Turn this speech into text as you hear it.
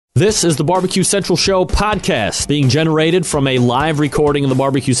This is the Barbecue Central Show podcast, being generated from a live recording of the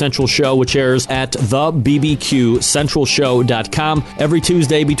Barbecue Central Show, which airs at thebbqcentralshow.com every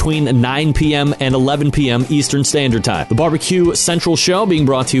Tuesday between 9 p.m. and 11 p.m. Eastern Standard Time. The Barbecue Central Show being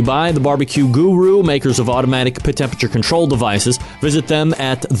brought to you by the Barbecue Guru, makers of automatic pit temperature control devices. Visit them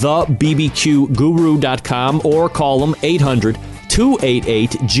at thebbqguru.com or call them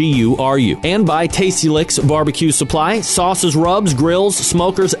 800-288-GURU. And by Tasty Licks Barbecue Supply, sauces, rubs, grills,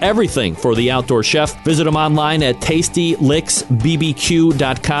 smokers, everything for the outdoor chef. Visit them online at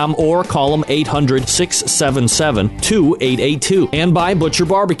tastylicksbbq.com or call them 800-677-2882. And by Butcher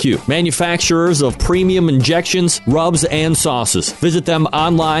Barbecue, manufacturers of premium injections, rubs, and sauces. Visit them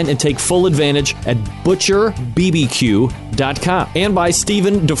online and take full advantage at butcherbbq.com. And by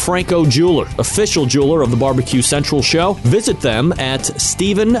Stephen DeFranco Jeweler, official jeweler of the Barbecue Central Show. Visit them at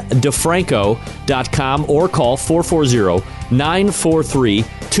StephenDeFranco.com or call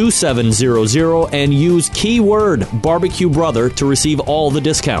 440-943-2700 and use keyword Barbecue Brother to receive all the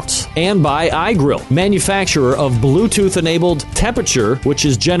discounts. And by iGrill, manufacturer of Bluetooth-enabled temperature, which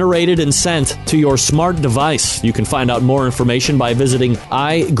is generated and sent to your smart device. You can find out more information by visiting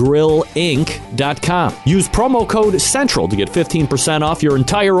iGrillInc.com. Use promo code CENTRAL to get 15% off your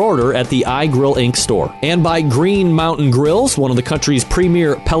entire order at the iGrill Inc. store. And by Green Mountain Grills, one of the country's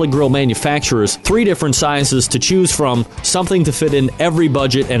premier pellet grill manufacturers. 3 different sizes to choose from, something to fit in every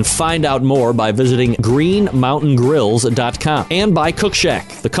budget, and find out more by visiting greenmountaingrills.com. And by Cook Shack,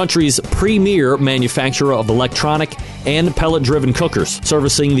 the country's premier manufacturer of electronic and pellet-driven cookers,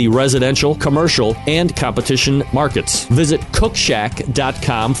 servicing the residential, commercial, and competition markets. Visit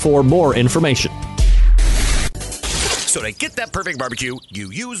cookshack.com for more information. So to get that perfect barbecue,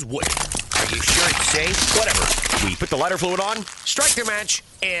 you use wood. Are you sure it's safe? Whatever. We put the lighter fluid on, strike the match,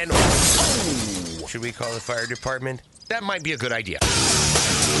 and... Oh! Should we call the fire department? That might be a good idea.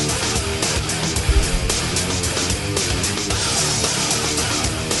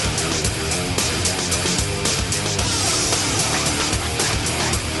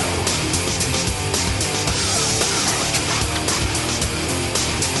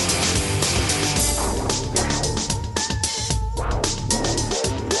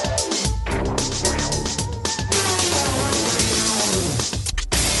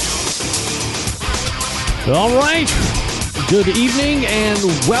 All right. Good evening and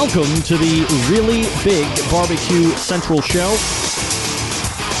welcome to the really big Barbecue Central Show.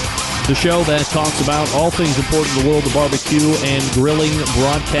 The show that talks about all things important in the world of barbecue and grilling,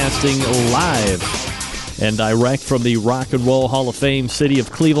 broadcasting live and direct from the Rock and Roll Hall of Fame city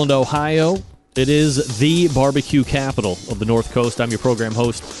of Cleveland, Ohio. It is the barbecue capital of the North Coast. I'm your program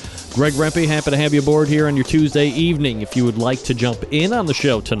host, Greg Rempe. Happy to have you aboard here on your Tuesday evening. If you would like to jump in on the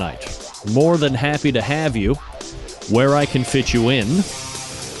show tonight, more than happy to have you where I can fit you in.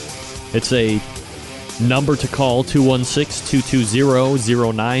 It's a number to call,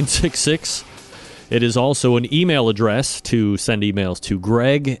 216-220-0966. It is also an email address to send emails to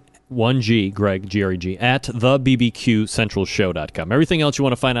Greg, G-R-E-G, at thebbqcentralshow.com. Everything else you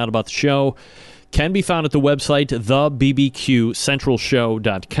want to find out about the show can be found at the website,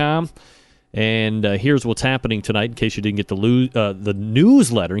 thebbqcentralshow.com. And here's what's happening tonight, in case you didn't get the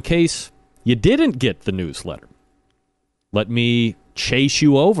newsletter. In case you didn't get the newsletter, let me chase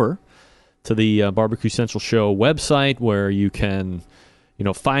you over to the Barbecue Central Show website, where you can,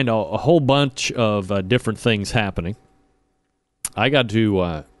 find a whole bunch of different things happening. I got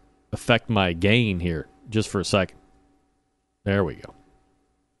to affect my gain here just for a second. There we go. A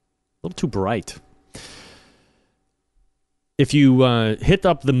little too bright. If you hit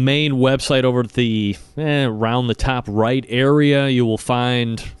up the main website over at the around the top right area, you will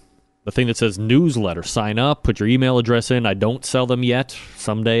find the thing that says newsletter. Sign up, put your email address in. I don't sell them yet.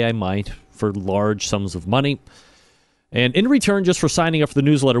 Someday I might, for large sums of money. And in return, just for signing up for the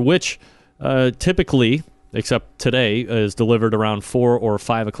newsletter, which typically, except today, is delivered around 4 or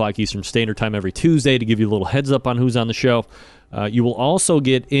 5 o'clock Eastern Standard Time every Tuesday to give you a little heads up on who's on the show, you will also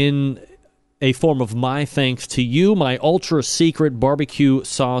get in a form of my thanks to you, my ultra-secret barbecue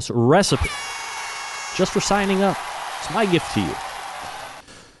sauce recipe, just for signing up. It's my gift to you.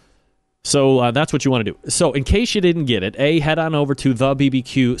 So that's what you want to do. So in case you didn't get it, head on over to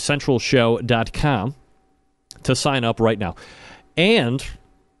thebbqcentralshow.com to sign up right now. And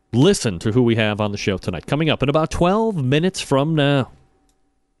listen to who we have on the show tonight. Coming up in about 12 minutes from now,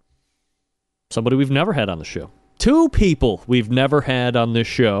 somebody we've never had on the show. 2 people we've never had on this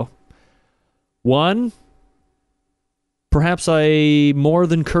show. One, perhaps a more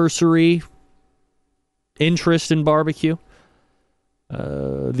than cursory interest in barbecue.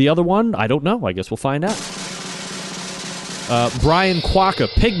 The other one, I don't know. I guess we'll find out. Brian Quaka,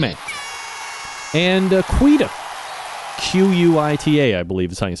 Pigman, and Quita, Quita, I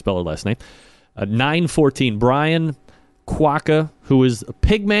believe is how you spell her last name. 9:14, Brian Quaka, who is a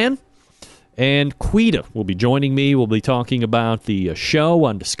Pigman, and Quita will be joining me. We'll be talking about the show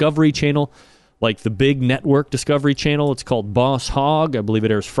on Discovery Channel, like the big network Discovery Channel. It's called Boss Hog. I believe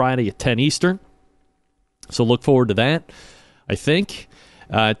it airs Friday at 10 Eastern. So look forward to that, I think.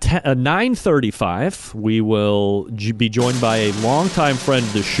 9:35, we will be joined by a longtime friend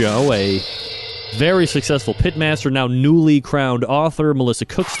of the show, a very successful pitmaster, now newly crowned author, Melissa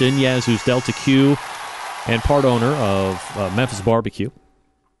Cookston, Yazoo's Delta Q, and part owner of Memphis Barbecue.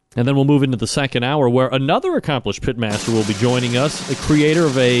 And then we'll move into the second hour, where another accomplished pitmaster will be joining us, a creator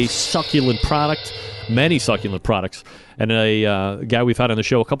of a succulent product, many succulent products, and a guy we've had on the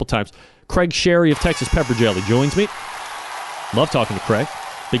show a couple times. Craig Sherry of Texas Pepper Jelly joins me. Love talking to Craig,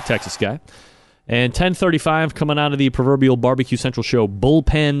 big Texas guy. And 10:35, coming out of the proverbial Barbecue Central show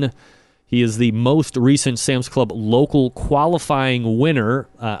bullpen, he is the most recent Sam's Club local qualifying winner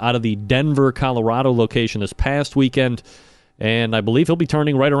out of the Denver, Colorado location this past weekend. And I believe he'll be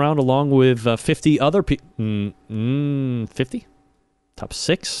turning right around along with 50 other people. 50? Top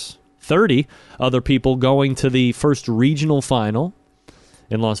 6? 30 other people going to the first regional final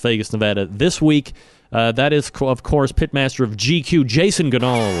in Las Vegas, Nevada this week. That is, of course, pitmaster of GQ, Jason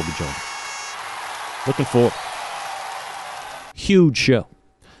Gahnal, will be joining. Looking forward. Huge show.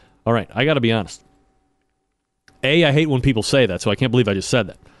 All right, I got to be honest. I hate when people say that, so I can't believe I just said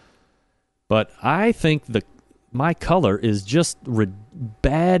that. But I think my color is just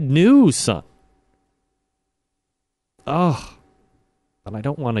bad news, son. Oh, but I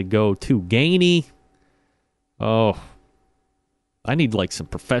don't want to go too gainy. Oh, I need like some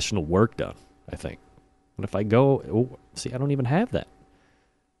professional work done, I think. And if I go, I don't even have that.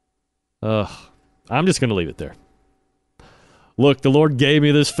 I'm just going to leave it there. Look, the Lord gave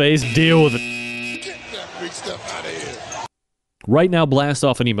me this face. Deal with it. Get that big stuff out of here. Right now, blast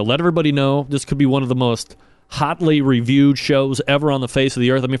off an email. Let everybody know this could be one of the most hotly reviewed shows ever on the face of the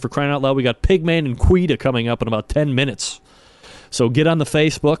earth. I mean, for crying out loud, we got Pigman and Quita coming up in about 10 minutes. So get on the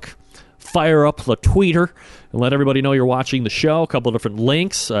Facebook, fire up the tweeter, and let everybody know you're watching the show. A couple of different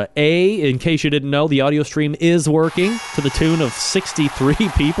links. In case you didn't know, the audio stream is working to the tune of 63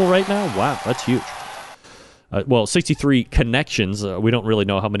 people right now. Wow, that's huge. 63 connections. We don't really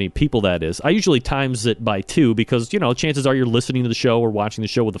know how many people that is. I usually times it by 2 because, chances are you're listening to the show or watching the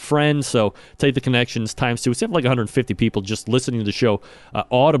show with a friend. So take the connections times 2. It's like 150 people just listening to the show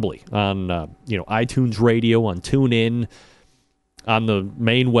audibly on, iTunes Radio, on TuneIn, on the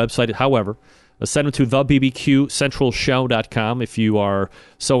main website. However, send them to thebbqcentralshow.com if you are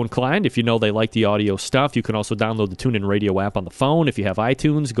so inclined. If you know they like the audio stuff, you can also download the TuneIn Radio app on the phone. If you have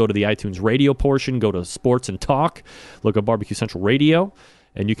iTunes, go to the iTunes Radio portion, go to Sports and Talk, look at Barbecue Central Radio,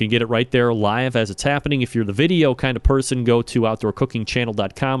 and you can get it right there live as it's happening. If you're the video kind of person, go to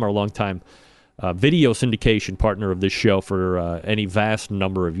OutdoorCookingChannel.com, our longtime video syndication partner of this show for any vast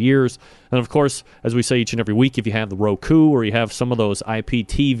number of years. And, of course, as we say each and every week, if you have the Roku or you have some of those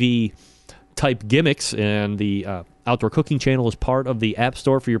IPTV type gimmicks, and the Outdoor Cooking Channel is part of the App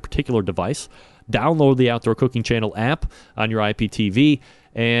Store for your particular device, download the Outdoor Cooking Channel app on your IPTV,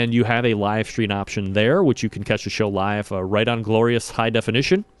 and you have a live stream option there, which you can catch the show live right on Glorious High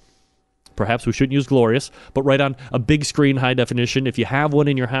Definition. Perhaps we shouldn't use Glorious, but right on a big screen high definition if you have one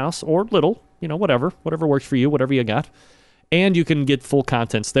in your house, or little, whatever works for you, whatever you got. And you can get full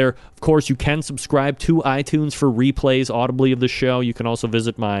contents there. Of course, you can subscribe to iTunes for replays audibly of the show. You can also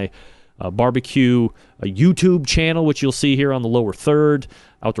visit my barbecue YouTube channel, which you'll see here on the lower third.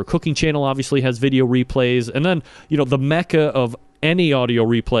 Outdoor Cooking Channel obviously has video replays. And then, the mecca of any audio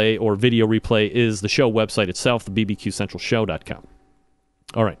replay or video replay is the show website itself, the bbqcentralshow.com.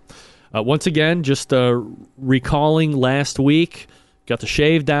 All right. Once again, just recalling last week, got the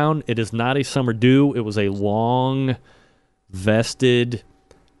shave down. It is not a summer do. It was a long, vested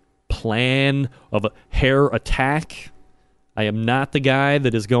plan of a hair attack. I am not the guy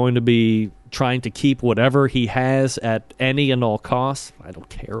that is going to be trying to keep whatever he has at any and all costs. I don't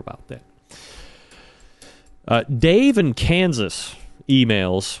care about that. Dave in Kansas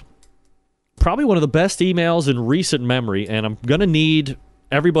emails, probably one of the best emails in recent memory, and I'm going to need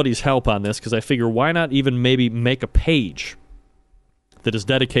everybody's help on this because I figure why not even maybe make a page that is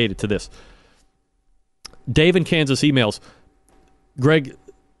dedicated to this. Dave in Kansas emails, Greg,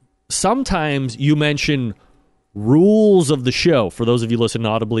 sometimes you mention rules of the show. For those of you listening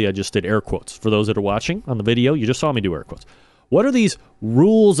audibly, I just did air quotes. For those that are watching on the video, you just saw me do air quotes. What are these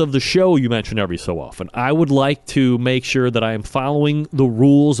rules of the show you mention every so often? I would like to make sure that I am following the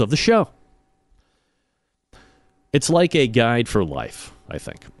rules of the show. It's like a guide for life, I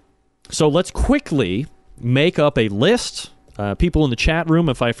think. So let's quickly make up a list. People in the chat room,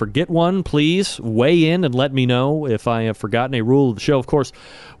 if I forget one, please weigh in and let me know if I have forgotten a rule of the show. Of course,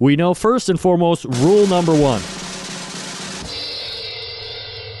 we know first and foremost, rule number 1.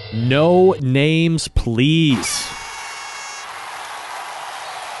 No names, please.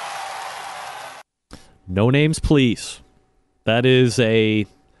 No names, please. That is a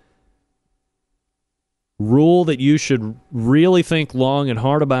rule that you should really think long and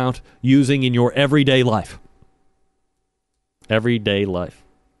hard about using in your everyday life. Everyday life.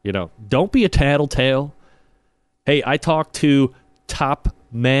 You know, don't be a tattletale. Hey, I talk to top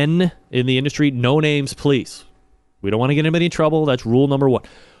men in the industry. No names, please. We don't want to get anybody in trouble. That's rule number 1.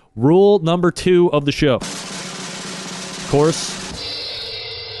 Rule number 2 of the show. Of course,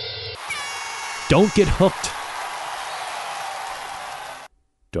 don't get hooked.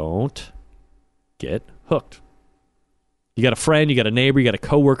 Don't get hooked. You got a friend, you got a neighbor, you got a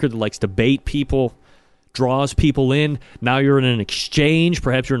coworker that likes to bait people, draws people in. Now you're in an exchange.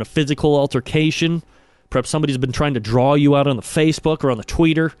 Perhaps you're in a physical altercation. Perhaps somebody's been trying to draw you out on the Facebook or on the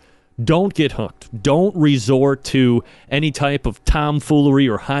Twitter. Don't get hooked. Don't resort to any type of tomfoolery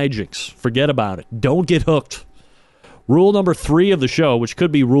or hijinks. Forget about it. Don't get hooked. Rule number 3 of the show, which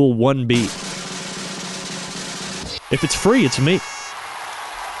could be rule 1B. If it's free, it's me.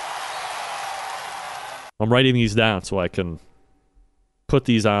 I'm writing these down so I can put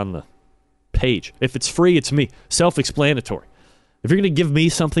these on the page. If it's free, it's me. Self-explanatory. If you're going to give me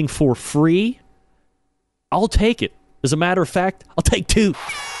something for free, I'll take it. As a matter of fact, I'll take 2.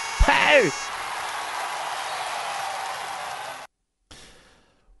 Hey!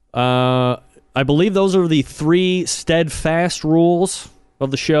 I believe those are the 3 steadfast rules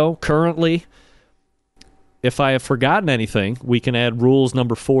of the show currently. If I have forgotten anything, we can add rules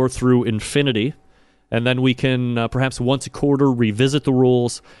number 4 through infinity. And then we can perhaps once a quarter revisit the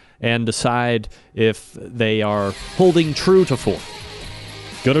rules and decide if they are holding true to 4.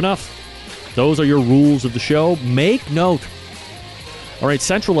 Good enough. Those are your rules of the show. Make note. All right,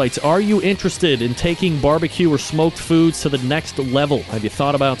 Centralites, are you interested in taking barbecue or smoked foods to the next level? Have you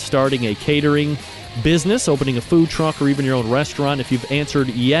thought about starting a catering business, opening a food truck, or even your own restaurant? If you've answered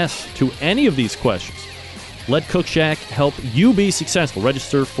yes to any of these questions, let Cook Shack help you be successful.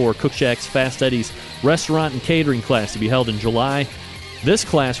 Register for Cook Shack's Fast Eddie's restaurant and catering class to be held in July. This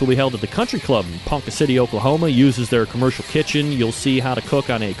class will be held at the Country Club in Ponca City, Oklahoma. Uses their commercial kitchen. You'll see how to cook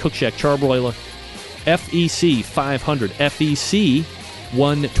on a Cook Shack charbroiler, FEC 500, FEC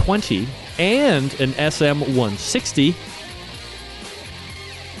 120, and an SM 160.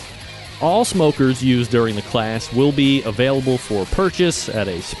 All smokers used during the class will be available for purchase at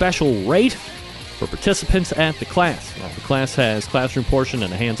a special rate for participants at the class. Now, the class has classroom portion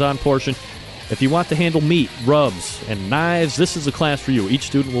and a hands-on portion. If you want to handle meat, rubs, and knives, this is a class for you. Each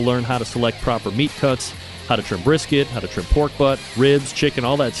student will learn how to select proper meat cuts, how to trim brisket, how to trim pork butt, ribs, chicken,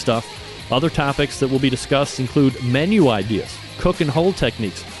 all that stuff. Other topics that will be discussed include menu ideas, cook and hold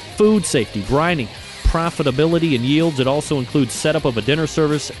techniques, food safety, brining, profitability, and yields. It also includes setup of a dinner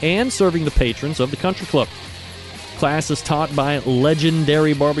service and serving the patrons of the Country Club. Class is taught by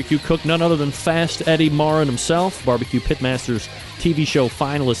legendary barbecue cook, none other than Fast Eddie Marin himself, Barbecue Pitmasters TV show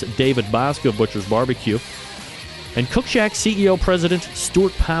finalist David Bosco of Butcher's Barbecue, and Cook Shack CEO President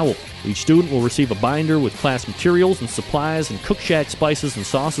Stuart Powell. Each student will receive a binder with class materials and supplies and Cook Shack spices and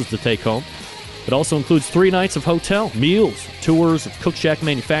sauces to take home. It also includes 3 nights of hotel, meals, tours of Cook Shack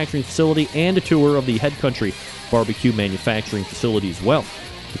manufacturing facility, and a tour of the Head Country barbecue manufacturing facility as well.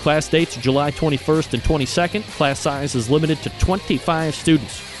 The class dates are July 21st and 22nd. Class size is limited to 25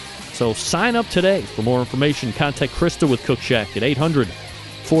 students. So sign up today. For more information, contact Krista with Cook Shack at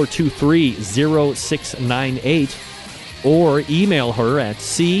 800-423-0698 or email her at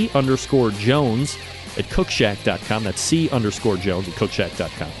c_jones@cookshack.com. That's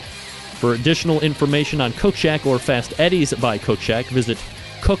c_jones@cookshack.com. For additional information on Cook Shack or Fast Eddie's by Cook Shack, visit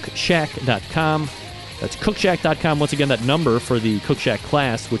cookshack.com. That's cookshack.com. Once again, that number for the Cook Shack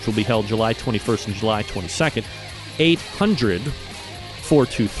class, which will be held July 21st and July 22nd,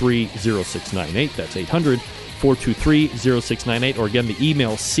 800-423-0698. That's 800-423-0698. Or again, the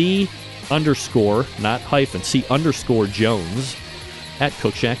email not hyphen, c_Jones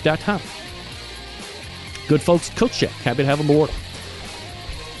 @cookshack.com. Good folks at Cook Shack. Happy to have them aboard.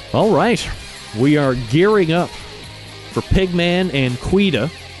 All right. We are gearing up for Pigman and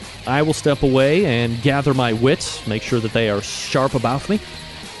Quita. I will step away and gather my wits, make sure that they are sharp about me.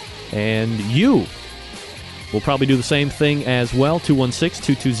 And you will probably do the same thing as well.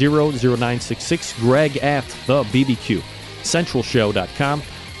 216-220-0966. Greg at thebbqcentralshow.com.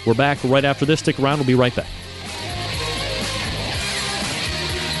 We're back right after this. Stick around. We'll be right back.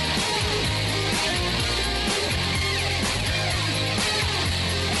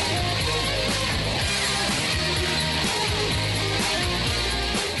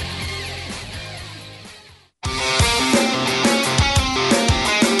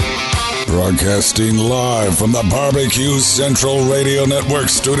 Broadcasting live from the Barbecue Central Radio Network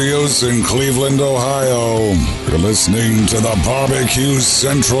studios in Cleveland, Ohio. You're listening to the Barbecue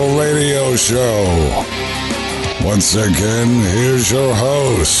Central Radio Show. Once again, here's your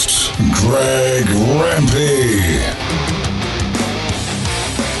host, Greg Rempe.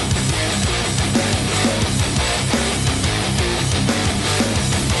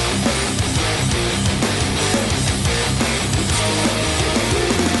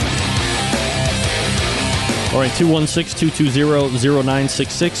 All right,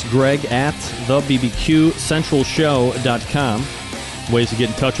 216-220-0966, Greg at thebbqcentralshow.com. Ways to get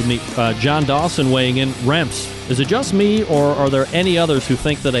in touch with me. John Dawson weighing in. Remps, is it just me, or are there any others who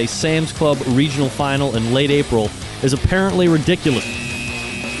think that a Sam's Club regional final in late April is apparently ridiculous?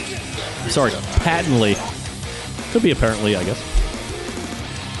 Sorry, patently. Could be apparently, I guess.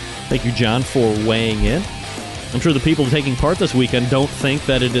 Thank you, John, for weighing in. I'm sure the people taking part this weekend don't think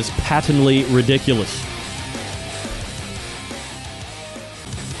that it is patently ridiculous.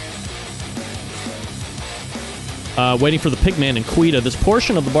 Waiting for the Pigman and Quita. This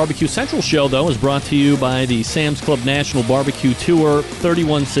portion of the Barbecue Central show, though, is brought to you by the Sam's Club National Barbecue Tour.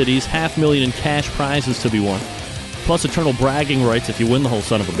 31 cities, $500,000 in cash prizes to be won, plus eternal bragging rights if you win the whole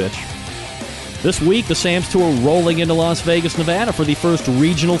son of a bitch. This week, the Sam's Tour rolling into Las Vegas, Nevada for the first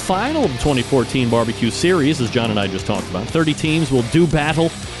regional final of the 2014 Barbecue Series, as John and I just talked about. 30 teams will do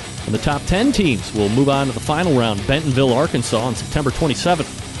battle, and the top 10 teams will move on to the final round, Bentonville, Arkansas, on September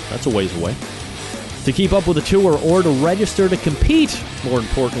 27th. That's a ways away. To keep up with the tour or to register to compete, more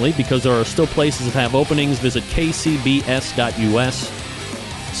importantly, because there are still places that have openings, visit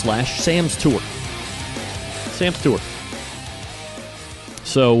kcbs.us/Sam's Tour. Sam's Tour.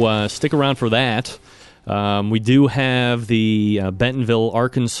 So stick around for that. We do have the Bentonville,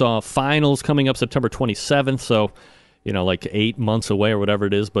 Arkansas finals coming up September 27th, so, like 8 months away or whatever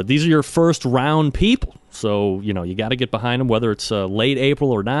it is. But these are your first round people, so, you got to get behind them, whether it's late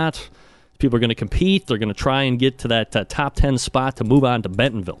April or not. People are going to compete. They're going to try and get to that top 10 spot to move on to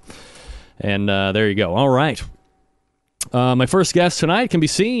Bentonville. And there you go. All right. My first guest tonight can be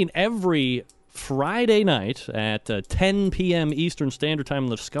seen every Friday night at 10 p.m. Eastern Standard Time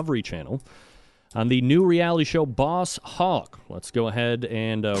on the Discovery Channel on the new reality show Boss Hog. Let's go ahead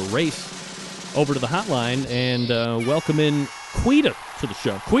and race over to the hotline and welcome in Quita to the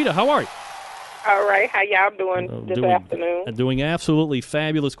show. Quita, how are you? All right, how y'all doing this afternoon? Doing absolutely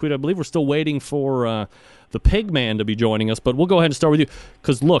fabulous, Quita. I believe we're still waiting for the Pigman to be joining us, but we'll go ahead and start with you.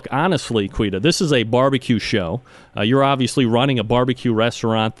 Because, look, honestly, Quita, this is a barbecue show. You're obviously running a barbecue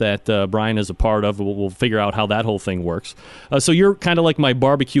restaurant that Brian is a part of. We'll figure out how that whole thing works. So you're kind of like my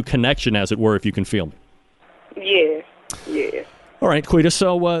barbecue connection, as it were, if you can feel me. Yeah. All right, Quita,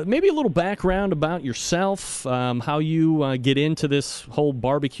 so maybe a little background about yourself, how you get into this whole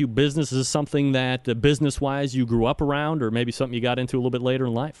barbecue business. Is this something that, business-wise, you grew up around, or maybe something you got into a little bit later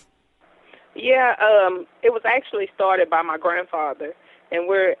in life? Yeah, it was actually started by my grandfather, and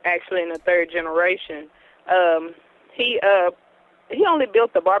we're actually in the third generation. He only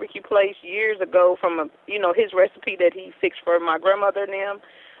built the barbecue place years ago from, his recipe that he fixed for my grandmother and them.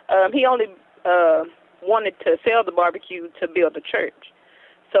 He only wanted to sell the barbecue to build a church.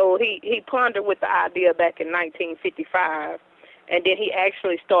 So he pondered with the idea back in 1955, and then he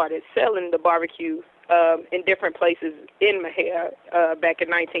actually started selling the barbecue in different places in Mejia back in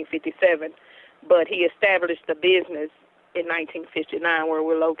 1957. But he established the business in 1959 where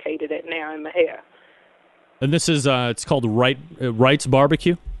we're located at now in Mejia. And this is, it's called Wright's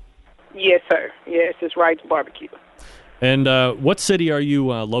Barbecue? Yes, sir. Yes, it's Wright's Barbecue. And what city are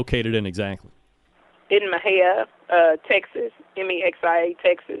you located in exactly? In Mejia, Texas, MEXIA,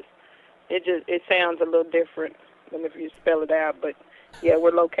 Texas. It sounds a little different than if you spell it out, but yeah,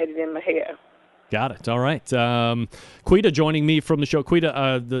 we're located in Mejia. Got it. All right. Quita joining me from the show.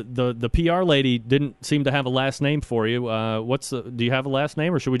 Quita, the PR lady didn't seem to have a last name for you. Do you have a last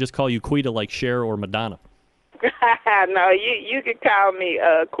name, or should we just call you Quita like Cher or Madonna? No, you can call me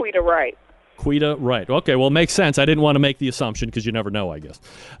Quita Wright. Quita Wright. Okay, well, it makes sense. I didn't want to make the assumption because you never know, I guess.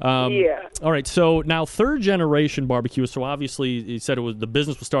 Yeah. All right, so now third generation barbecue. So obviously you said the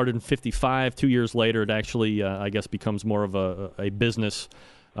business was started in 55. 2 years later, it actually, I guess, becomes more of a business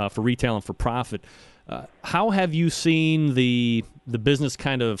for retail and for profit. How have you seen the business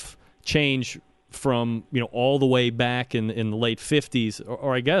kind of change from all the way back in the late 50s,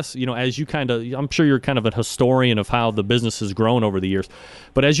 or I guess as you I'm sure you're kind of a historian of how the business has grown over the years,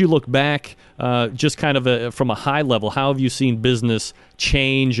 but as you look back, just kind of from a high level, how have you seen business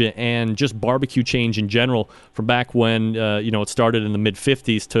change and just barbecue change in general from back when it started in the mid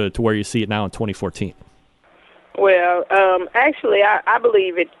 50s to where you see it now in 2014? Well, actually, I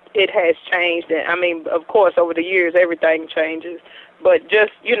believe it has changed. And I mean, of course, over the years, everything changes. But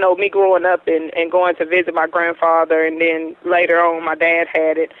just, me growing up and going to visit my grandfather, and then later on my dad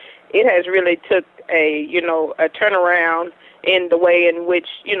had it, it has really took a turnaround in the way in which,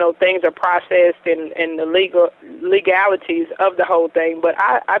 things are processed and the legalities of the whole thing. But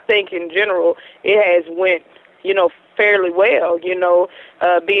I think in general it has went, fairly well,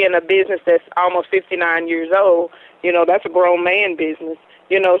 being a business that's almost 59 years old, that's a grown man business,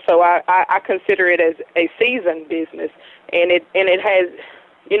 so I consider it as a seasoned business. And it has,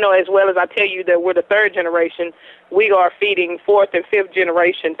 as well as I tell you that we're the third generation, we are feeding fourth and fifth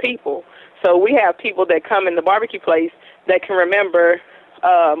generation people. So we have people that come in the barbecue place that can remember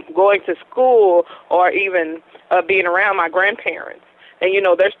going to school or even being around my grandparents. And,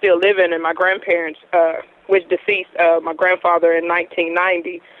 they're still living, and my grandparents, which deceased my grandfather in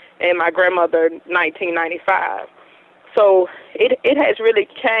 1990 and my grandmother in 1995. So it has really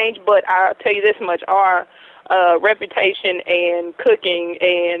changed, but I'll tell you this much, our reputation and cooking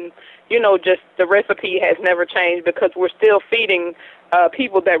and, just the recipe has never changed, because we're still feeding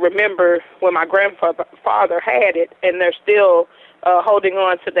people that remember when my grandfather had it, and they're still holding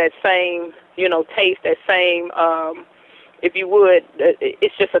on to that same, taste, that same, if you would,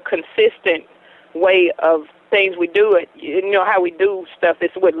 it's just a consistent way of things we do it. How we do stuff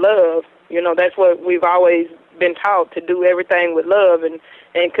is with love. That's what we've always been taught, to do everything with love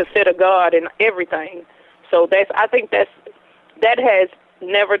and consider God in everything. So I think that has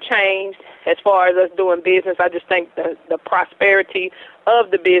never changed as far as us doing business. I just think the prosperity of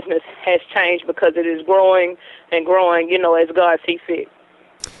the business has changed because it is growing and growing, as God sees fit.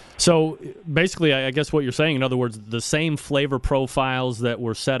 So basically, I guess what you're saying, in other words, the same flavor profiles that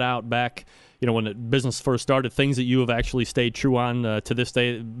were set out back, when the business first started, things that you have actually stayed true on to this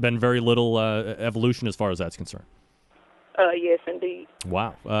day, been very little evolution as far as that's concerned. Yes, indeed.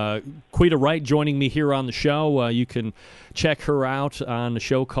 Wow. Quita Wright joining me here on the show. You can check her out on a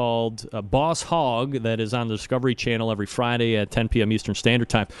show called Boss Hog that is on the Discovery Channel every Friday at 10 p.m. Eastern Standard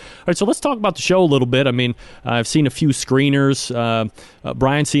Time. All right, so let's talk about the show a little bit. I mean, I've seen a few screeners.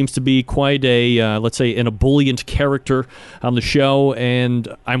 Brian seems to be quite a, let's say, an ebullient character on the show, and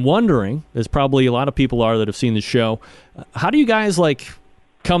I'm wondering, as probably a lot of people are that have seen the show, how do you guys,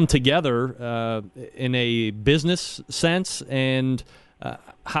 come together in a business sense, and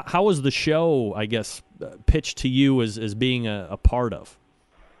how was the show, I guess, pitched to you as being a part of?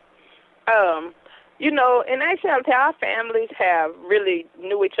 In actuality, our families have really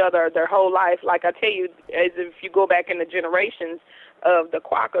knew each other their whole life. Like I tell you, as if you go back in the generations of the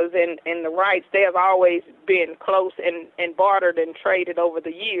Quackers and the Wrights, they have always been close and bartered and traded over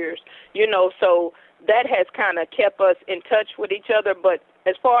the years, so that has kind of kept us in touch with each other. But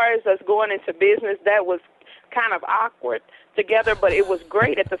as far as us going into business, that was kind of awkward together, but it was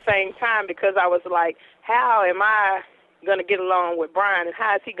great at the same time, because I was like, how am I going to get along with Brian, and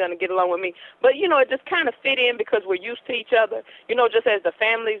how is he going to get along with me? But, it just kind of fit in because we're used to each other, just as the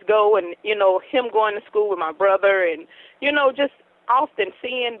families go, and, him going to school with my brother, and, just often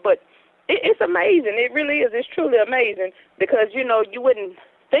seeing. But it's amazing. It really is. It's truly amazing, because, you wouldn't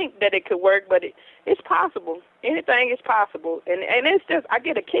think that it could work, but it's possible. Anything is possible, and it's just, I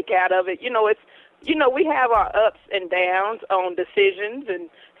get a kick out of it. It's, we have our ups and downs on decisions and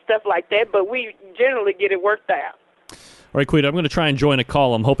stuff like that, but we generally get it worked out. All right, Quita, I'm going to try and join a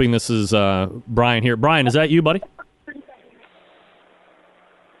call. I'm hoping this is Brian here. Brian, is that you, buddy?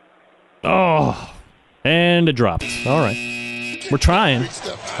 Oh, and it dropped. All right, we're trying.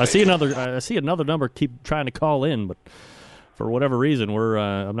 I see another number keep trying to call in, but for whatever reason,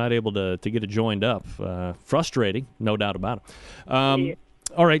 I'm not able to get it joined up. Frustrating, no doubt about it. Yeah.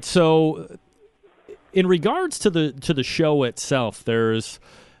 All right, so in regards to the show itself, there's,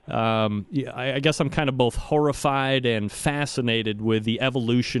 I guess I'm kind of both horrified and fascinated with the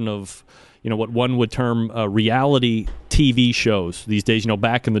evolution of, what one would term reality TV shows these days.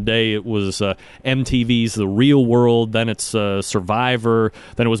 Back in the day, it was MTV's The Real World, then it's Survivor,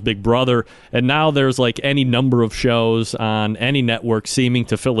 then it was Big Brother, and now there's any number of shows on any network seeming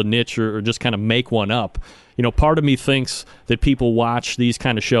to fill a niche or just kind of make one up. Part of me thinks that people watch these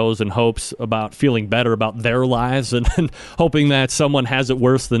kind of shows in hopes about feeling better about their lives and hoping that someone has it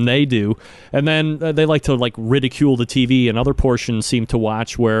worse than they do. And then they like to ridicule the TV, and other portions seem to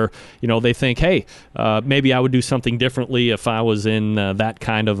watch where, they think, hey, maybe I would do something differently if I was in that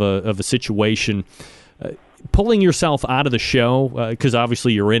kind of a situation. Pulling yourself out of the show, because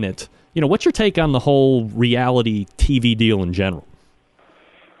obviously you're in it, what's your take on the whole reality TV deal in general?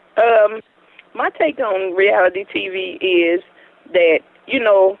 My take on reality TV is that,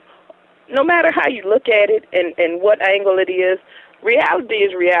 no matter how you look at it and what angle it is, reality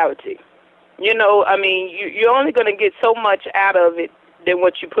is reality. You know, I mean, you're only going to get so much out of it than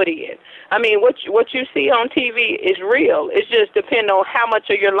what you put in. I mean, what you see on TV is real. It's just depending on how much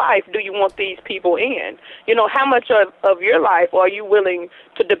of your life do you want these people in. You know, how much of your life are you willing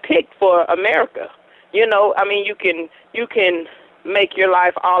to depict for America? You know, I mean, you can make your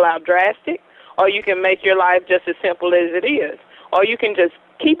life all out drastic, or you can make your life just as simple as it is, or you can just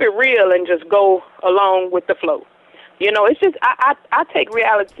keep it real and just go along with the flow. You know, it's just I take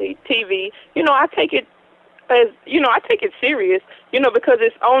reality TV. You know, I take it serious, you know, because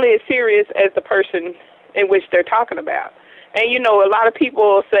it's only as serious as the person in which they're talking about. And, you know, a lot of people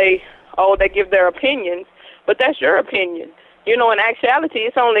will say, oh, they give their opinions, but that's your opinion. You know, in actuality,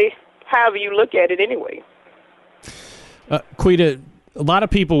 it's only however you look at it anyway. Quita, a lot of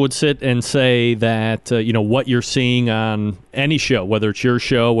people would sit and say that, you know, what you're seeing on any show, whether it's your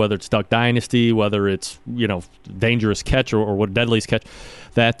show, whether it's Duck Dynasty, whether it's, you know, Dangerous Catch or what Deadliest Catch,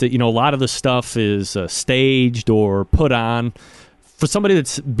 that, you know, a lot of the stuff is staged or put on. For somebody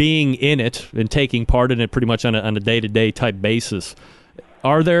that's being in it and taking part in it pretty much on a day-to-day type basis,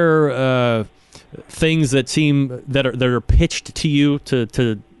 are there things that seem that are pitched to you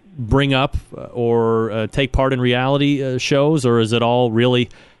to bring up or take part in reality shows, or is it all really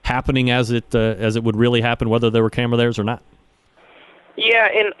happening as it would really happen, whether there were camera there or not? Yeah,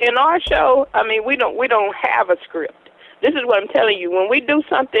 in our show, I mean, we don't have a script. This is what I'm telling you. When we do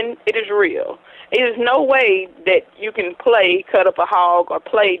something, it is real. It is no way that you can play cut up a hog or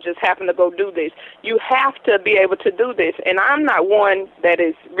play just happen to go do this. You have to be able to do this. And I'm not one that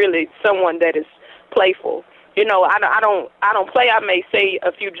is really someone that is playful. You know, I don't play. I may say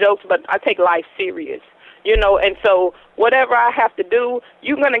a few jokes, but I take life serious. You know, and so whatever I have to do,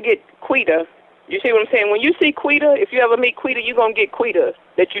 you're going to get Quita. You see what I'm saying? When you see Quita, if you ever meet Quita, you're going to get Quita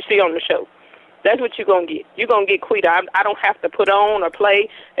that you see on the show. That's what you're going to get. You're going to get Quita. I don't have to put on or play,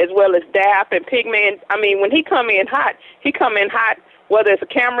 as well as Dap and Pigman. I mean, when he come in hot whether it's a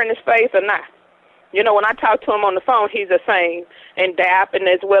camera in his face or not. You know, when I talk to him on the phone, he's the same. And Dap, and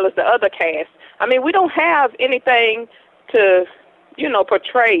as well as the other cast. I mean, we don't have anything to, you know,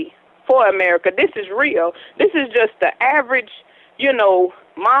 portray for America. This is real. This is just the average, you know,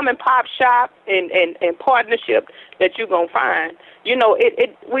 mom and pop shop and partnership that you're going to find. You know,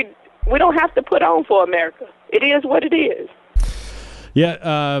 we don't have to put on for America. It is what it is.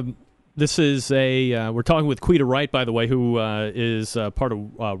 Yeah, this is we're talking with Quita Wright, by the way, who is part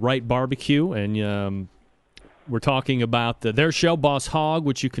of Wright Barbecue, and we're talking about their show, Boss Hog,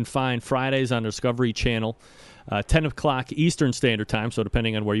 which you can find Fridays on Discovery Channel, 10 o'clock Eastern Standard Time, so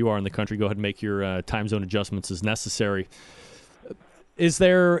depending on where you are in the country, go ahead and make your time zone adjustments as necessary. Is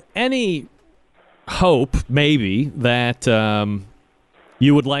there any hope, maybe, that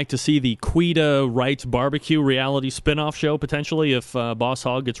you would like to see the Quita Wright Barbecue reality spinoff show, potentially, if Boss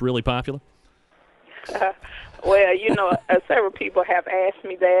Hog gets really popular? Well, you know, several people have asked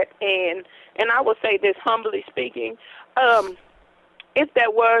me that, and I will say this, humbly speaking, if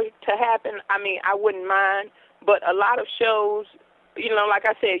that were to happen, I mean, I wouldn't mind, but a lot of shows, you know, like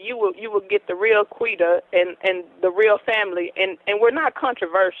I said, you will get the real Quita and the real family, and we're not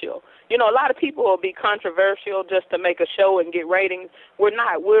controversial. You know, a lot of people will be controversial just to make a show and get ratings. We're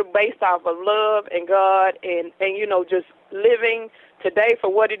not. We're based off of love and God and you know, just living today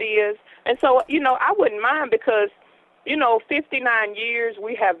for what it is. And so, you know, I wouldn't mind because, you know, 59 years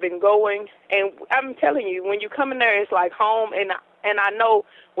we have been going, and I'm telling you, when you come in there, it's like home, and I know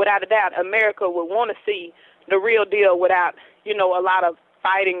without a doubt America would want to see the real deal without, you know, a lot of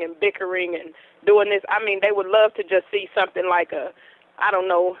fighting and bickering and doing this. I mean, they would love to just see something like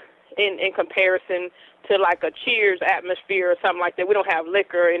in comparison to like a Cheers atmosphere or something like that. We don't have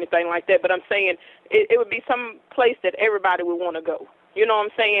liquor or anything like that, but I'm saying it would be some place that everybody would want to go. You know what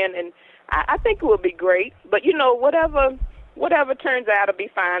I'm saying? And I think it would be great. But, you know, whatever turns out to be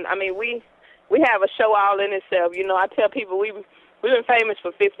fine. I mean, we have a show all in itself. You know, I tell people we've been famous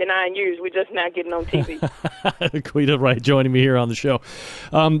for 59 years. We're just not getting on TV. Quita Wright joining me here on the show.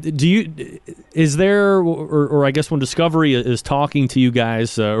 Is there, or I guess when Discovery is talking to you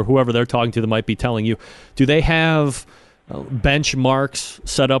guys, or whoever they're talking to that might be telling you, do they have benchmarks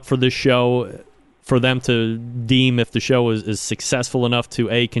set up for this show for them to deem if the show is successful enough to,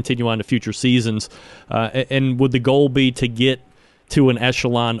 A, continue on to future seasons, and would the goal be to get to an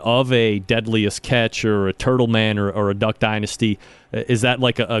echelon of a Deadliest Catch or a Turtle Man or a Duck Dynasty? Is that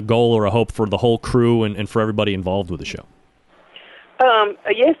like a goal or a hope for the whole crew and for everybody involved with the show?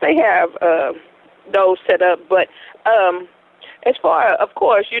 Yes, they have those set up, but as far, of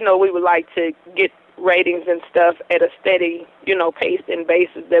course, you know, we would like to get ratings and stuff at a steady, pace and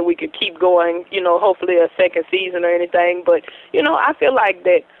basis that we could keep going, hopefully a second season or anything. But, I feel like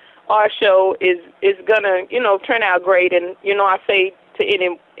that our show is gonna, turn out great. And, I say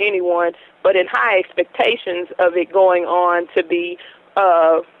to anyone, but in high expectations of it going on to be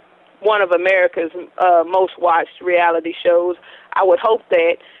one of America's most watched reality shows. I would hope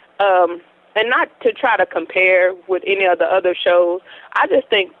that, and not to try to compare with any of the other shows. I just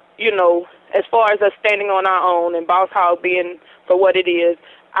think, as far as us standing on our own and Boss Hog being for what it is,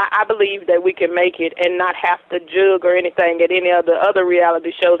 I believe that we can make it and not have to jug or anything at any of the other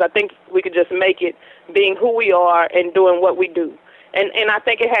reality shows. I think we could just make it being who we are and doing what we do. And I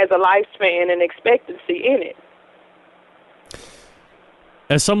think it has a lifespan and expectancy in it.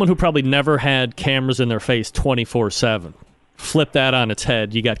 As someone who probably never had cameras in their face 24/7, flip that on its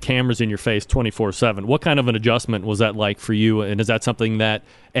head. You got cameras in your face 24/7. What kind of an adjustment was that like for you? And is that something that,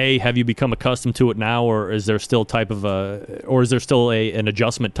 A, have you become accustomed to it now, or is there still an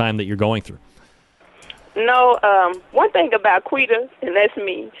adjustment time that you're going through? No, one thing about Quita, and that's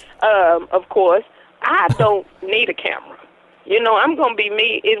me, of course, I don't need a camera. I'm going to be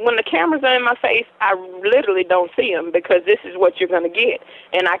me. When the cameras are in my face, I literally don't see them because this is what you're going to get.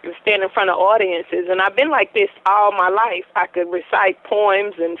 And I can stand in front of audiences. And I've been like this all my life. I could recite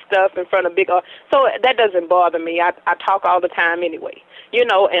poems and stuff in front of so that doesn't bother me. I talk all the time anyway,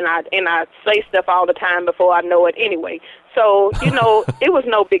 and I say stuff all the time before I know it anyway. So, it was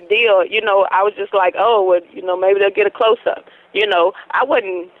no big deal. I was just like, oh, well, maybe they'll get a close-up. I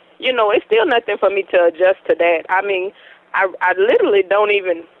wouldn't, it's still nothing for me to adjust to that. I mean, I literally don't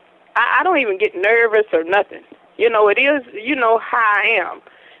even get nervous or nothing. It is, how I am.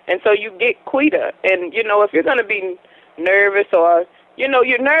 And so you get Quita. And, if you're going to be nervous or,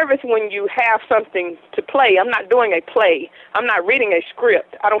 you're nervous when you have something to play. I'm not doing a play. I'm not reading a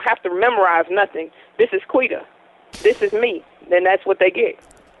script. I don't have to memorize nothing. This is Quita. This is me. And that's what they get.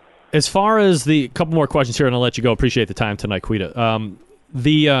 As far as the couple more questions here, and I'll let you go. Appreciate the time tonight, Quita.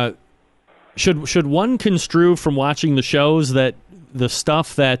 Should one construe from watching the shows that the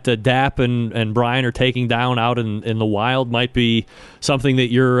stuff that Dap and Brian are taking down out in the wild might be something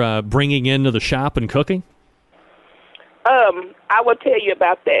that you're bringing into the shop and cooking? I will tell you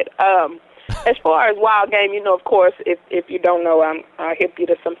about that. As far as wild game, of course, if you don't know, I'll hip you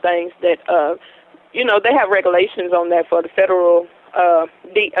to some things that, they have regulations on that for the federal,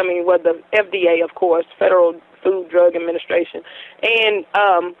 the FDA, of course, Federal Food Drug Administration. And,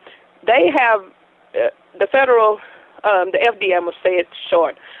 they have the federal, the FDA. I'm gonna say it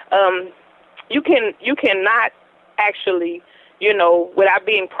short. You cannot actually, without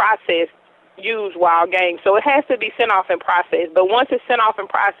being processed, use wild game. So it has to be sent off and processed. But once it's sent off and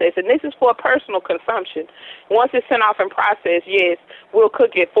processed, and this is for personal consumption, once it's sent off and processed, yes, we'll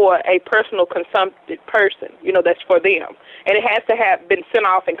cook it for a personal consumptive person. That's for them, and it has to have been sent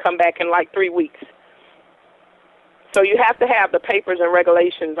off and come back in like 3 weeks. So you have to have the papers and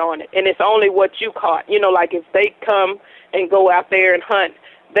regulations on it, and it's only what you caught. Like if they come and go out there and hunt,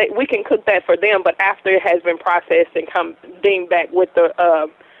 we can cook that for them, but after it has been processed and come deemed back with the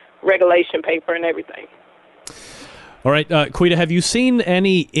regulation paper and everything. All right, Quita, have you seen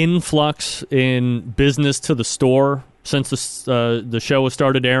any influx in business to the store since the show has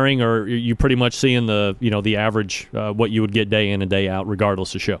started airing, or are you pretty much seeing the average what you would get day in and day out,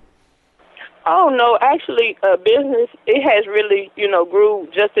 regardless of show? Oh, no, actually, business, it has really, grew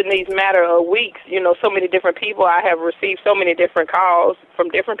just in these matter of weeks. So many different people. I have received so many different calls from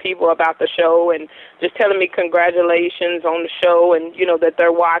different people about the show and just telling me congratulations on the show and, that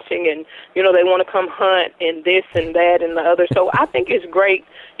they're watching and, they want to come hunt and this and that and the other. So I think it's great.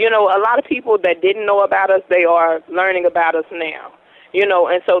 A lot of people that didn't know about us, they are learning about us now.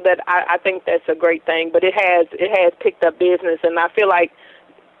 And so that I think that's a great thing. But it has picked up business, and I feel like,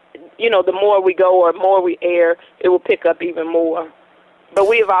 the more we go or more we air, it will pick up even more. But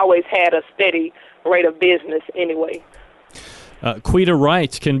we have always had a steady rate of business anyway. Quita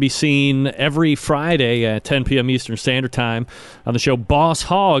Wright can be seen every Friday at 10 p.m. Eastern Standard Time on the show Boss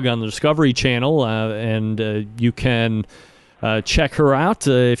Hog on the Discovery Channel, and you can check her out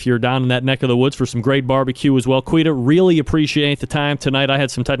if you're down in that neck of the woods for some great barbecue as well. Quita, really appreciate the time tonight. I had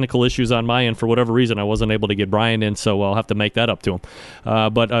some technical issues on my end. For whatever reason, I wasn't able to get Brian in, so I'll have to make that up to him.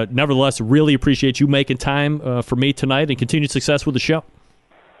 But nevertheless, really appreciate you making time for me tonight, and continued success with the show.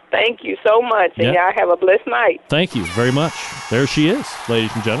 Thank you so much, and y'all have a blessed night. Thank you very much. There she is, ladies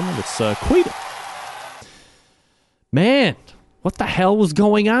and gentlemen. It's Quita. Man, what the hell was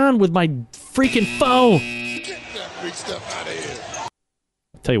going on with my freaking phone? Get that freak stuff out of here.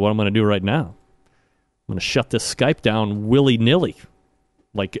 I'll tell you what I'm going to do right now. I'm going to shut this Skype down willy-nilly,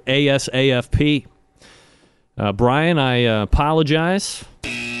 like ASAFP. Brian, I apologize.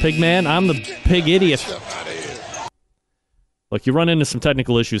 Pigman, I'm the pig idiot. Look, you run into some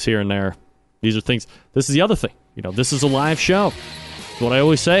technical issues here and there. These are things. This is the other thing. This is a live show. What I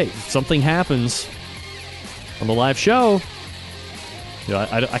always say, if something happens on the live show,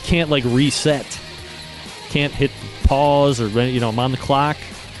 I can't reset. Can't hit pause or I'm on the clock.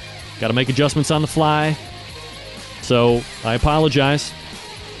 Got to make adjustments on the fly. So I apologize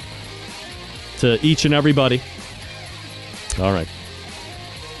to each and everybody. All right.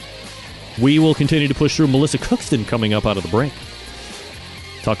 We will continue to push through. Melissa Cookston coming up out of the break.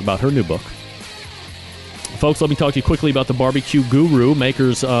 Talk about her new book. Folks, let me talk to you quickly about the Barbecue Guru,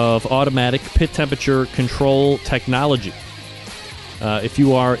 makers of automatic pit temperature control technology. If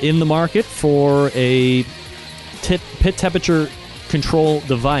you are in the market for a pit temperature control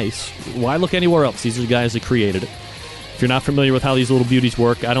device, why look anywhere else? These are the guys that created it. If you're not familiar with how these little beauties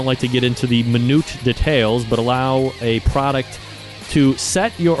work, I don't like to get into the minute details, but allow a product to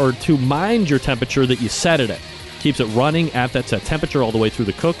to mind your temperature that you set it at. Keeps it running at that set temperature all the way through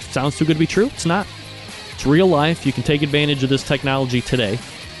the cook. Sounds too good to be true? It's not. It's real life. You can take advantage of this technology today.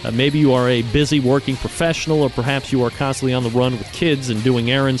 Maybe you are a busy working professional, or perhaps you are constantly on the run with kids and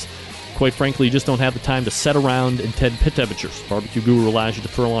doing errands. Quite frankly, you just don't have the time to set around and tend pit temperatures. Barbecue Guru allows you to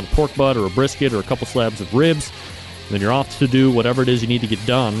throw on a pork butt or a brisket or a couple slabs of ribs. And then you're off to do whatever it is you need to get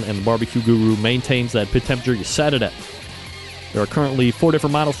done, and the Barbecue Guru maintains that pit temperature you set it at. There are currently 4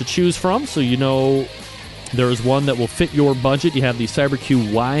 different models to choose from, so there is one that will fit your budget. You have the CyberQ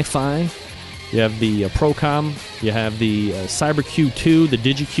Wi-Fi. You have the Procom. You have the CyberQ 2, the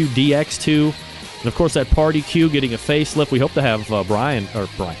DigiQ DX2, and of course that Party Q getting a facelift. We hope to have We hope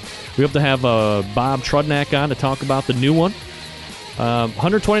to have Bob Trudnak on to talk about the new one.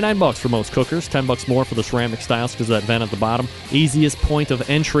 $129 for most cookers, $10 more for the ceramic styles because of that vent at the bottom. Easiest point of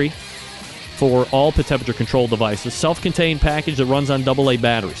entry for all pit temperature control devices. Self-contained package that runs on AA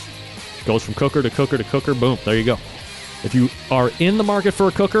batteries. Goes from cooker to cooker to cooker. Boom, there you go. If you are in the market for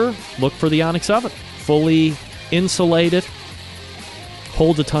a cooker, look for the Onyx oven. Fully insulated.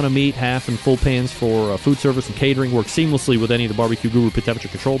 Holds a ton of meat, half and full pans for food service and catering. Works seamlessly with any of the Barbecue Guru pit temperature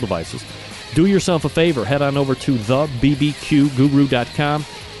control devices. Do yourself a favor. Head on over to thebbqguru.com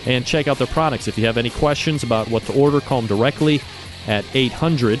and check out their products. If you have any questions about what to order, call them directly at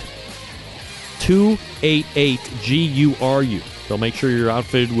 800-288-GURU. They'll make sure you're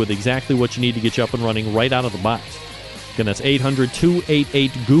outfitted with exactly what you need to get you up and running right out of the box. Again, that's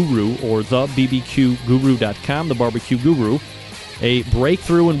 800-288-GURU or thebbqguru.com, the Barbecue Guru, a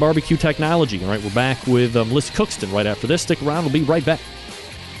breakthrough in barbecue technology. All right, we're back with Melissa Cookston right after this. Stick around. We'll be right back.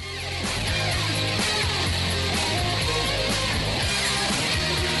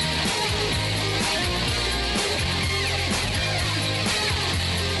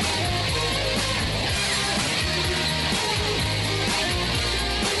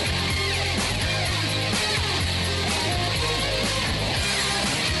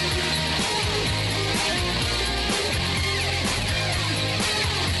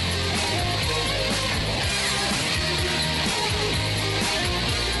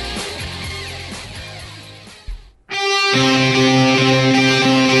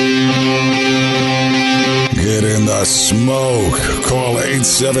 Smoke. Call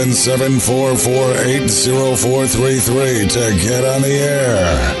 877-448-0433 to get on the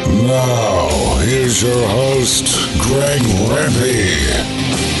air. Now, here's your host, Greg Rempe.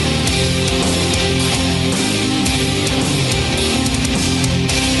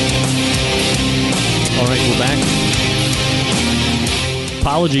 All right, we're back.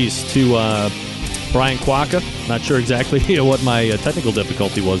 Apologies to Brian Quacca. Not sure exactly what my technical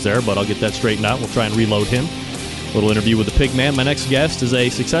difficulty was there, but I'll get that straightened out. We'll try and reload him. Little interview with the Pig Man. My next guest is a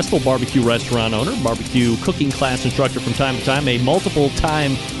successful barbecue restaurant owner, barbecue cooking class instructor from time to time, a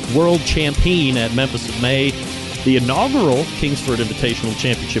multiple-time world champion at Memphis in May, the inaugural Kingsford Invitational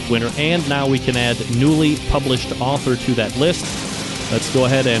Championship winner, and now we can add newly published author to that list. Let's go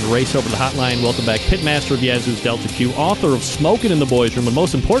ahead and race over the hotline. Welcome back, Pitmaster of Yazoo's Delta Q, author of Smokin' in the Boys Room, and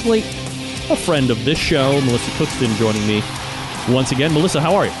most importantly, a friend of this show, Melissa Cookston, joining me once again. Melissa,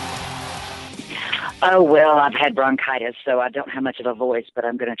 how are you? Oh, well, I've had bronchitis, so I don't have much of a voice, but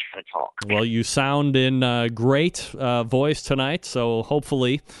I'm going to try to talk. Well, you sound in great voice tonight, so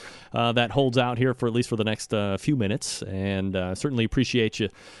hopefully that holds out here for at least for the next few minutes, and certainly appreciate you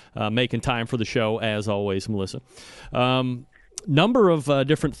making time for the show, as always, Melissa. Number of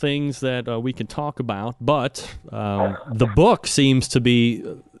different things that we can talk about, but the book seems to be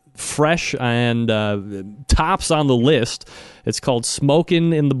fresh and tops on the list. It's called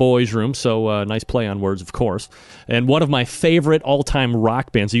Smokin' in the Boys Room, so nice play on words, of course. And one of my favorite all-time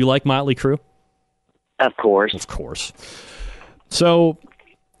rock bands. Do you like Motley Crue? Of course. Of course. So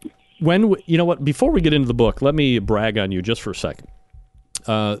you know what, before we get into the book, let me brag on you just for a second.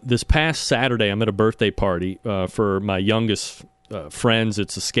 This past Saturday, I'm at a birthday party for my youngest friends.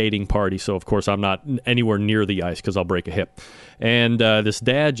 It's a skating party, so of course I'm not anywhere near the ice because I'll break a hip. And this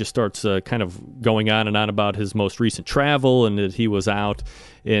dad just starts kind of going on and on about his most recent travel and that he was out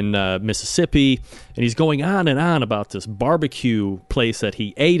in Mississippi, and he's going on and on about this barbecue place that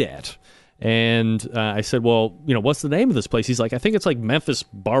he ate at. And I said, well, you know, what's the name of this place? He's like, I think it's like Memphis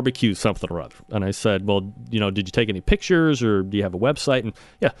Barbecue something or other. And I said, well, you know, did you take any pictures or do you have a website? And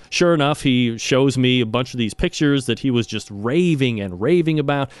yeah, sure enough, he shows me a bunch of these pictures that he was just raving and raving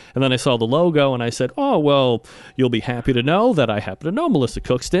about. And then I saw the logo and I said, oh, well, you'll be happy to know that I happen to know Melissa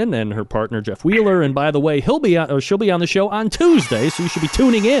Cookston and her partner, Jeff Wheeler. And by the way, she'll be on the show on Tuesday, so you should be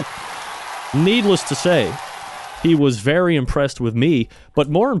tuning in. Needless to say, he was very impressed with me, but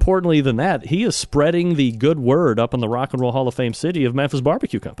more importantly than that, he is spreading the good word up in the Rock and Roll Hall of Fame city of Memphis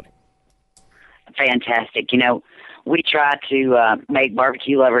Barbecue Company. Fantastic. You know, we try to make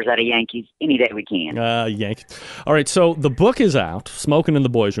barbecue lovers out of Yankees any day we can. Yankees. All right, so the book is out, Smoking in the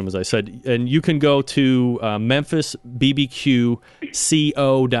Boys Room, as I said, and you can go to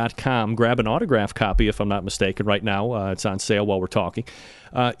MemphisBBQCO.com, grab an autographed copy, if I'm not mistaken, right now. It's on sale while we're talking.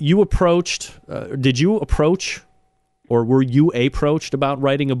 Did you approach, or were you approached about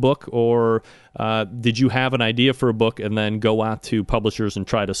writing a book, or did you have an idea for a book and then go out to publishers and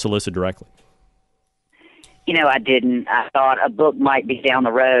try to solicit directly? You know, I didn't. I thought a book might be down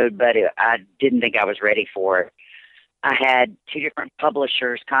the road, but I didn't think I was ready for it. I had two different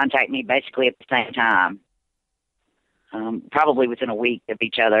publishers contact me basically at the same time, probably within a week of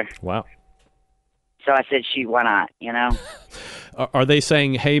each other. Wow. So I said, shoot, why not, you know? Are they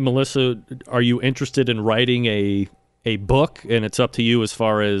saying, hey, Melissa, are you interested in writing a book, and it's up to you as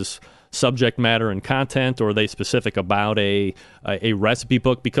far as subject matter and content, or are they specific about a recipe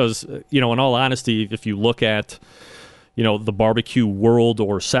book? Because, you know, in all honesty, if you look at, you know, the barbecue world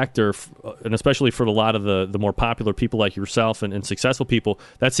or sector, and especially for a lot of the more popular people like yourself and successful people,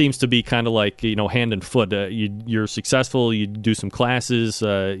 that seems to be kind of like, you know, hand and foot. You're successful, you do some classes,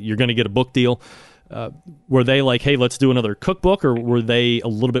 you're going to get a book deal. Were they like, hey, let's do another cookbook, or were they a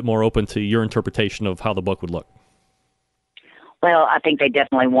little bit more open to your interpretation of how the book would look? Well, I think they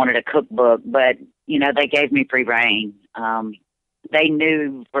definitely wanted a cookbook, but, you know, they gave me free rein. They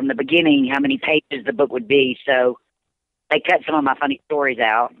knew from the beginning how many pages the book would be, so they cut some of my funny stories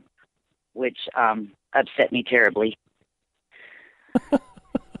out, which upset me terribly.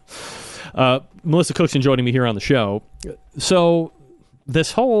 Melissa Cookston joining me here on the show. So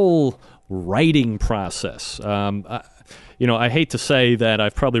this whole writing process, you know, I hate to say that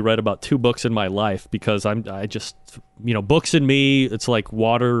I've probably read about 2 books in my life because I just, you know, books in me, it's like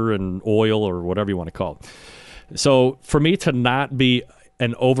water and oil or whatever you want to call it. So for me to not be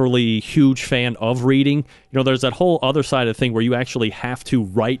an overly huge fan of reading, you know, there's that whole other side of the thing where you actually have to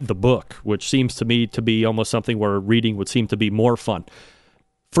write the book, which seems to me to be almost something where reading would seem to be more fun.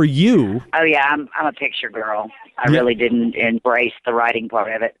 For you... Oh, yeah, I'm a picture girl. I really didn't embrace the writing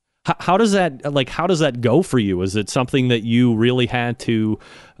part of it. How does that go for you? Is it something that you really had to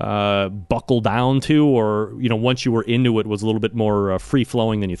buckle down to, or, you know, once you were into it, was a little bit more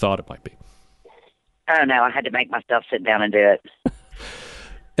free-flowing than you thought it might be? Oh, no, I had to make myself sit down and do it.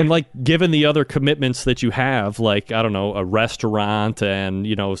 And, like, given the other commitments that you have, like, I don't know, a restaurant and,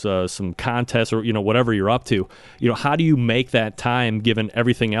 you know, some contests or, you know, whatever you're up to, you know, how do you make that time given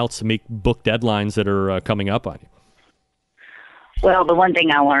everything else to meet book deadlines that are coming up on you? Well, the one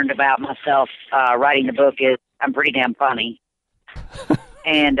thing I learned about myself writing the book is I'm pretty damn funny.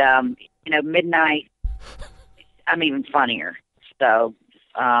 And, you know, midnight, I'm even funnier. So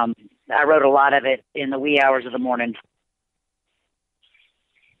I wrote a lot of it in the wee hours of the morning.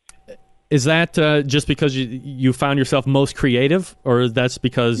 Is that just because you found yourself most creative, or that's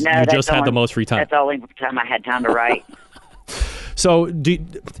because you just had the most free time? That's the only time I had time to write. So do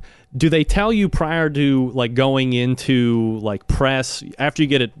they tell you prior to, like, going into, like, press, after you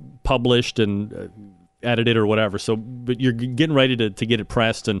get it published and edited or whatever, so but you're getting ready to get it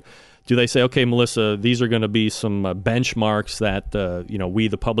pressed, and do they say, okay, Melissa, these are going to be some benchmarks that, you know, we,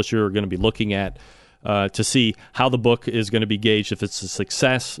 the publisher, are going to be looking at to see how the book is going to be gauged, if it's a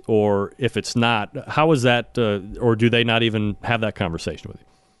success or if it's not? How is that, or do they not even have that conversation with you?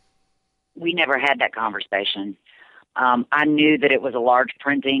 We never had that conversation. I knew that it was a large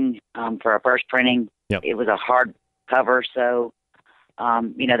printing for a first printing. Yep. It was a hard cover, so,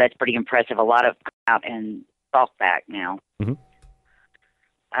 you know, that's pretty impressive. A lot of out in softback now. Mm-hmm.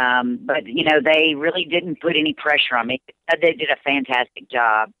 But, you know, they really didn't put any pressure on me. They did a fantastic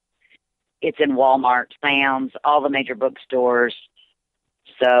job. It's in Walmart, Sam's, all the major bookstores.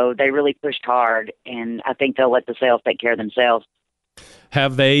 So they really pushed hard, and I think they'll let the sales take care of themselves.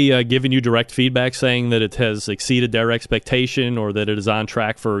 Have they given you direct feedback saying that it has exceeded their expectation, or that it is on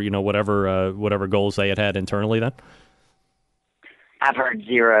track for whatever goals they had internally? Then I've heard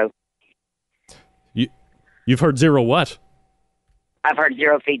zero. You've heard zero what? I've heard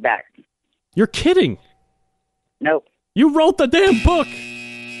zero feedback. You're kidding. Nope. You wrote the damn book.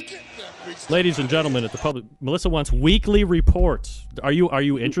 Ladies and gentlemen at the public, Melissa wants weekly reports. Are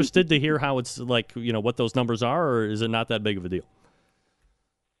you interested to hear how it's like, what those numbers are, or is it not that big of a deal?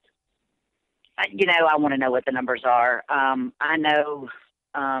 I want to know what the numbers are. I know.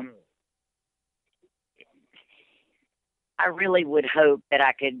 I really would hope that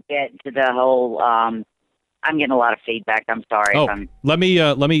I could get to the whole. I'm getting a lot of feedback. I'm sorry. Oh, if I'm... let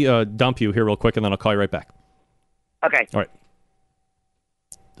me dump you here real quick, and then I'll call you right back. Okay. All right.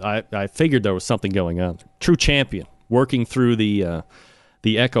 I figured there was something going on. True champion, working through the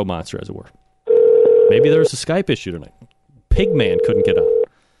echo monster, as it were. Maybe there was a Skype issue tonight. Pigman couldn't get on.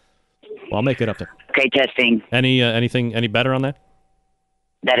 Well, I'll make it up there. Okay, testing. Any better on that?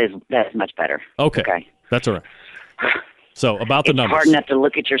 That's much better. Okay. That's all right. So about the numbers. It's hard enough to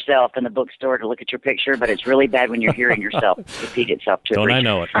look at yourself in the bookstore to look at your picture, but it's really bad when you're hearing yourself repeat itself to Don't I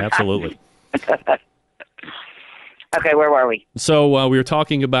know it? Absolutely. Okay, where were we? So we were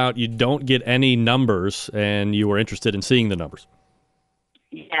talking about you don't get any numbers, and you were interested in seeing the numbers.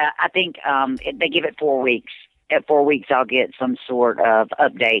 Yeah, I think they give it 4 weeks. At 4 weeks, I'll get some sort of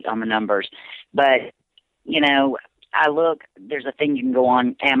update on the numbers. But, there's a thing you can go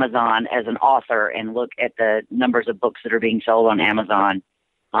on Amazon as an author and look at the numbers of books that are being sold on Amazon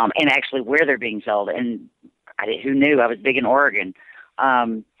and actually where they're being sold. And who knew? I was big in Oregon. A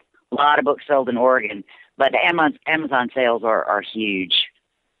lot of books sold in Oregon. But the Amazon sales are huge.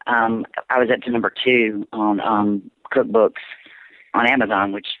 I was up to number 2 on cookbooks on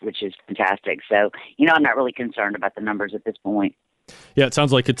Amazon, which is fantastic. So, I'm not really concerned about the numbers at this point. Yeah, it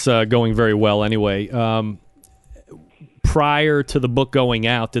sounds like it's going very well anyway. Prior to the book going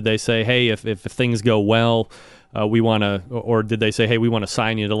out, did they say, hey, if things go well, we want to, or did they say, hey, we want to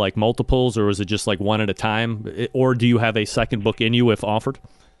sign you to like multiples, or is it just like one at a time? Or do you have a second book in you if offered?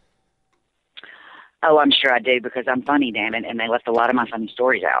 Oh, I'm sure I do, because I'm funny, damn it, and they left a lot of my funny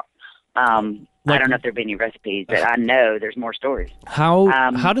stories out. I don't know if there've been any recipes, but I know there's more stories.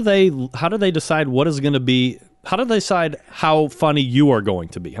 How do they decide what is going to be? How do they decide how funny you are going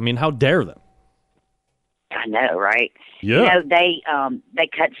to be? I mean, how dare them? I know, right? Yeah. They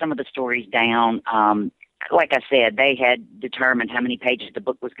cut some of the stories down. Like I said, they had determined how many pages the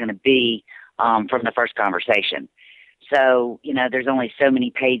book was going to be from the first conversation. So, there's only so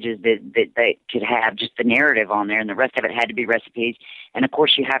many pages that they could have just the narrative on there, and the rest of it had to be recipes. And, of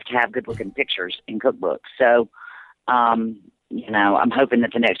course, you have to have good-looking pictures in cookbooks. So, I'm hoping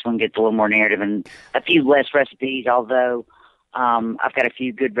that the next one gets a little more narrative and a few less recipes, although I've got a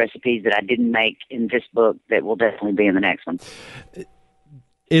few good recipes that I didn't make in this book that will definitely be in the next one.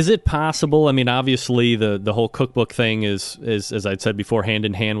 Is it possible? I mean, obviously, the whole cookbook thing is, as I'd said before, hand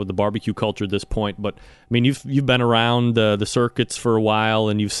in hand with the barbecue culture at this point. But I mean, you've been around the circuits for a while,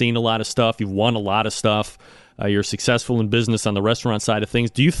 and you've seen a lot of stuff. You've won a lot of stuff. You're successful in business on the restaurant side of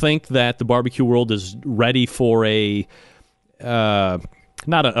things. Do you think that the barbecue world is ready for a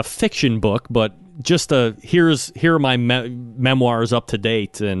not a fiction book, but just here are my memoirs up to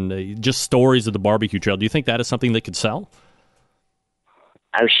date and just stories of the barbecue trail? Do you think that is something that could sell?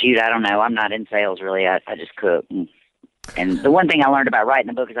 Oh, shoot, I don't know. I'm not in sales, really. I just cook. And the one thing I learned about writing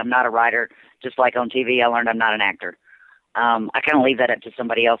a book is I'm not a writer. Just like on TV, I learned I'm not an actor. I kind of leave that up to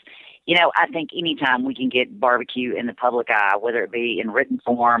somebody else. I think anytime we can get barbecue in the public eye, whether it be in written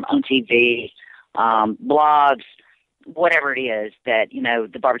form, on TV, blogs, whatever it is, that,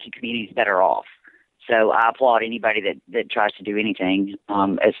 the barbecue community is better off. So I applaud anybody that tries to do anything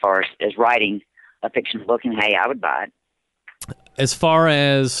as far as writing a fiction book, and, hey, I would buy it. As far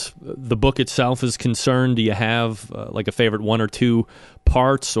as the book itself is concerned, do you have like a favorite one or two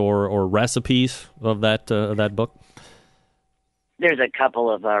parts or recipes of that book? There's a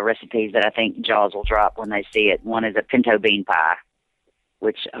couple of recipes that I think jaws will drop when they see it. One is a pinto bean pie,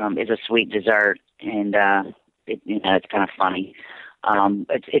 which is a sweet dessert, and it's kind of funny.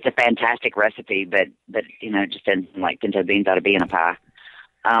 It's a fantastic recipe, but just doesn't like pinto beans ought to be in a pie.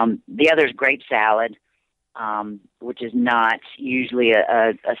 The other is grape salad. Which is not usually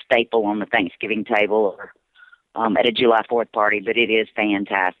a staple on the Thanksgiving table or at a July 4th party, but it is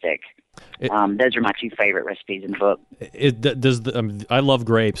fantastic. Those are my two favorite recipes in the book. I love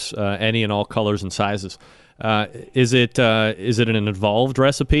grapes, any and all colors and sizes. Is it an involved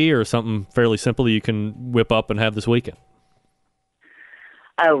recipe or something fairly simple that you can whip up and have this weekend?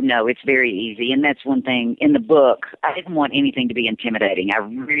 Oh, no, it's very easy. And that's one thing in the book. I didn't want anything to be intimidating. I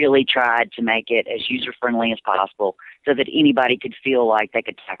really tried to make it as user-friendly as possible so that anybody could feel like they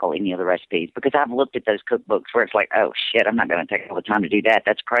could tackle any of the recipes. Because I've looked at those cookbooks where it's like, oh, shit, I'm not going to take all the time to do that.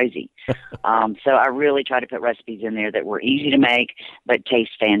 That's crazy. So I really tried to put recipes in there that were easy to make but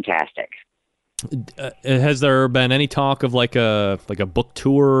taste fantastic. Has there been any talk of like a book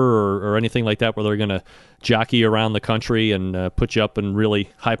tour or anything like that where they're going to jockey you around the country and put you up in really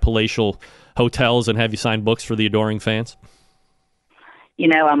high palatial hotels and have you sign books for the adoring fans? You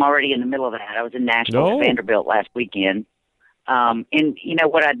know, I'm already in the middle of that. I was in Nashville at Vanderbilt last weekend. And, you know,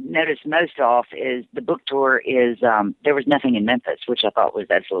 what I noticed most off is the book tour is there was nothing in Memphis, which I thought was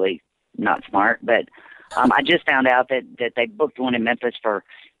absolutely not smart. But I just found out that they booked one in Memphis for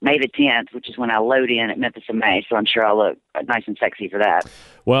May the 10th, which is when I load in at Memphis in May, so I'm sure I'll look nice and sexy for that.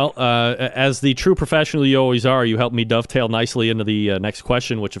 Well, as the true professional you always are, you helped me dovetail nicely into the next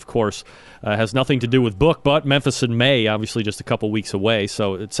question, which, of course, has nothing to do with book, but Memphis in May, obviously just a couple weeks away,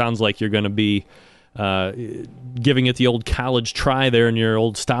 so it sounds like you're going to be giving it the old college try there in your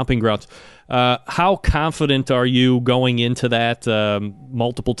old stomping grounds. How confident are you going into that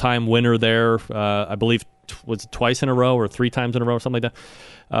multiple-time winner there? I believe was it twice in a row or 3 times in a row or something like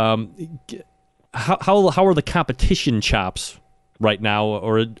that? How are the competition chops right now,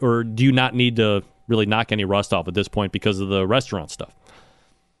 or do you not need to really knock any rust off at this point because of the restaurant stuff?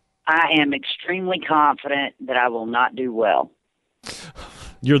 I am extremely confident that I will not do well.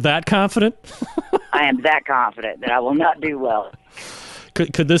 You're that confident? I am that confident that I will not do well.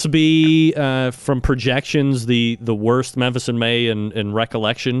 Could this be, from projections, the worst Memphis in May in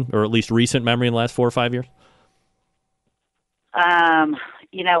recollection, or at least recent memory in the last 4 or 5 years?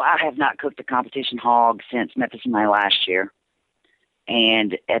 You know, I have not cooked a competition hog since Memphis in May last year.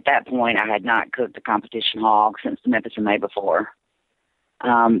 And at that point, I had not cooked a competition hog since the Memphis in May before.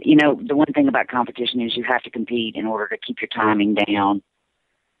 You know, the one thing about competition is you have to compete in order to keep your timing down.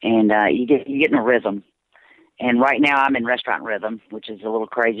 And you get in a rhythm. And right now I'm in restaurant rhythm, which is a little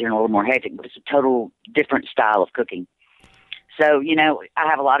crazier and a little more hectic, but it's a total different style of cooking. So, you know, I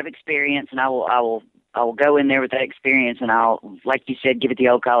have a lot of experience, and I will go in there with that experience, and I'll, like you said, give it the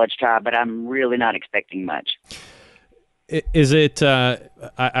old college try, but I'm really not expecting much. Is it,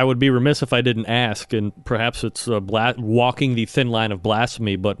 I would be remiss if I didn't ask, and perhaps it's walking the thin line of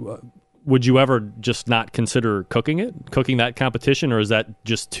blasphemy, but would you ever just not consider cooking that competition, or is that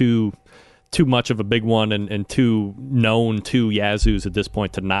just too much of a big one and too known to Yazoos at this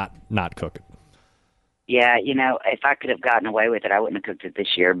point to not cook it? Yeah, you know, if I could have gotten away with it, I wouldn't have cooked it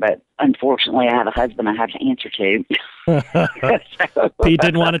this year. But unfortunately, I have a husband I have to answer to. Pete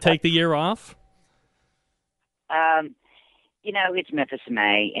didn't want to take the year off? You know, it's Memphis in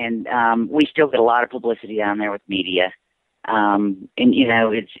May, and we still get a lot of publicity down there with media. And, you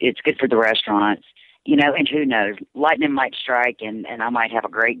know, it's good for the restaurants. You know, and who knows, lightning might strike, and I might have a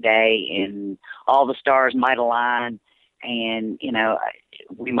great day, and all the stars might align, and, you know,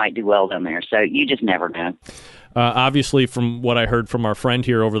 we might do well down there. So you just never know. Obviously, from what I heard from our friend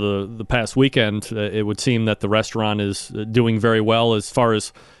here over the past weekend, it would seem that the restaurant is doing very well as far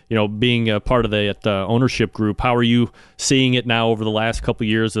as, you know, being a part of the ownership group. How are you seeing it now over the last couple of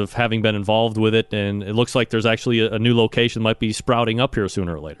years of having been involved with it? And it looks like there's actually a new location that might be sprouting up here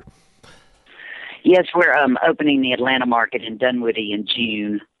sooner or later. Yes, we're opening the Atlanta market in Dunwoody in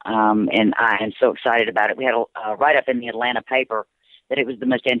June, and I am so excited about it. We had a write-up in the Atlanta paper that it was the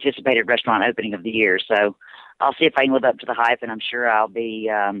most anticipated restaurant opening of the year. So I'll see if I can live up to the hype, and I'm sure I'll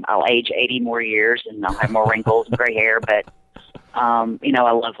age 80 more years, and I'll have more wrinkles and gray hair. But, you know,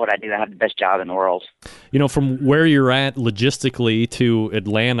 I love what I do. I have the best job in the world. You know, from where you're at logistically to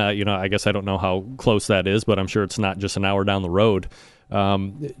Atlanta, you know, I guess I don't know how close that is, but I'm sure it's not just an hour down the road.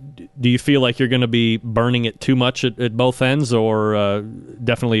 Do you feel like you're going to be burning it too much at both ends, or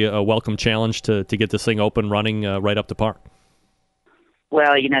definitely a welcome challenge to get this thing open running right up to par?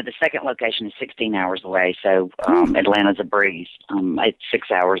 Well, you know, the second location is 16 hours away, so Atlanta's a breeze. It's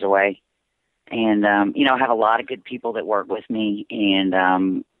 6 hours away. And, you know, I have a lot of good people that work with me, and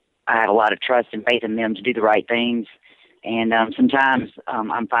I have a lot of trust and faith in them to do the right things. And sometimes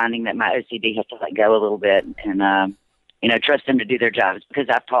I'm finding that my OCD has to let go a little bit and, you know, trust them to do their jobs because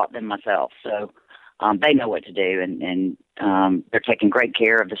I've taught them myself. So they know what to do, and they're taking great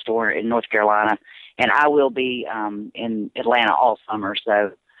care of the store in North Carolina. And I will be in Atlanta all summer.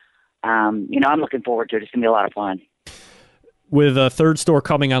 So, you know, I'm looking forward to it. It's going to be a lot of fun. With a third store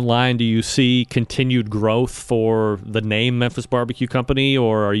coming online, do you see continued growth for the name Memphis Barbecue Company,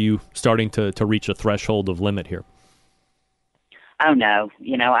 or are you starting to reach a threshold of limit here? Oh no,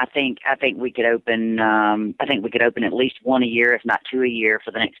 I think we could open. I think we could open at least one a year, if not two a year,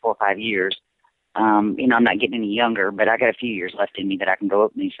 for the next 4 or 5 years. I'm not getting any younger, but I got a few years left in me that I can go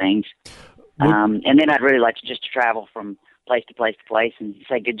open these things. And then I'd really like to just travel from place to place to place and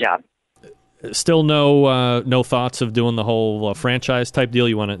say good job. Still no thoughts of doing the whole franchise type deal?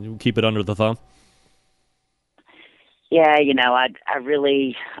 You want to keep it under the thumb? Yeah, I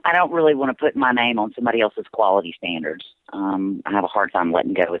don't really want to put my name on somebody else's quality standards. I have a hard time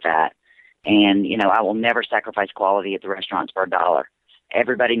letting go with that. And, I will never sacrifice quality at the restaurants for $1.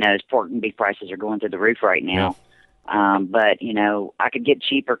 Everybody knows pork and beef prices are going through the roof right now. Yeah. But, I could get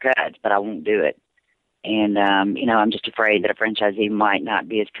cheaper cuts, but I won't do it. And, I'm just afraid that a franchisee might not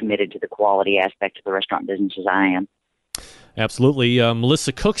be as committed to the quality aspect of the restaurant business as I am. Absolutely.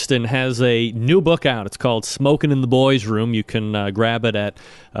 Melissa Cookston has a new book out. It's called Smoking in the Boys Room. You can grab it at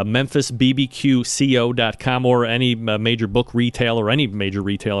memphisbbqco.com or any major book retailer or any major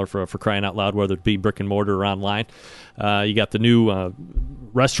retailer for crying out loud, whether it be brick and mortar or online. You got the new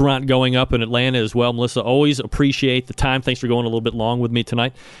restaurant going up in Atlanta as well. Melissa, always appreciate the time. Thanks for going a little bit long with me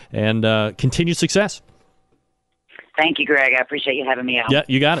tonight. And continued success. Thank you, Greg. I appreciate you having me out. Yeah,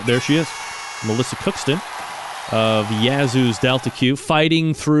 you got it. There she is. Melissa Cookston of Yazoo's Delta Q,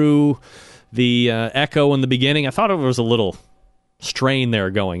 fighting through the echo in the beginning. I thought there was a little strain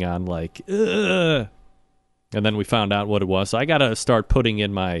there going on, like, ugh. And then we found out what it was. So I got to start putting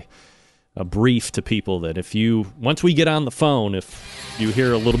in my brief to people that once we get on the phone, if you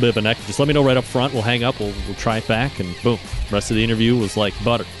hear a little bit of an echo, just let me know right up front. We'll hang up. We'll try it back, and boom. The rest of the interview was like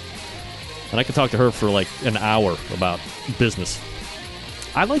butter. And I could talk to her for like an hour about business.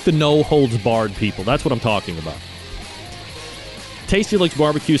 I like the no-holds-barred people. That's what I'm talking about. Tasty Licks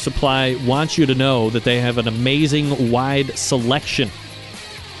Barbecue Supply wants you to know that they have an amazing wide selection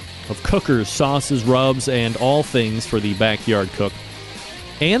of cookers, sauces, rubs, and all things for the backyard cook.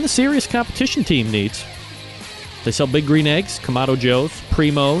 And the serious competition team needs. They sell Big Green Eggs, Kamado Joe's,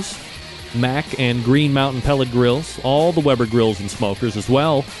 Primo's, Mac and Green Mountain pellet grills, all the Weber grills and smokers, as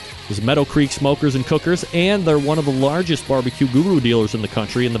well as Meadow Creek smokers and cookers, and they're one of the largest barbecue guru dealers in the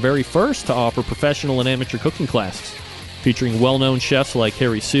country and the very first to offer professional and amateur cooking classes, featuring well-known chefs like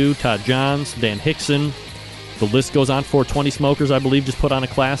Harry Sue, Todd Johns, Dan Hickson. The list goes on. 420 Smokers, I believe, just put on a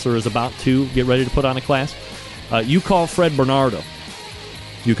class or is about to get ready to put on a class. You call Fred Bernardo.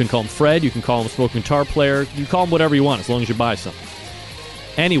 You can call him Fred. You can call him a smoking guitar player. You call him whatever you want as long as you buy something.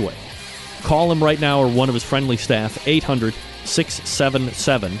 Anyway, call him right now or one of his friendly staff,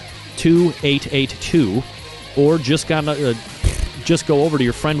 800-677-2882, or just go over to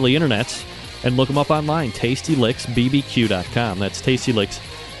your friendly internets and look them up online, tastylicksbbq.com. That's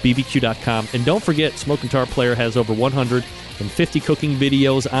tastylicksbbq.com. And don't forget, Smoking Guitar Player has over 150 cooking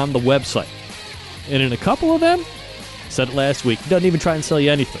videos on the website. And in a couple of them, said it last week, he doesn't even try and sell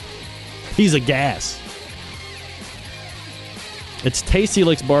you anything. He's a gas. It's Tasty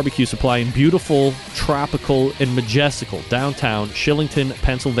Licks Barbecue Supply in beautiful, tropical, and majestical downtown Shillington,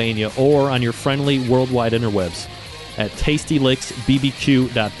 Pennsylvania, or on your friendly worldwide interwebs at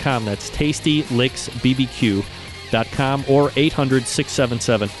tastylicksbbq.com. That's tastylicksbbq.com or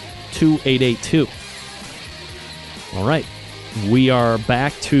 800-677-2882. All right. We are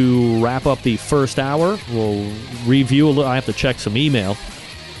back to wrap up the first hour. We'll review a little. I have to check some email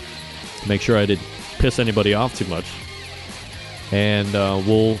to make sure I didn't piss anybody off too much. And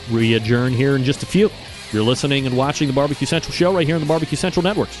we'll re-adjourn here in just a few. You're listening and watching the Barbecue Central show right here on the Barbecue Central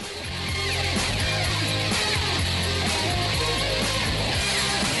Networks.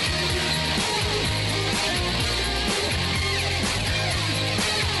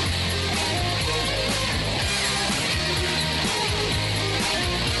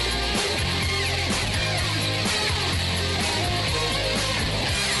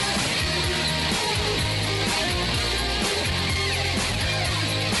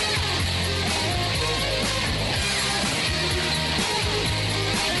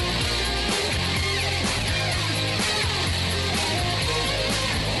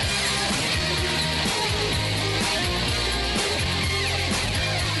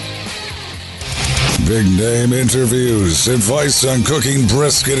 Big name interviews, advice on cooking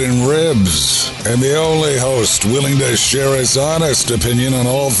brisket and ribs, and the only host willing to share his honest opinion on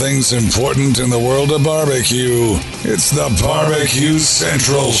all things important in the world of barbecue. It's the Barbecue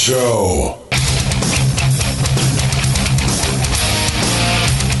Central Show.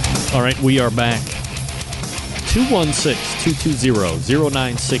 All right, we are back.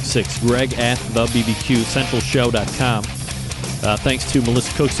 216-220-0966. Greg at thebbqcentralshow.com. Thanks to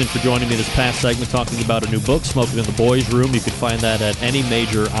Melissa Cookson for joining me this past segment talking about a new book, Smoking in the Boys' Room. You can find that at any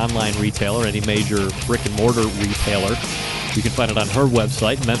major online retailer, any major brick-and-mortar retailer. You can find it on her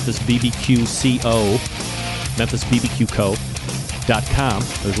website, Memphis BBQCo.com.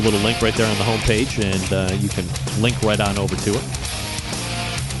 There's a little link right there on the homepage, and you can link right on over to it.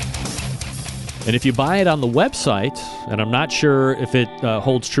 And if you buy it on the website, and I'm not sure if it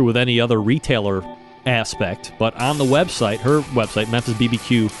holds true with any other retailer aspect, but on the website, her website,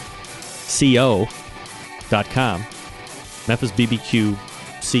 MemphisBBQCo.com,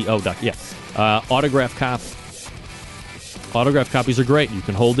 MemphisBBQCo.com, yeah. Autographed copies are great. You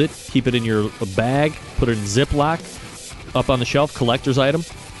can hold it, keep it in your bag, put it in Ziploc, up on the shelf, collector's item.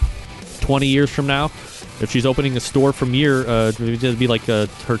 20 years from now, if she's opening a store from it'd be like her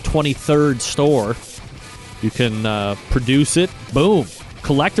 23rd store. You can produce it. Boom.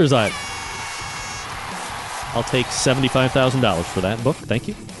 Collector's item. I'll take $75,000 for that book. Thank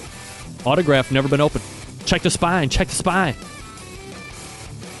you. Autograph, never been opened. Check the spine. Check the spine.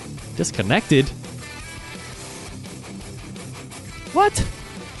 Disconnected? What?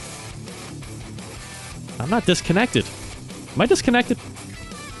 I'm not disconnected. Am I disconnected?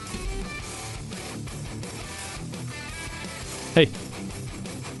 Hey,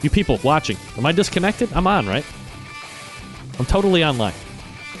 you people watching, am I disconnected? I'm on, right? I'm totally online.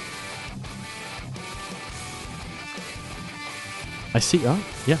 I see. Oh,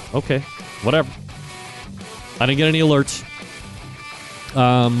 yeah, okay. Whatever. I didn't get any alerts.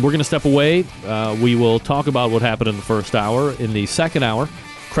 We're going to step away. We will talk about what happened in the first hour. In the second hour,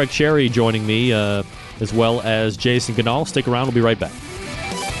 Craig Sherry joining me, as well as Jason Gahnal. Stick around. We'll be right back.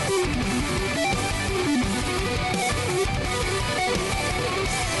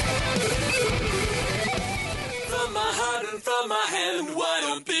 From my heart and from my hand, why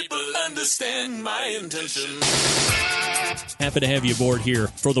don't people understand my intention? Happy to have you aboard here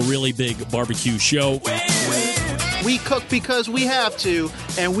for the Really Big Barbecue Show. We cook because we have to,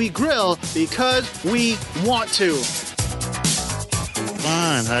 and we grill because we want to.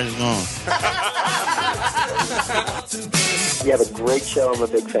 Fine, how's it going? You have a great show. I'm a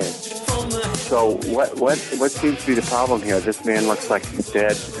big fan. So what seems to be the problem here? This man looks like he's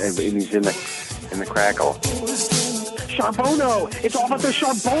dead, and he's in the crackle. Charbono! It's all about the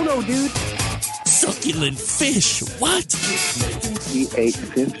charbono, dude! Succulent fish, what? He ate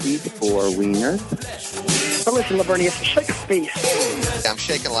 54 wieners. But listen, Lavernius, shut your face. I'm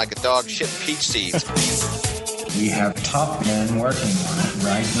shaking like a dog shit peach seeds. We have top men working on it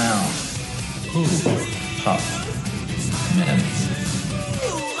right now. Who? Top men.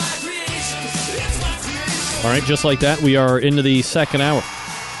 All right, just like that, we are into the second hour.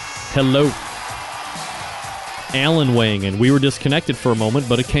 Hello. Alan weighing in. We were disconnected for a moment,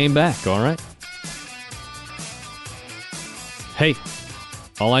 but it came back, all right? Hey,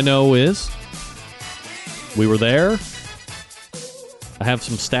 all I know is we were there. I have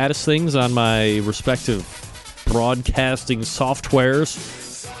some status things on my respective broadcasting softwares.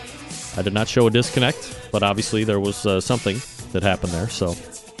 I did not show a disconnect, but obviously there was something that happened there, so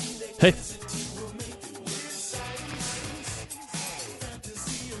hey.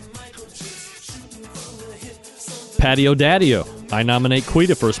 Patio Daddio. I nominate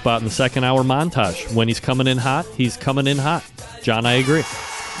Quita for a spot in the second hour montage. When he's coming in hot, he's coming in hot. John, I agree.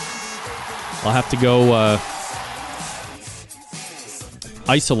 I'll have to go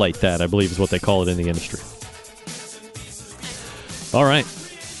isolate that, I believe is what they call it in the industry. All right.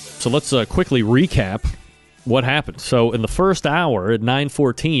 So let's quickly recap what happened. So in the first hour at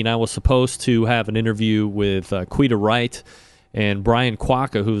 9:14, I was supposed to have an interview with Quita Wright and Brian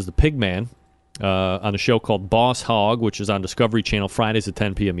Quacca, who's the pig man, on a show called Boss Hog, which is on Discovery Channel Fridays at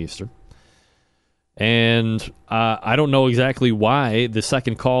 10 p.m. Eastern. And I don't know exactly why the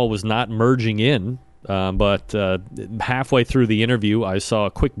second call was not merging in, but halfway through the interview, I saw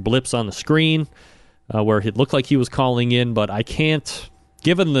quick blips on the screen where it looked like he was calling in, but I can't,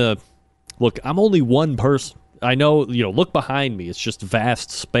 given the, look, I'm only one person. I know, look behind me. It's just vast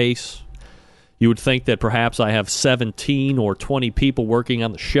space. You would think that perhaps I have 17 or 20 people working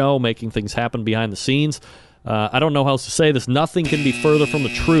on the show, making things happen behind the scenes. I don't know how else to say this. Nothing can be further from the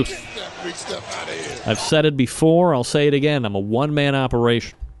truth. I've said it before. I'll say it again. I'm a one-man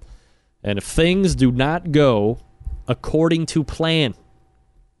operation. And if things do not go according to plan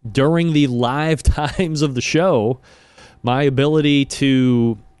during the live times of the show, my ability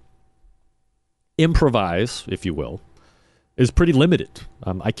to improvise, if you will, is pretty limited.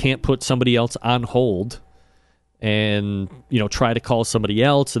 I can't put somebody else on hold and try to call somebody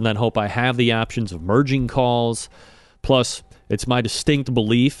else and then hope I have the options of merging calls. Plus, it's my distinct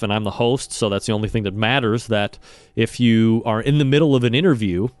belief, and I'm the host, so that's the only thing that matters, that if you are in the middle of an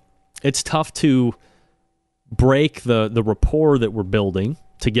interview, it's tough to break the rapport that we're building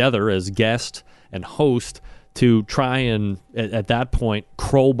together as guest and host to try and, at that point,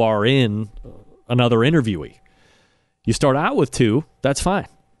 crowbar in another interviewee. You start out with 2, that's fine.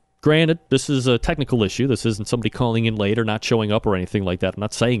 Granted, this is a technical issue. This isn't somebody calling in late or not showing up or anything like that. I'm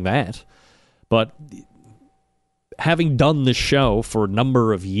not saying that. But having done this show for a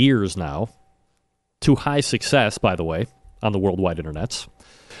number of years now, to high success, by the way, on the worldwide internets,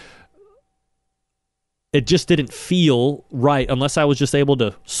 it just didn't feel right unless I was just able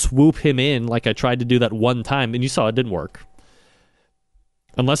to swoop him in like I tried to do that one time. And you saw it didn't work.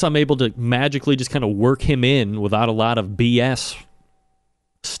 Unless I'm able to magically just kind of work him in without a lot of BS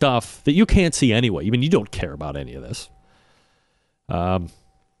stuff that you can't see anyway. I mean, you don't care about any of this.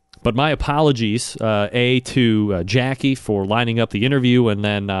 But my apologies, to Jackie for lining up the interview, and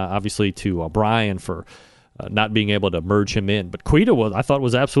then obviously to Brian for not being able to merge him in. But Quita, I thought,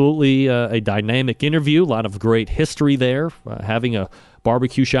 was absolutely a dynamic interview. A lot of great history there, having a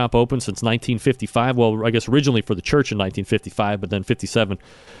barbecue shop open since 1955. Well, I guess originally for the church in 1955, but then 57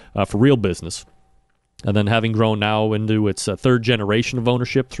 for real business. And then having grown now into its third generation of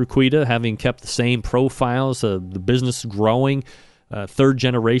ownership through Quita, having kept the same profiles, the business growing, third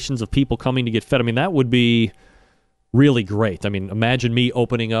generations of people coming to get fed. I mean, that would be really great. I mean, imagine me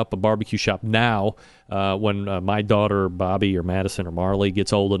opening up a barbecue shop now when my daughter, Bobby or Madison or Marley,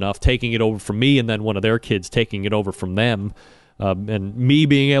 gets old enough, taking it over from me, and then one of their kids taking it over from them. And me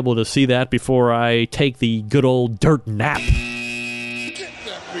being able to see that before I take the good old dirt nap. Get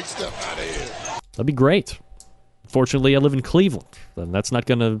that big stuff out of here. That'd be great. Fortunately, I live in Cleveland, and that's not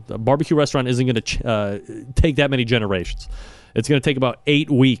going to... A barbecue restaurant isn't going to take that many generations. It's going to take about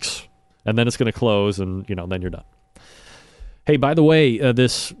 8 weeks, and then it's going to close, and, then you're done. Hey, by the way,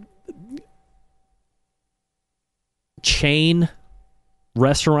 this chain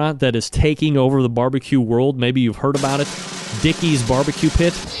restaurant that is taking over the barbecue world, maybe you've heard about it, Dickey's Barbecue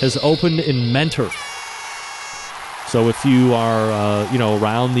Pit, has opened in Mentor. So if you are,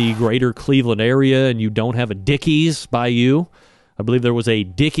 around the greater Cleveland area and you don't have a Dickey's by you, I believe there was a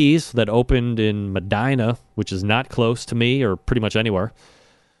Dickey's that opened in Medina, which is not close to me or pretty much anywhere.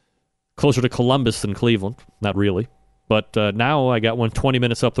 Closer to Columbus than Cleveland. Not really. But now I got one 20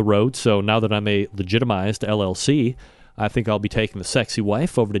 minutes up the road, so now that I'm a legitimized LLC, I think I'll be taking the sexy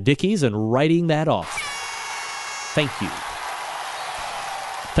wife over to Dickey's and writing that off. Thank you.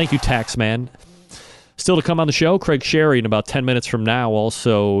 Thank you, Taxman. Still to come on the show, Craig Sherry in about 10 minutes from now.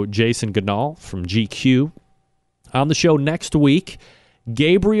 Also, Jason Gahnal from GQ. On the show next week,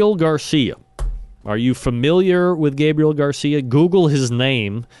 Gabriel Garcia. Are you familiar with Gabriel Garcia? Google his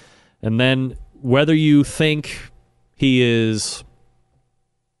name, and then whether you think he is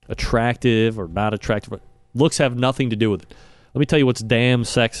attractive or not attractive, looks have nothing to do with it. Let me tell you what's damn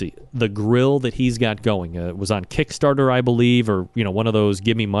sexy. The grill that he's got going. It was on Kickstarter, I believe, or one of those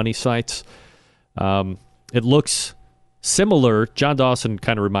give me money sites. It looks similar. John Dawson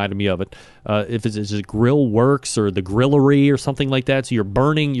kind of reminded me of it. If it's a Grill Works or the Grillery or something like that. So you're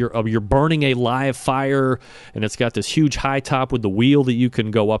burning a live fire, and it's got this huge high top with the wheel that you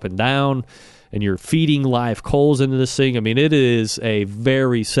can go up and down, and you're feeding live coals into this thing. I mean, it is a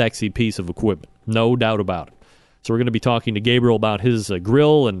very sexy piece of equipment, no doubt about it. So we're going to be talking to Gabriel about his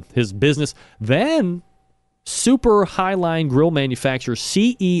grill and his business. Then Super Highline Grill Manufacturer,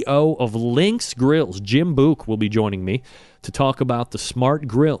 CEO of Lynx Grills, Jim Book, will be joining me to talk about the Smart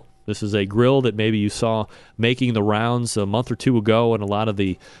Grill. This is a grill that maybe you saw making the rounds a month or two ago in a lot of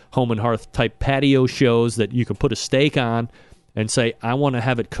the home and hearth type patio shows that you can put a steak on and say, I want to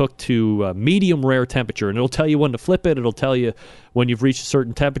have it cooked to medium rare temperature. And it'll tell you when to flip it. It'll tell you when you've reached a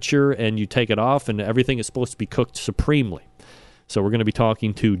certain temperature and you take it off, and everything is supposed to be cooked supremely. So we're going to be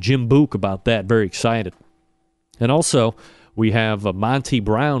talking to Jim Book about that. Very excited. And also, we have Monty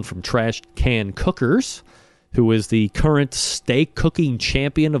Brown from Trash Can Cookers, who is the current steak cooking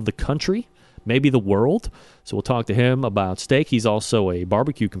champion of the country, maybe the world. So we'll talk to him about steak. He's also a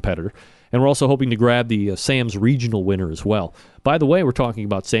barbecue competitor. And we're also hoping to grab the Sam's Regional winner as well. By the way, we're talking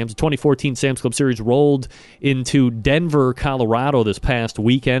about Sam's. The 2014 Sam's Club Series rolled into Denver, Colorado this past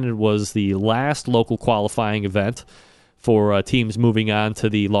weekend. It was the last local qualifying event for teams moving on to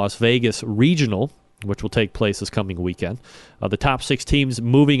the Las Vegas Regional, which will take place this coming weekend. The top 6 teams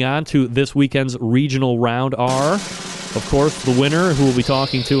moving on to this weekend's regional round are, of course, the winner, who we'll be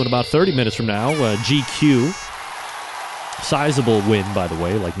talking to in about 30 minutes from now, GQ. Sizable win, by the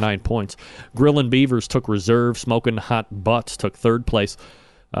way, like 9 points. Grillin' Beavers took reserve. Smokin' Hot Butts took third place.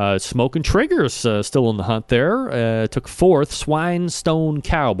 Smoking Triggers still in the hunt there. Took 4th. Swinestone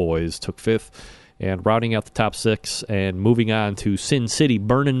Cowboys took 5th. And rounding out the top 6 and moving on to Sin City,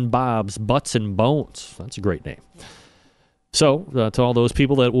 Burnin' Bob's Butts and Bones. That's a great name. So, to all those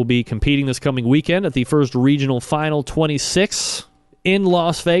people that will be competing this coming weekend at the first Regional Final 26 in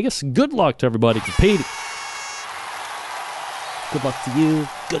Las Vegas, good luck to everybody competing. Good luck to you.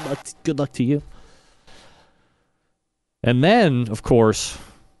 Good luck to you. And then, of course,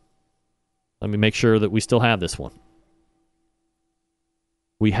 let me make sure that we still have this one.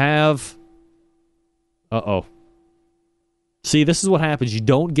 We have... See, this is what happens. You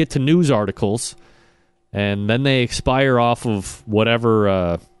don't get to news articles, and then they expire off of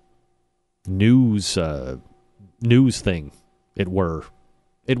whatever news thing it were.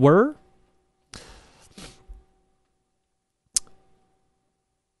 It were?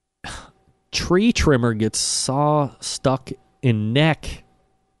 Tree trimmer gets saw stuck in neck.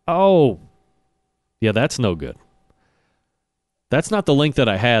 Oh. Yeah, that's no good. That's not the link that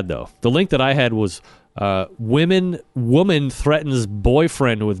I had, though. The link that I had was woman threatens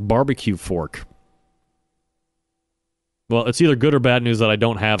boyfriend with barbecue fork. Well, it's either good or bad news that I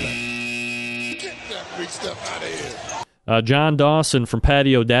don't have that. Get that big stuff out of here. John Dawson from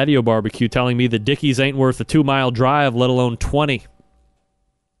Patio Daddio Barbecue telling me that Dickies ain't worth a 2-mile drive, let alone 20.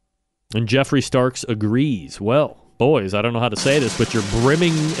 And Jeffrey Starks agrees. Well, boys, I don't know how to say this, but you're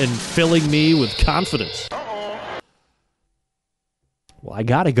brimming and filling me with confidence. Well, I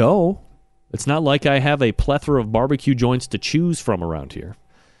gotta go. It's not like I have a plethora of barbecue joints to choose from around here.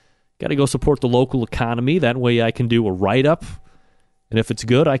 Gotta go support the local economy. That way I can do a write-up. And if it's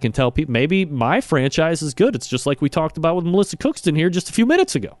good, I can tell people, maybe my franchise is good. It's just like we talked about with Melissa Cookston here just a few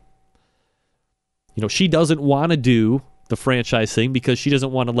minutes ago. You know, she doesn't want to do the franchise thing because she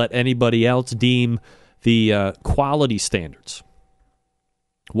doesn't want to let anybody else deem the quality standards.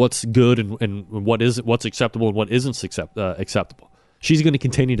 What's good and what's acceptable and what isn't acceptable. She's going to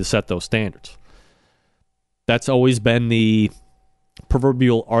continue to set those standards. That's always been the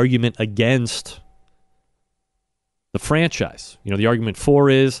proverbial argument against the franchise. You know, the argument for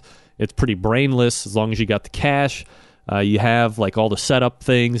is it's pretty brainless as long as you got the cash. You have like all the setup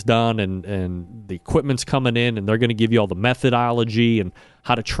things done and the equipment's coming in and they're going to give you all the methodology and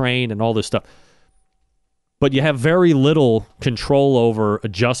how to train and all this stuff. But you have very little control over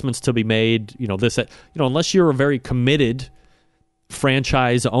adjustments to be made. You know, unless you're a very committed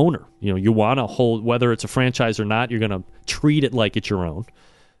franchise owner. You know, you want to hold, whether it's a franchise or not, you're going to treat it like it's your own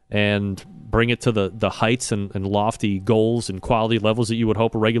and bring it to the heights and lofty goals and quality levels that you would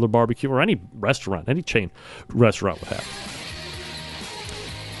hope a regular barbecue or any restaurant, any chain restaurant would have.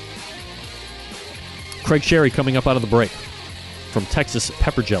 Craig Sherry coming up out of the break from Texas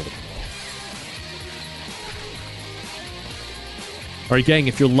Pepper Jelly. All right, gang,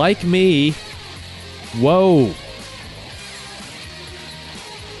 if you're like me, whoa.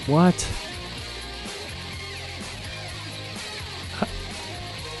 What?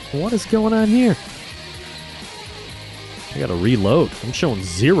 What is going on here? I gotta reload. I'm showing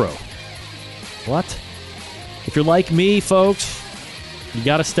 0. What? If you're like me, folks, you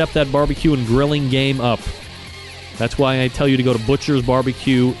gotta step that barbecue and grilling game up. That's why I tell you to go to Butcher's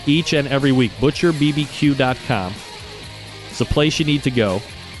Barbecue each and every week. ButcherBBQ.com. It's the place you need to go.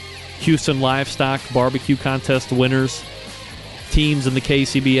 Houston Livestock Barbecue Contest winners. Teams in the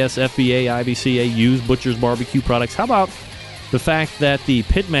KCBS, FBA, IBCA use Butcher's Barbecue products. How about the fact that the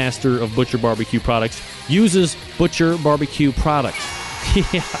pitmaster of Butcher Barbecue products uses Butcher Barbecue products?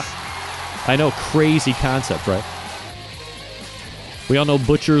 Yeah. I know, crazy concept, right? We all know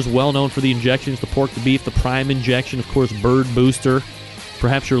Butcher's well known for the injections, the pork, the beef, the prime injection, of course, bird booster.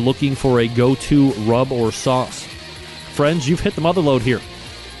 Perhaps you're looking for a go-to rub or sauce. Friends, you've hit the mother load here.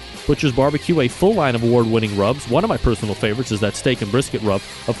 Butcher's Barbecue, a full line of award-winning rubs. One of my personal favorites is that steak and brisket rub.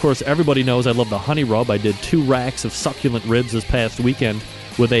 Of course, everybody knows I love the honey rub. I did 2 racks of succulent ribs this past weekend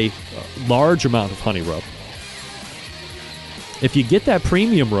with a large amount of honey rub. If you get that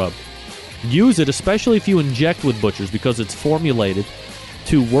premium rub, use it, especially if you inject with Butcher's, because it's formulated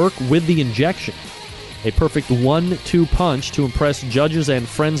to work with the injection. A perfect 1-2 punch to impress judges and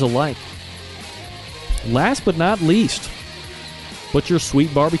friends alike. Last but not least, Butcher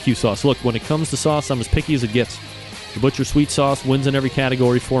Sweet Barbecue Sauce. Look, when it comes to sauce, I'm as picky as it gets. The Butcher Sweet Sauce wins in every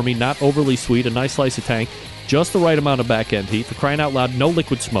category for me. Not overly sweet, a nice slice of tank, just the right amount of back-end heat. For crying out loud, no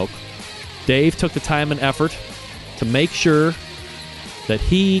liquid smoke. Dave took the time and effort to make sure that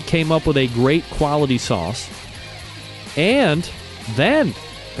he came up with a great quality sauce. And then,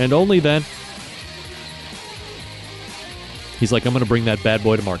 and only then, he's like, I'm going to bring that bad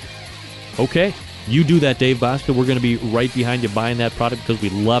boy to market. Okay, You do that, Dave Bosca. We're going to be right behind you buying that product because we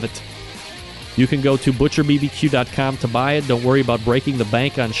love it. You can go to butcherbbq.com to buy it. Don't worry about breaking the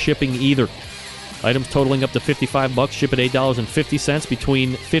bank on shipping either. Items totaling up to $55 ship at $8.50.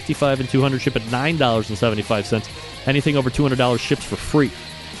 Between $55 and $200 ship at $9.75. Anything over $200 ships for free.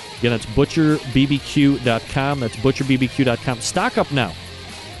 Again, that's butcherbbq.com. That's butcherbbq.com. Stock up now.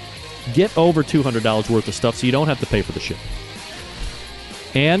 Get over $200 worth of stuff so you don't have to pay for the ship.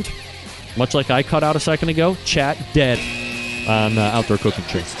 And, much like I cut out a second ago, chat dead on Outdoor Cooking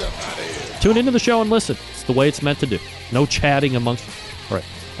Show. Tune into the show and listen. It's the way it's meant to do. No chatting amongst... All right.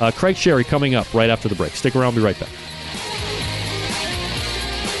 Craig Sherry coming up right after the break. Stick around. We'll be right back.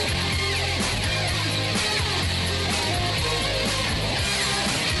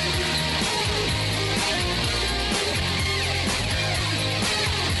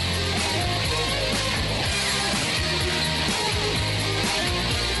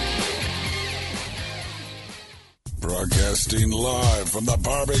 Broadcasting live from the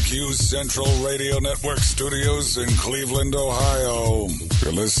Barbecue Central Radio Network studios in Cleveland, Ohio.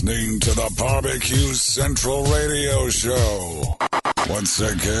 You're listening to the Barbecue Central Radio Show. Once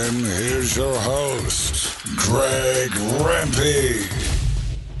again, here's your host, Greg Rempe.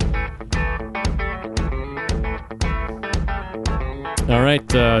 All right,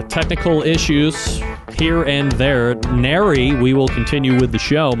 technical issues here and there. Nary, we will continue with the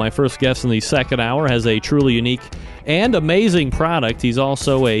show. My first guest in the second hour has a truly unique and amazing product. He's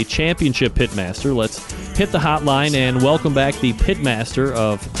also a championship pitmaster. Let's hit the hotline and welcome back the pitmaster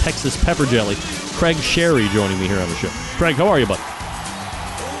of Texas Pepper Jelly, Craig Sherry, joining me here on the show. Craig, how are you, buddy?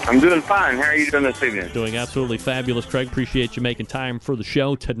 I'm doing fine. How are you doing this evening? Doing absolutely fabulous, Craig. Appreciate you making time for the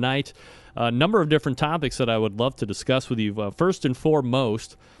show tonight. A number of different topics that I would love to discuss with you. First and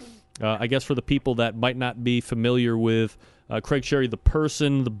foremost, I guess for the people that might not be familiar with Craig Sherry, the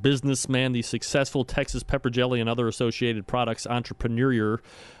person, the businessman, the successful Texas Pepper Jelly and other associated products entrepreneur,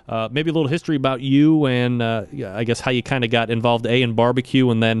 maybe a little history about you and I guess how you kind of got involved, in barbecue,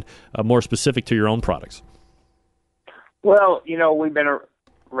 and then more specific to your own products. Well, we've been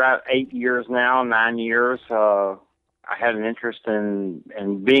around 8 years now, 9 years. I had an interest in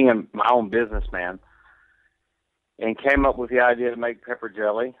being my own businessman and came up with the idea to make pepper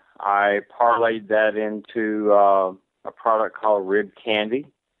jelly. I parlayed that into a product called rib candy.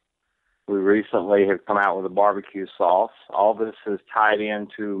 We recently have come out with a barbecue sauce. All this is tied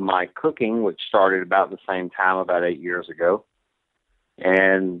into my cooking, which started about the same time, about 8 years ago.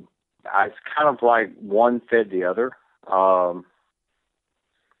 And it's kind of like one fed the other.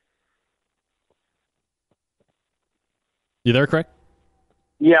 You there, Craig?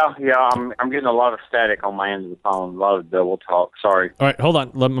 Yeah. I'm getting a lot of static on my end of the phone, a lot of double talk. Sorry. All right, hold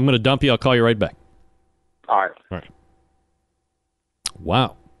on. I'm going to dump you. I'll call you right back. All right.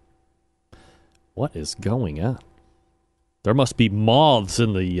 Wow. What is going on? There must be moths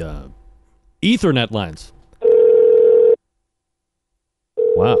in the Ethernet lines.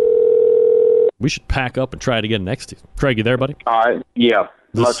 Wow. We should pack up and try it again next season. Craig, you there, buddy? All right. Yeah.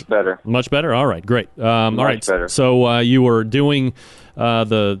 Much better. Much better? All right, great. All right. Better. So you were doing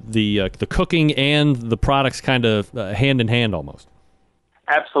the cooking and the products kind of hand in hand almost.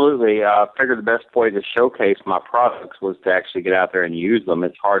 Absolutely. I figured the best way to showcase my products was to actually get out there and use them.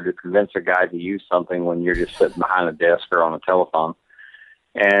 It's hard to convince a guy to use something when you're just sitting behind a desk or on a telephone.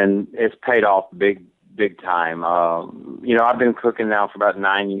 And it's paid off big time. I've been cooking now for about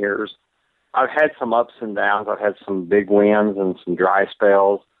 9 years. I've had some ups and downs. I've had some big wins and some dry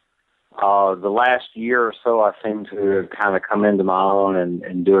spells. The last year or so, I seem to kind of come into my own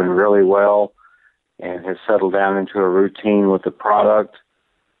and doing really well and have settled down into a routine with the product.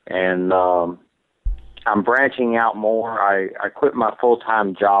 And I'm branching out more. I quit my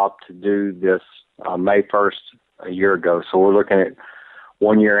full-time job to do this May 1st a year ago. So we're looking at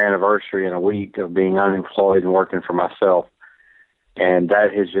 1 year anniversary in a week of being unemployed and working for myself. And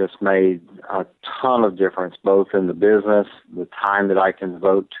that has just made a ton of difference, both in the business, the time that I can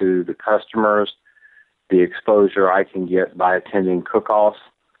devote to the customers, the exposure I can get by attending cook-offs,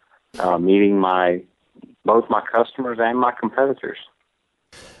 meeting both my customers and my competitors.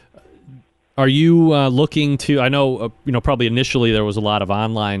 Are you looking to? I know, probably initially there was a lot of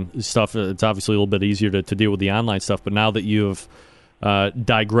online stuff. It's obviously a little bit easier to deal with the online stuff. But now that you've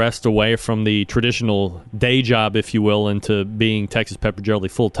digressed away from the traditional day job, if you will, into being Texas Pepper Jelly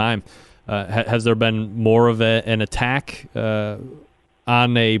full time, has there been more of an attack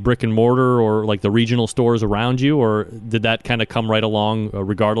on a brick and mortar or like the regional stores around you, or did that kind of come right along,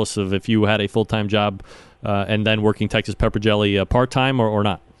 regardless of if you had a full time job and then working Texas Pepper Jelly part time or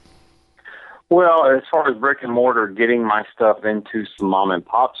not? Well, as far as brick and mortar, getting my stuff into some mom and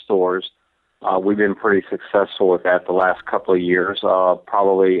pop stores We've been pretty successful with that the last couple of years,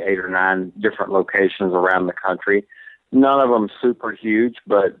 probably 8 or 9 different locations around the country. None of them super huge,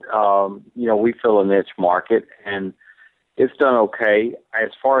 but, we fill a niche market, and it's done okay. As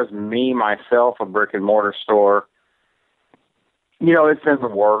far as myself, a brick-and-mortar store, it's in the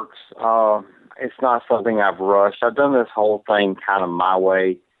works. It's not something I've rushed. I've done this whole thing kind of my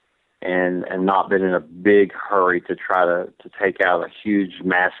way and not been in a big hurry to try to take out a huge,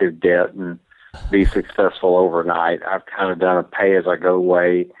 massive debt and be successful overnight. I've kind of done a pay-as-I-go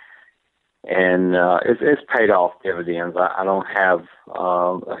way, and it's paid off dividends. I don't have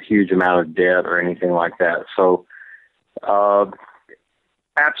a huge amount of debt or anything like that. So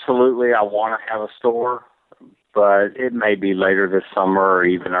absolutely I want to have a store, but it may be later this summer or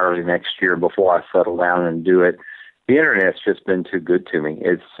even early next year before I settle down and do it. The Internet's just been too good to me.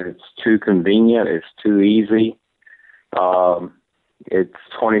 It's too convenient. It's too easy. It's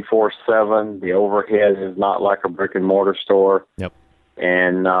 24/7. The overhead is not like a brick-and-mortar store. Yep.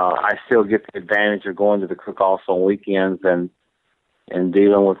 And I still get the advantage of going to the cook-offs on weekends and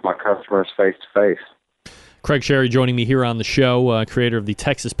dealing with my customers face-to-face. Craig Sherry joining me here on the show, creator of the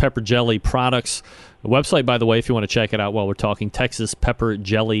Texas Pepper Jelly products. The website, by the way, if you want to check it out while we're talking,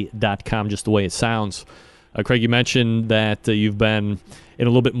 texaspepperjelly.com, just the way it sounds. Craig, you mentioned that you've been in a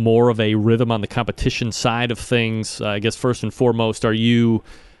little bit more of a rhythm on the competition side of things. I guess first and foremost, are you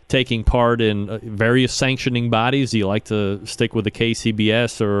taking part in various sanctioning bodies? Do you like to stick with the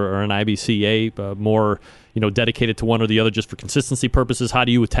KCBS or an IBCA, more dedicated to one or the other just for consistency purposes? How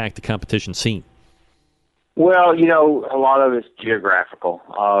do you attack the competition scene? Well, a lot of it's geographical.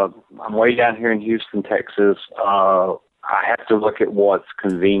 I'm way down here in Houston, Texas. I have to look at what's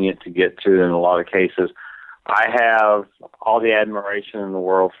convenient to get to in a lot of cases. I have all the admiration in the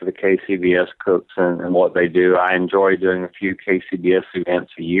world for the KCBS cooks and what they do. I enjoy doing a few KCBS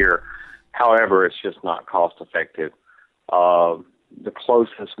events a year. However, it's just not cost effective. The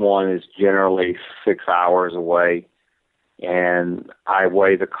closest one is generally 6 hours away, and I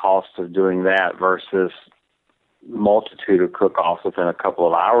weigh the cost of doing that versus multitude of cook-offs within a couple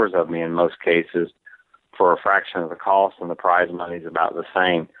of hours of me in most cases for a fraction of the cost, and the prize money is about the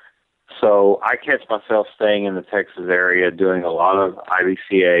same. So I catch myself staying in the Texas area doing a lot of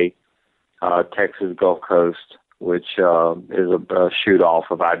IBCA, Texas Gulf Coast, which is a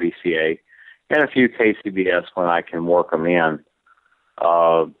shoot-off of IBCA, and a few KCBS when I can work them in,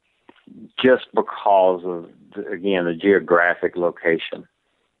 just because of, again, the geographic location.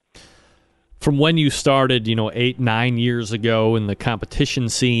 From when you started, 8-9 years ago in the competition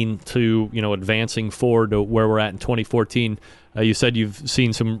scene to, advancing forward to where we're at in 2014, you said you've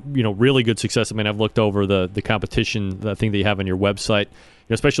seen some, really good success. I mean, I've looked over the competition, the thing that you have on your website,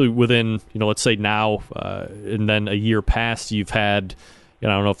 especially within, let's say now, and then a year past, you've had, I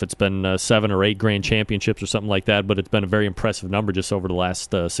don't know if it's been 7 or 8 grand championships or something like that, but it's been a very impressive number just over the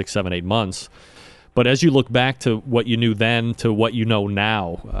last 6, 7, 8 months. But as you look back to what you knew then to what you know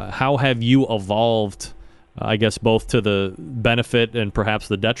now, how have you evolved, I guess, both to the benefit and perhaps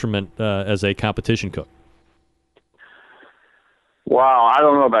the detriment as a competition cook? Wow, I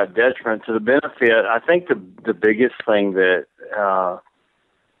don't know about detriment. To the benefit, I think the biggest thing that, I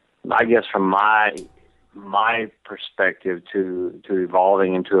guess from my perspective to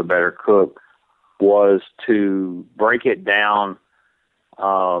evolving into a better cook was to break it down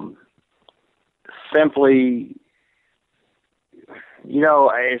simply,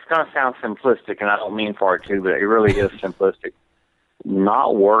 it's going to sound simplistic, and I don't mean for it to, but it really is simplistic.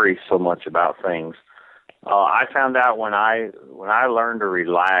 Not worry so much about things. I found out when I learned to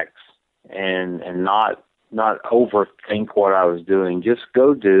relax and not overthink what I was doing, just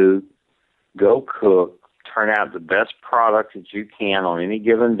go cook, turn out the best product that you can on any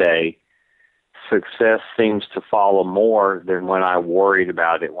given day. Success seems to follow more than when I worried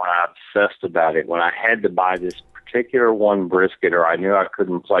about it, when I obsessed about it, when I had to buy this particular one brisket or I knew I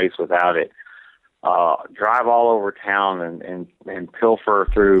couldn't place without it. Drive all over town and pilfer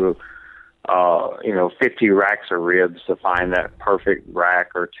through 50 racks of ribs to find that perfect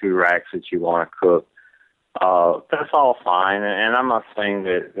rack or 2 racks that you want to cook. That's all fine, and I'm not saying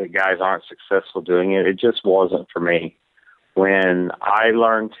that guys aren't successful doing it. It just wasn't for me. When I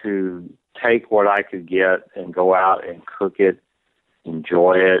learned to take what I could get and go out and cook it,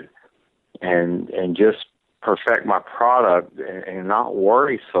 enjoy it, and just perfect my product and not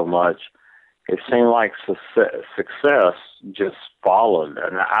worry so much, it seemed like success just followed.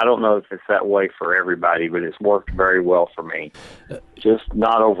 And I don't know if it's that way for everybody, but it's worked very well for me. Just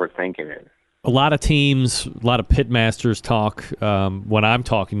not overthinking it. A lot of teams, a lot of pitmasters talk, when I'm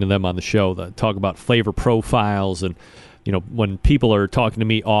talking to them on the show, that talk about flavor profiles and when people are talking to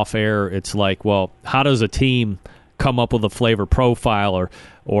me off air, it's like, well, how does a team come up with a flavor profile,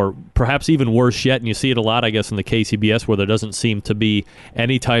 or perhaps even worse yet, and you see it a lot, I guess, in the KCBS, where there doesn't seem to be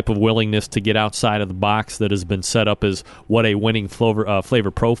any type of willingness to get outside of the box that has been set up as what a winning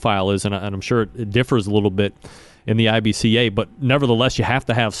flavor profile is, and I'm sure it differs a little bit in the IBCA, but nevertheless, you have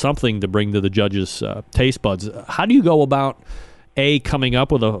to have something to bring to the judges' taste buds. How do you go about, coming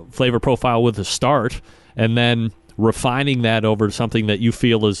up with a flavor profile with a start, and then refining that over to something that you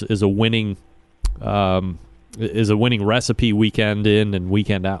feel is a winning recipe weekend in and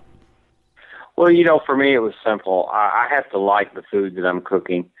weekend out? Well, for me, it was simple. I have to like the food that I'm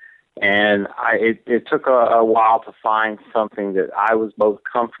cooking. And it took a while to find something that I was both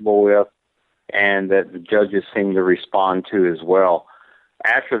comfortable with and that the judges seemed to respond to as well.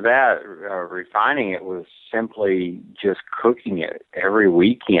 After that, refining it was simply just cooking it every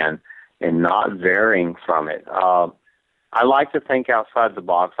weekend and not varying from it. I like to think outside the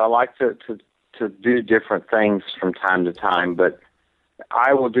box. I like to do different things from time to time, but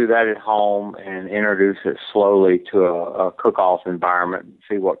I will do that at home and introduce it slowly to a cook-off environment and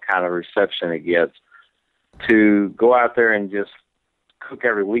see what kind of reception it gets. To go out there and just cook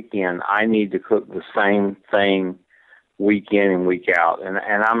every weekend, I need to cook the same thing week in and week out. And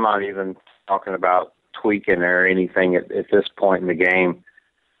I'm not even talking about tweaking or anything at this point in the game.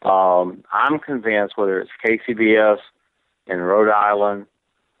 I'm convinced, whether it's KCBS in Rhode Island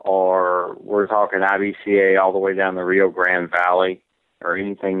or we're talking IBCA all the way down the Rio Grande Valley or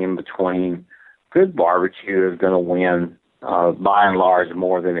anything in between, good barbecue is going to win by and large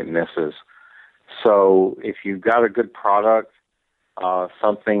more than it misses. So if you've got a good product,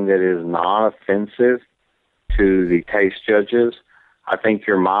 something that is non-offensive to the taste judges, I think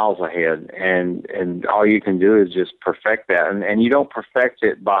you're miles ahead. And all you can do is just perfect that. And you don't perfect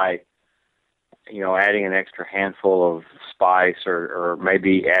it by, adding an extra handful of spice or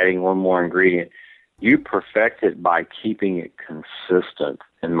maybe adding one more ingredient. You perfect it by keeping it consistent,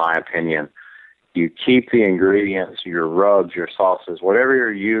 in my opinion. You keep the ingredients, your rubs, your sauces, whatever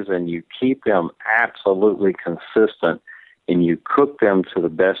you're using, you keep them absolutely consistent and you cook them to the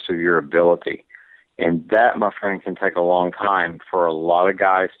best of your ability. And that, my friend, can take a long time for a lot of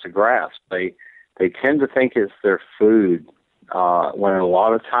guys to grasp. They tend to think it's their food, when a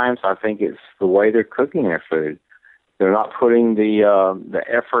lot of times I think it's the way they're cooking their food. They're not putting the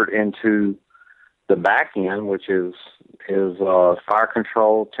effort into the back end, which is fire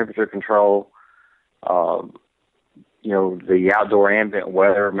control, temperature control, the outdoor ambient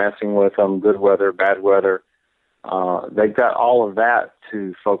weather, messing with them, good weather, bad weather. They've got all of that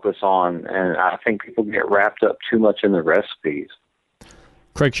to focus on, and I think people get wrapped up too much in the recipes.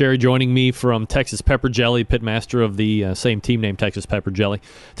 Craig Sherry joining me from Texas Pepper Jelly, pitmaster of the same team name, Texas Pepper Jelly.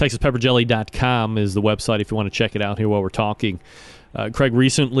 TexasPepperJelly.com is the website if you want to check it out here while we're talking. Craig,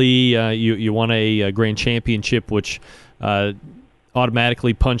 recently you won a grand championship, which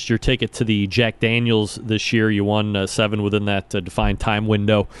automatically punched your ticket to the Jack Daniels this year. You won 7 within that defined time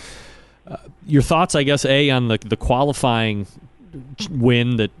window. Your thoughts, I guess, on the qualifying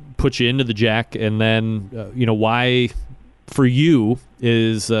win that put you into the Jack, and then why for you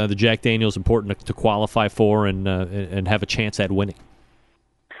is the Jack Daniels important to qualify for and have a chance at winning?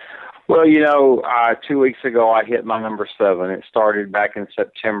 Well, 2 weeks ago I hit my number 7. It started back in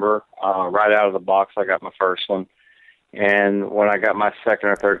September. Right out of the box, I got my first one. And when I got my second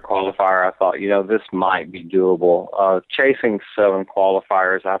or third qualifier, I thought, this might be doable. Chasing 7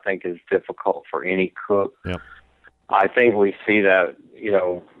 qualifiers, I think, is difficult for any cook. Yep. I think we see that,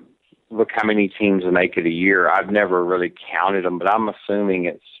 look how many teams make it a year. I've never really counted them, but I'm assuming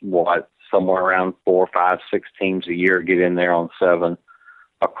it's, somewhere around 4, 5, 6 teams a year get in there on 7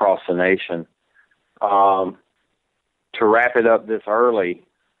 across the nation. To wrap it up this early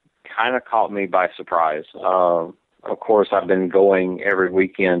kind of caught me by surprise. Of course, I've been going every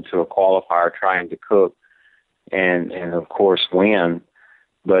weekend to a qualifier trying to cook and of course, win.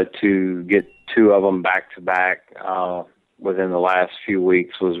 But to get 2 of them back to back within the last few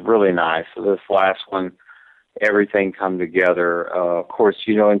weeks was really nice. So this last one, everything come together. Of course,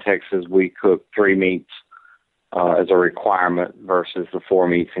 in Texas, we cook 3 meats as a requirement versus the 4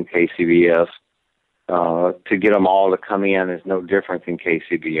 meats in KCBS. To get them all to come in is no different than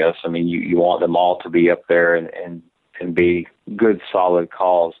KCBS. I mean, you want them all to be up there and be good, solid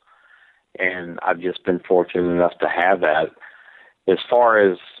calls. And I've just been fortunate enough to have that. As far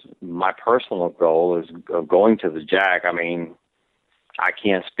as my personal goal is of going to the Jack, I mean, I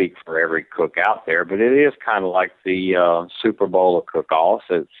can't speak for every cook out there, but it is kind of like the Super Bowl of cook-offs.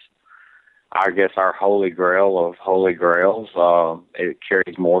 It's, I guess, our holy grail of holy grails. It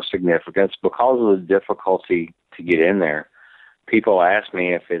carries more significance because of the difficulty to get in there. People ask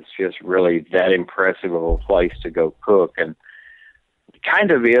me if it's just really that impressive of a place to go cook, and it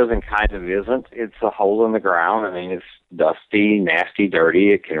kind of is and kind of isn't. It's a hole in the ground. I mean, it's dusty, nasty,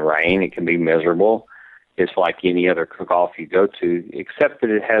 dirty. It can rain. It can be miserable. It's like any other cook-off you go to, except that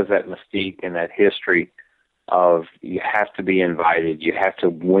it has that mystique and that history of you have to be invited. You have to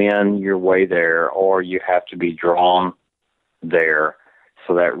win your way there, or you have to be drawn there.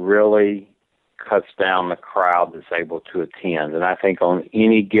 So that really cuts down the crowd that's able to attend. And I think on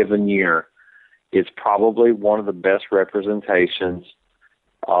any given year, it's probably one of the best representations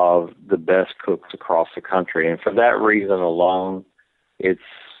of the best cooks across the country. And for that reason alone, it's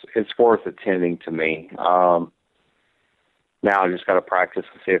worth attending to me. Now I just got to practice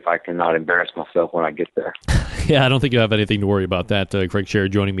to see if I can not embarrass myself when I get there. Yeah, I don't think you have anything to worry about that. Craig Sherry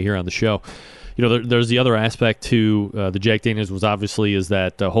joining me here on the show. You know, there's the other aspect to the Jack Daniels is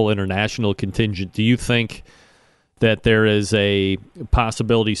that whole international contingent. Do you think that there is a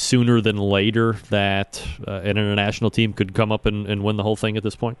possibility sooner than later that an international team could come up and win the whole thing at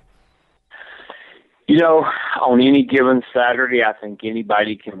this point? You know, on any given Saturday, I think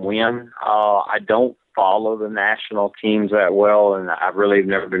anybody can win. I don't follow the national teams that well, and I really have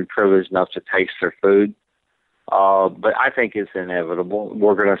never been privileged enough to taste their food. But I think it's inevitable.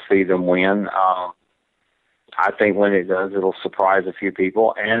 We're going to see them win. I think when it does, it'll surprise a few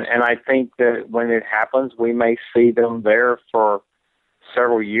people. And I think that when it happens, we may see them there for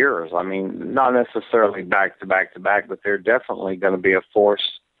several years. I mean, not necessarily back to back to back, but they're definitely going to be a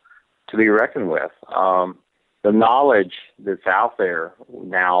force to be reckoned with. The knowledge that's out there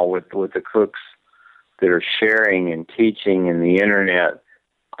now with the cooks that are sharing and teaching and the internet,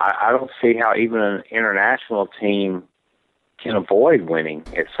 I don't see how even an international team can avoid winning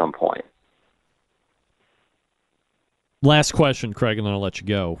at some point. Last question, Craig, and then I'll let you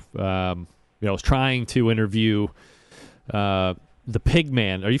go. I was trying to interview the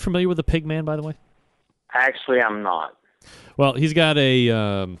Pigman. Are you familiar with the Pigman, by the way? Actually, I'm not. Well, he's got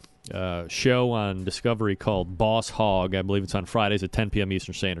a show on Discovery called Boss Hog. I believe it's on Fridays at 10 p.m.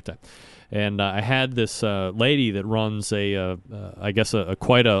 Eastern Standard Time. And I had this lady that runs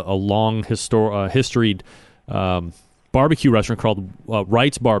quite a long historied barbecue restaurant called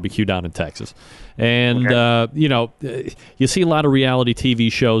Wright's Barbecue down in Texas. And, you see a lot of reality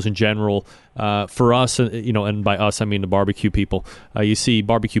TV shows in general. For us, and by us, I mean the barbecue people, you see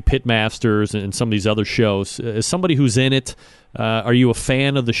Barbecue Pitmasters and some of these other shows. As somebody who's in it, are you a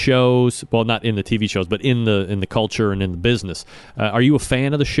fan of the shows? Well, not in the TV shows, but in the culture and in the business. Are you a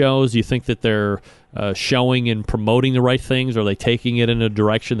fan of the shows? Do you think that they're showing and promoting the right things? Or are they taking it in a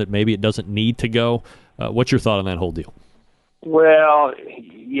direction that maybe it doesn't need to go? What's your thought on that whole deal? Well,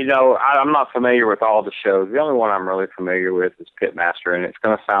 I'm not familiar with all the shows. The only one I'm really familiar with is Pitmaster, and it's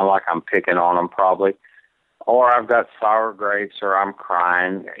going to sound like I'm picking on them probably. Or I've got sour grapes, or I'm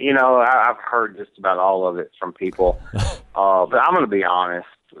crying. I've heard just about all of it from people. But I'm going to be honest.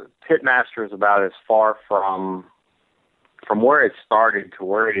 Pitmaster is about as far from where it started to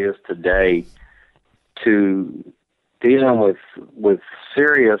where it is today to dealing with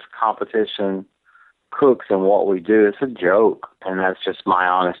serious competition cooks and what we do. It's a joke, and that's just my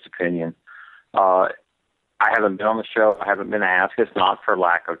honest opinion. I haven't been on the show. I haven't been asked. It's not for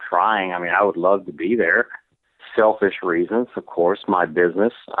lack of trying. I mean, I would love to be there. Selfish reasons, of course. My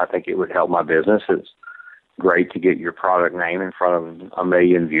business, I think it would help my business. It's great to get your product name in front of 1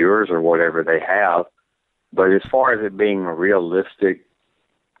 million viewers or whatever they have. But as far as it being realistic,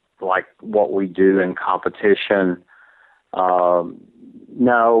 like what we do in competition,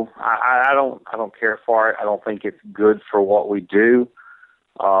 no, I don't care for it. I don't think it's good for what we do.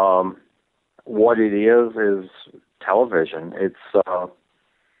 What it is television. It's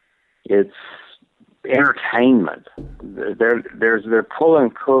entertainment. They're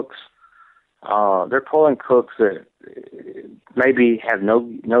pulling cooks. They're pulling cooks that maybe have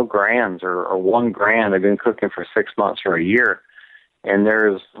no grands or 1 grand. They've been cooking for 6 months or a year, and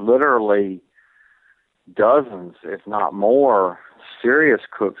there's literally dozens, if not more, serious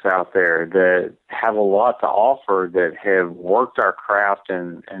cooks out there that have a lot to offer, that have worked our craft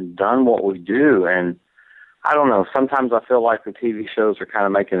and done what we do. And I don't know, sometimes I feel like the TV shows are kind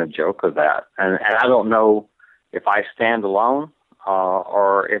of making a joke of that. And I don't know if I stand alone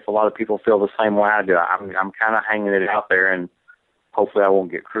or if a lot of people feel the same way I do. I'm kind of hanging it out there, and hopefully I won't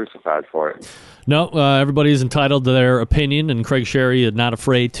get crucified for it. No, everybody is entitled to their opinion, and Craig Sherry is not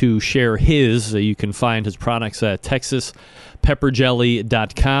afraid to share his. You can find his products at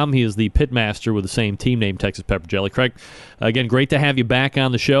TexasPepperJelly.com. He is the pitmaster with the same team name, Texas Pepper Jelly. Craig, again, great to have you back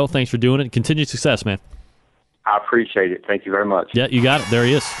on the show. Thanks for doing it. Continued success, man. I appreciate it. Thank you very much. Yeah, you got it. There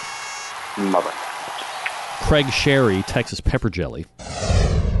he is. Bye-bye. Craig Sherry, Texas pepper jelly.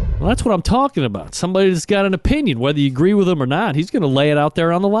 Well, that's what I'm talking about. Somebody that's got an opinion, whether you agree with him or not. He's going to lay it out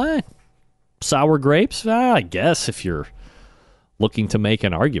there on the line. Sour grapes? I guess if you're looking to make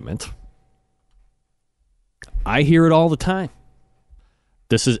an argument. I hear it all the time.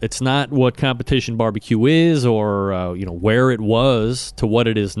 It's not what competition barbecue is or where it was to what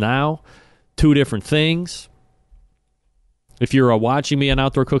it is now. Two different things. If you're watching me on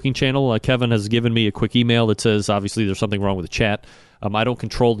Outdoor Cooking Channel, Kevin has given me a quick email that says, obviously, there's something wrong with the chat. I don't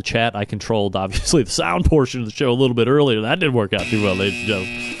control the chat. I controlled, obviously, the sound portion of the show a little bit earlier. That didn't work out too well, ladies and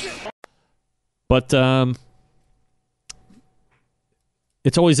gentlemen. But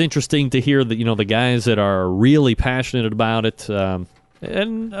it's always interesting to hear that, the guys that are really passionate about it.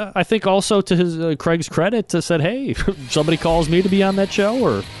 And I think also to Craig's credit, said, hey, somebody calls me to be on that show,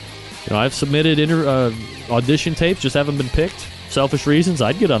 or I've submitted audition tapes, just haven't been picked. Selfish reasons,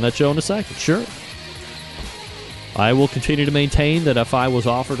 I'd get on that show in a second, sure. I will continue to maintain that if I was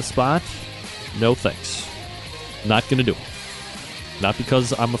offered a spot, no thanks. Not going to do it. Not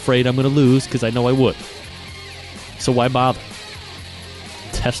because I'm afraid I'm going to lose, because I know I would. So why bother?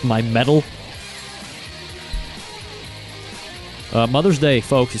 Test my mettle? Mother's Day,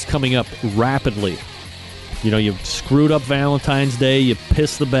 folks, is coming up rapidly. You've screwed up Valentine's Day, you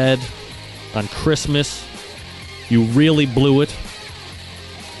pissed the bed on Christmas, you really blew it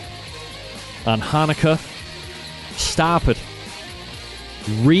on Hanukkah. Stop it.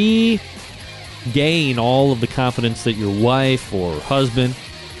 Regain all of the confidence that your wife or husband,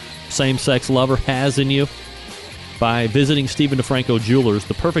 same-sex lover, has in you by visiting Stephen DeFranco Jewelers.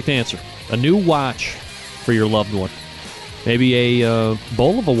 The perfect answer. A new watch for your loved one. Maybe a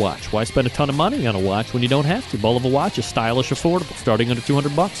bowl of a watch. Why spend a ton of money on a watch when you don't have to? Bowl of a watch is stylish, affordable, starting under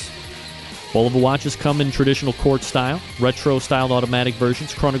 $200. Bowl of a watches come in traditional quartz style, retro-styled automatic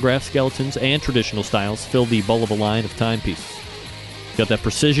versions, chronograph skeletons, and traditional styles fill the bowl of a line of timepieces. Got that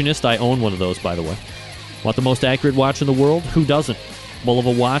Precisionist? I own one of those, by the way. Want the most accurate watch in the world? Who doesn't? Bowl of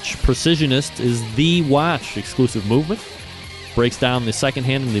a watch Precisionist is the watch. Exclusive movement. Breaks down the second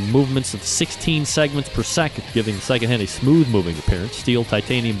hand in the movements of 16 segments per second, giving the second hand a smooth moving appearance. Steel,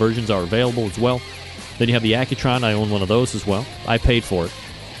 titanium versions are available as well. Then you have the Accutron. I own one of those as well. I paid for it.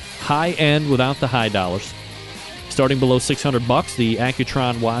 High end without the high dollars. Starting below $600, the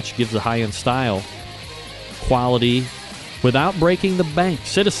Accutron watch gives a high-end style, quality, without breaking the bank.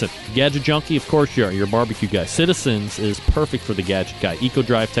 Citizen, gadget junkie, of course you are. You're a barbecue guy. Citizens is perfect for the gadget guy.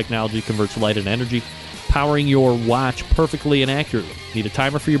 EcoDrive technology converts light and energy, powering your watch perfectly and accurately. Need a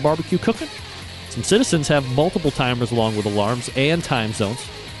timer for your barbecue cooking? Some Citizens have multiple timers along with alarms and time zones.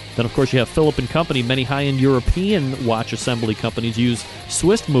 Then, of course, you have Philip & Company. Many high-end European watch assembly companies use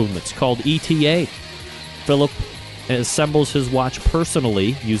Swiss movements called ETA. Philip assembles his watch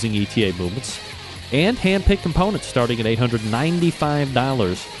personally using ETA movements and hand-picked components starting at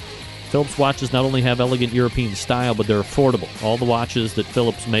 $895. Phillips watches not only have elegant European style, but they're affordable. All the watches that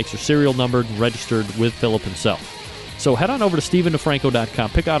Phillips makes are serial numbered and registered with Philip himself. So head on over to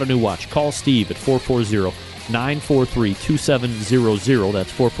StephenDeFranco.com. Pick out a new watch. Call Steve at 440-943-2700.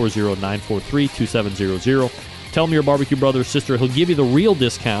 That's 440-943-2700. Tell him you're a barbecue brother or sister. He'll give you the real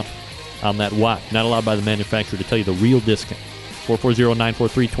discount on that watch. Not allowed by the manufacturer to tell you the real discount.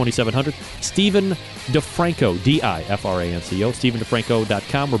 440-943-2700. Stephen DeFranco, D-I-F-R-A-N-C-O.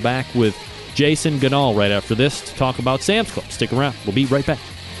 StephenDeFranco.com. We're back with Jason Gahnal right after this to talk about Sam's Club. Stick around. We'll be right back.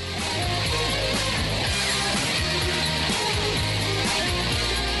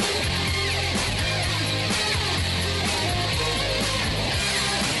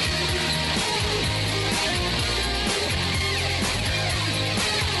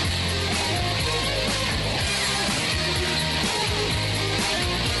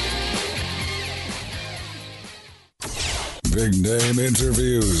 Big name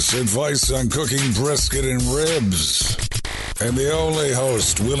interviews, advice on cooking brisket and ribs, and the only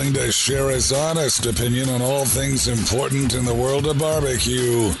host willing to share his honest opinion on all things important in the world of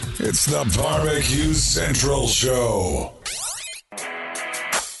barbecue. It's the Barbecue Central Show.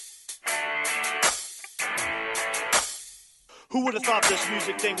 Who would have thought this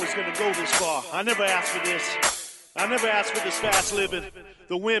music thing was going to go this far? I never asked for this. I never asked for this fast living,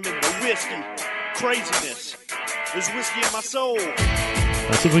 the women, the whiskey, craziness. There's whiskey in my soul.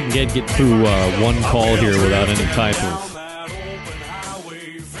 Let's see if we can get through one call here without any type of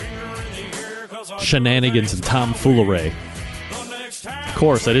shenanigans and tomfoolery. Of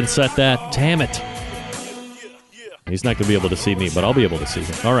course, I didn't set that. Damn it. He's not going to be able to see me, but I'll be able to see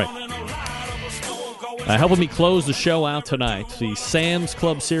him. All right. Helping me close the show out tonight, the Sam's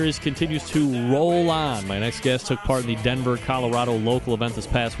Club Series continues to roll on. My next guest took part in the Denver, Colorado local event this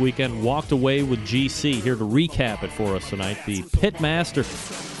past weekend, walked away with GC. Here to recap it for us tonight, the pitmaster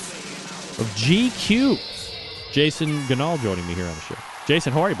of GQ, Jason Gahnal, joining me here on the show.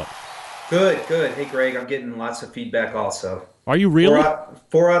 Jason, how are you, buddy? Good. Hey, Greg, I'm getting lots of feedback also. Are you really?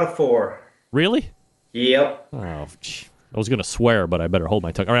 4 out of 4. Really? Yep. Oh, gee. I was going to swear, but I better hold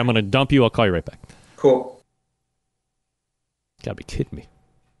my tongue. All right, I'm going to dump you. I'll call you right back. Cool. Gotta be kidding me.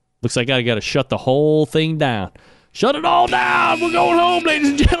 Looks like I gotta shut the whole thing down. Shut it all down. We're going home, ladies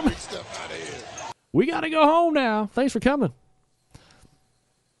and gentlemen. We gotta go home now. Thanks for coming.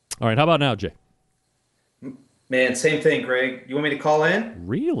 All right, how about now, Jay? Man, same thing, Greg. You want me to call in?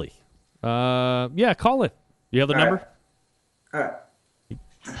 Really? Yeah, call in. You have the number? All right.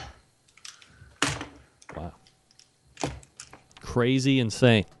 Wow. Crazy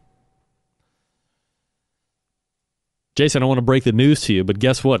insane. Jason, I want to break the news to you, but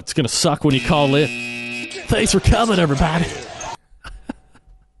guess what? It's going to suck when you call in. Thanks for coming, everybody.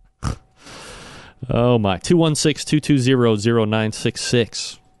 Oh, my.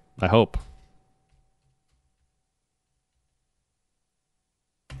 216-220-0966. I hope.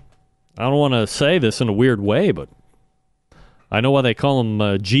 I don't want to say this in a weird way, but I know why they call him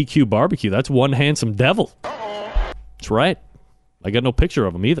GQ Barbecue. That's one handsome devil. That's right. I got no picture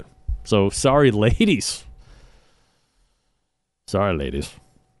of him either. So, sorry, ladies. Sorry, ladies.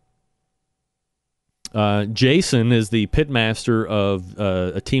 Jason is the pitmaster of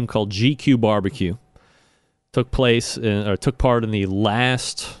a team called GQ Barbecue. Took part in the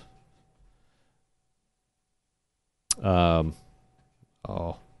last. That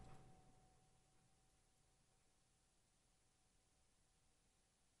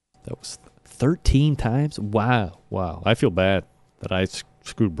was 13 times. Wow. I feel bad that I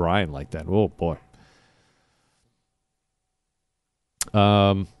screwed Brian like that. Oh boy.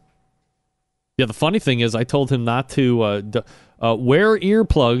 Yeah, the funny thing is I told him not to wear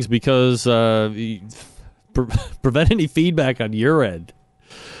earplugs because prevent any feedback on your end.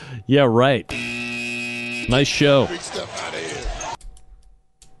 Yeah, right. Nice show.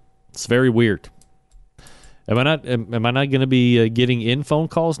 It's very weird. Am I not going to be getting in phone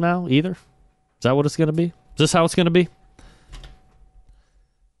calls now either? Is that what it's going to be? Is this how it's going to be?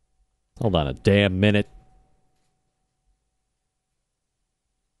 Hold on a damn minute.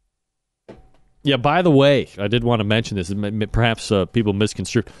 Yeah, by the way, I did want to mention this. Perhaps people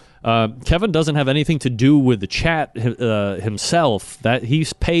misconstrued. Kevin doesn't have anything to do with the chat himself. That he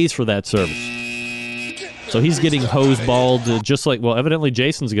pays for that service. So he's getting hoseballed just like, well, evidently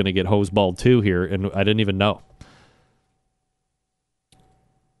Jason's going to get hoseballed too here, and I didn't even know.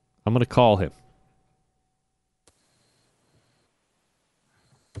 I'm going to call him.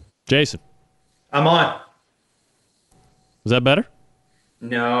 Jason. I'm on. Is that better?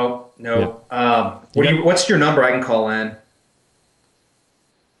 No. Yeah. What's your number? I can call in.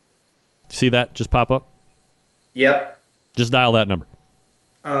 See that just pop up? Yep. Just dial that number.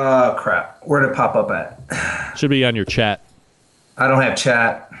 Crap. Where did it pop up at? Should be on your chat. I don't have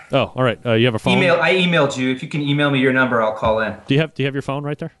chat. Oh, all right. You have a phone? I emailed you. If you can email me your number, I'll call in. Do you have your phone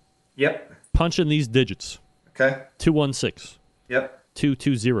right there? Yep. Punch in these digits. Okay. 216. Yep.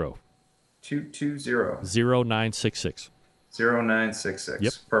 220. 220. 0966. 0966.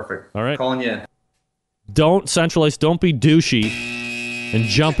 Yep. Perfect. All right. Calling you in. Don't centralize. Don't be douchey and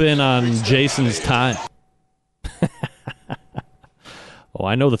jump in on Jason's time. Oh,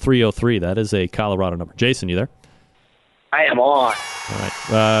 I know the 303. That is a Colorado number. Jason, you there? I am on. All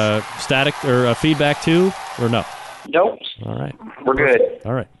right. Static or feedback too, or no? Nope. All right. We're good.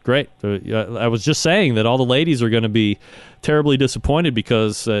 All right. Great. I was just saying that all the ladies are going to be terribly disappointed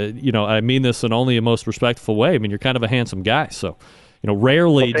because, I mean this in only a most respectful way. I mean, you're kind of a handsome guy. So,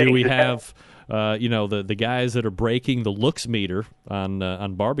 rarely do we have, the guys that are breaking the looks meter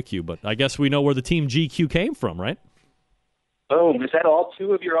on barbecue. But I guess we know where the team GQ came from, right? Boom. Is that all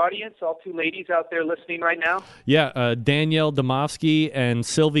two of your audience, all two ladies out there listening right now? Yeah. Danielle Domofsky and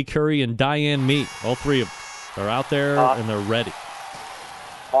Sylvie Curry and Diane Meat. All three of them are out there and they're ready.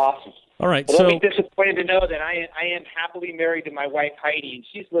 Awesome. All right. Well, so they'll be disappointed to know that I am happily married to my wife, Heidi, and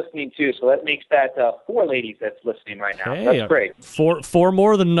she's listening too. So that makes that 4 ladies that's listening right now. Hey, that's great. Four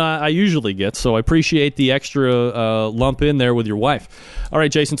more than I usually get, so I appreciate the extra lump in there with your wife. All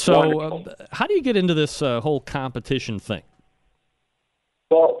right, Jason, so how do you get into this whole competition thing?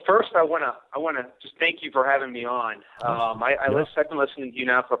 Well, first I want to just thank you for having me on. I've been listening to you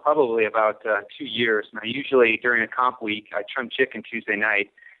now for probably about 2 years. Now, usually during a comp week, I trim chicken Tuesday night,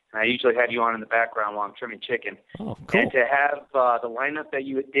 And I usually have you on in the background while I'm trimming chicken. Oh, cool. And to have the lineup that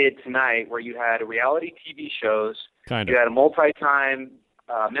you did tonight, where you had reality TV shows, you had a multi-time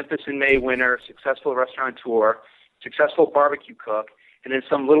Memphis in May winner, successful restaurateur, successful barbecue cook, and then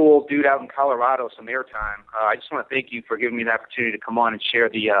some little old dude out in Colorado, some airtime. I just want to thank you for giving me the opportunity to come on and share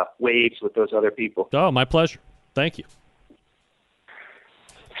the waves with those other people. Oh, my pleasure. Thank you.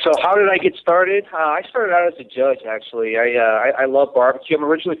 So how did I get started? I started out as a judge, actually. I love barbecue. I'm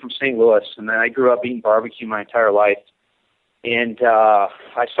originally from St. Louis, and then I grew up eating barbecue my entire life. And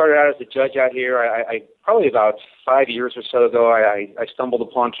I started out as a judge out here. I probably about 5 years or so ago, I stumbled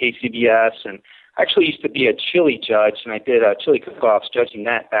upon KCBS, and I actually used to be a chili judge, and I did chili cook-offs, judging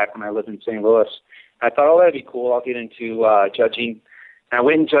that back when I lived in St. Louis. And I thought, oh, that'd be cool. I'll get into judging. And I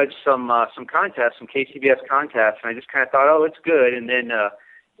went and judged some contests, some KCBS contests, and I just kind of thought, oh, it's good. And then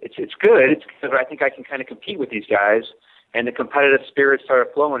it's good, but I think I can kind of compete with these guys. And the competitive spirit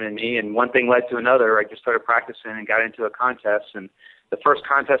started flowing in me, and one thing led to another. I just started practicing and got into a contest. And the first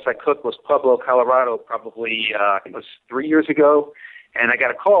contest I cooked was Pueblo, Colorado, probably I think it was 3 years ago. And I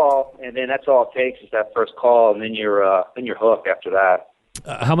got a call, and then that's all it takes is that first call, and then you're hooked after that.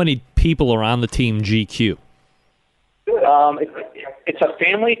 How many people are on the team GQ? It's a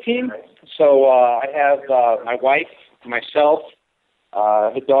family team. So I have my wife, myself,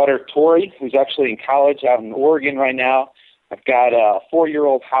 the daughter Tori, who's actually in college out in Oregon right now. I've got a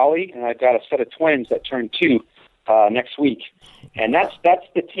 4-year-old Holly, and I've got a set of twins that turn 2 next week. And that's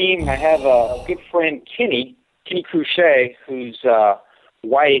the team. I have a good friend, Kenny Cruchet, whose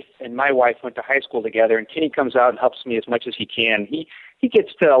wife and my wife went to high school together, and Kenny comes out and helps me as much as he can. He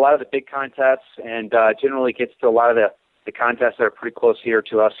gets to a lot of the big contests and generally gets to a lot of the contests that are pretty close here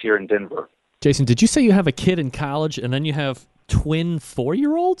to us here in Denver. Jason, did you say you have a kid in college and then you have twin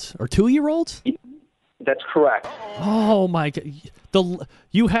 4-year-olds or 2-year-olds? That's correct. Oh my God!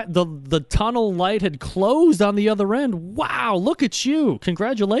 The tunnel light had closed on the other end. Wow! Look at you!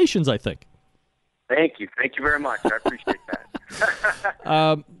 Congratulations! I think. Thank you very much. I appreciate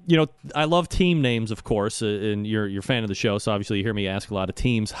that. I love team names, of course, and you're a fan of the show, so obviously you hear me ask a lot of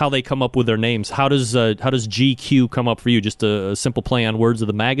teams how they come up with their names. How does GQ come up for you? Just a simple play on words of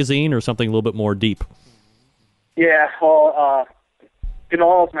the magazine, or something a little bit more deep? Yeah, well,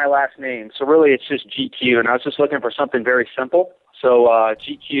 Gahnal is my last name, so really it's just GQ, and I was just looking for something very simple. So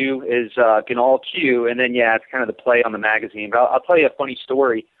GQ is Gahnal Q, and then, yeah, it's kind of the play on the magazine. But I'll tell you a funny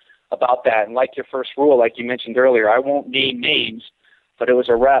story about that. And like your first rule, like you mentioned earlier, I won't name names, but it was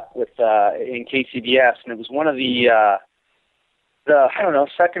a rep with in KCBS, and it was one of the I don't know,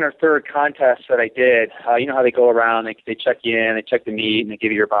 second or third contests that I did. You know how they go around, they check you in, they check the meat, and they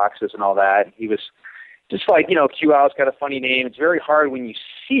give you your boxes and all that. And he was just like, QL's got a funny name. It's very hard when you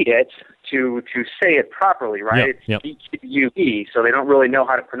see it to say it properly, right? Yep. It's GQE, so they don't really know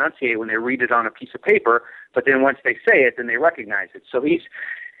how to pronunciate when they read it on a piece of paper, but then once they say it, then they recognize it. So he's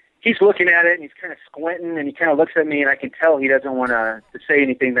looking at it, and he's kind of squinting, and he kind of looks at me, and I can tell he doesn't want to say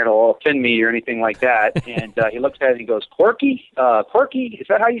anything that will offend me or anything like that. And he looks at it and he goes, Corky? Corky? Is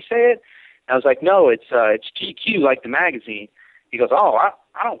that how you say it? And I was like, no, it's GQ, like the magazine. He goes, oh,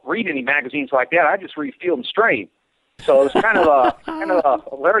 I don't read any magazines like that. I just read Field and Stream. So it was kind of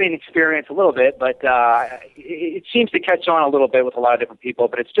a learning experience a little bit, but it seems to catch on a little bit with a lot of different people.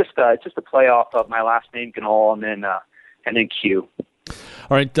 But it's just a play off of my last name, Gahnal, and then Q.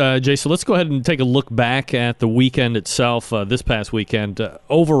 All right, Jay, so let's go ahead and take a look back at the weekend itself, this past weekend.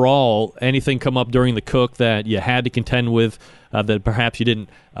 Overall, anything come up during the cook that you had to contend with that perhaps you didn't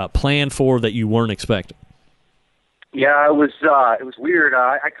plan for, that you weren't expecting? Yeah, it was weird.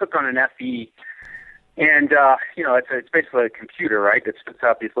 I cook on an FE, and it's basically a computer, right, that spits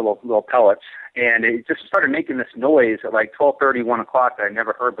out these little pellets, and it just started making this noise at like 12:30, 1 o'clock that I'd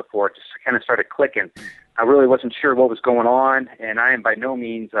never heard before. It just kind of started clicking. I really wasn't sure what was going on, and I am by no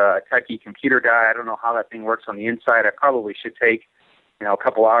means a techie computer guy. I don't know how that thing works on the inside. I probably should take a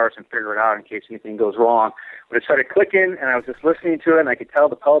couple hours and figure it out in case anything goes wrong. But it started clicking, and I was just listening to it, and I could tell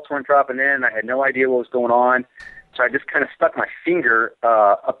the pellets weren't dropping in. I had no idea what was going on. So I just kind of stuck my finger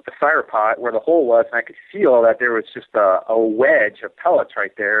up the fire pot where the hole was, and I could feel that there was just a wedge of pellets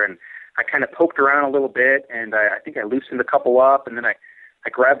right there. And I kind of poked around a little bit, and I think I loosened a couple up, and then I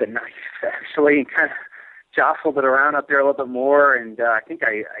grabbed a knife, actually, and kind of jostled it around up there a little bit more, and I think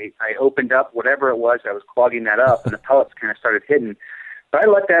I opened up whatever it was that was clogging that up, and the pellets kind of started hitting. But I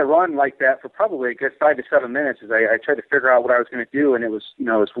let that run like that for probably a good 5 to 7 minutes as I tried to figure out what I was going to do. And it was, it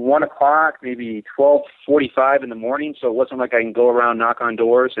was 1 o'clock, maybe 12:45 in the morning. So it wasn't like I can go around, knock on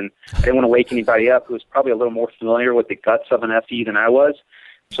doors, and I didn't want to wake anybody up who was probably a little more familiar with the guts of an FE than I was.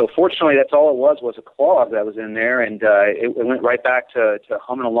 So fortunately, that's all it was a clog that was in there, and it went right back to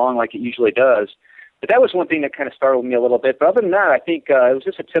humming along like it usually does. But that was one thing that kind of startled me a little bit. But other than that, I think it was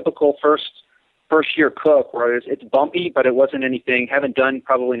just a typical first year cook where it's bumpy, but it wasn't anything. Haven't done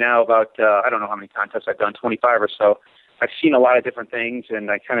probably now about I don't know how many contests I've done, 25 or so. I've seen a lot of different things,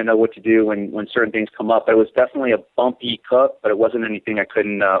 and I kind of know what to do when certain things come up. It was definitely a bumpy cook, but it wasn't anything I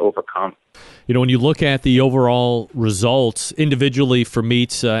couldn't overcome. You know, when you look at the overall results individually for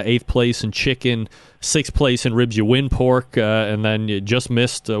meats, 8th place in chicken, 6th place in ribs, you win pork, and then you just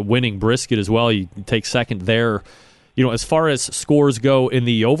missed winning brisket as well. You take second there. You know, as far as scores go in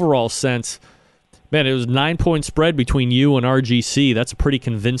the overall sense, man, it was 9-point spread between you and RGC. That's a pretty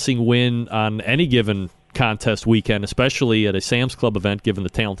convincing win on any given contest weekend, especially at a Sam's Club event, given the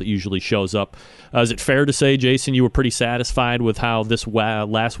talent that usually shows up. Is it fair to say, Jason, you were pretty satisfied with how this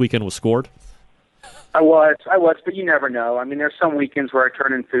last weekend was scored? I was, but you never know. I mean, there's some weekends where I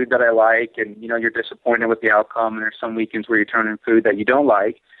turn in food that I like, and, you know, you're disappointed with the outcome, and there's some weekends where you turn in food that you don't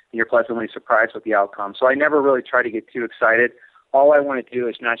like, and you're pleasantly surprised with the outcome. So I never really try to get too excited. All I want to do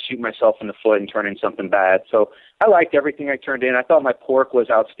is not shoot myself in the foot and turn in something bad. So I liked everything I turned in. I thought my pork was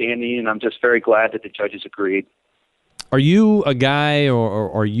outstanding, and I'm just very glad that the judges agreed. Are you a guy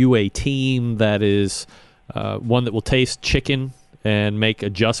or are you a team that is one that will taste chicken and make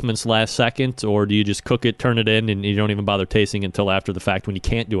adjustments last second, or do you just cook it, turn it in, and you don't even bother tasting until after the fact when you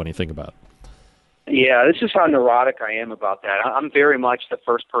can't do anything about it? Yeah, this is how neurotic I am about that. I'm very much the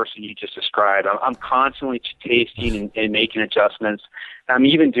first person you just described. I'm constantly tasting and making adjustments. I'm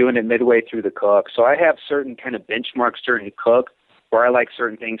even doing it midway through the cook. So I have certain kind of benchmarks during the cook where I like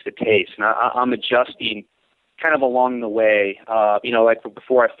certain things to taste, and I'm adjusting kind of along the way. You know, like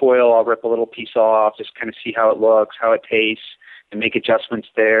before I foil, I'll rip a little piece off, just kind of see how it looks, how it tastes, and make adjustments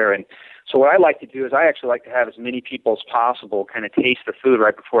there. And so what I like to do is I actually like to have as many people as possible kind of taste the food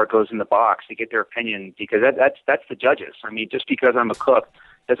right before it goes in the box to get their opinion, because that's the judges. I mean, just because I'm a cook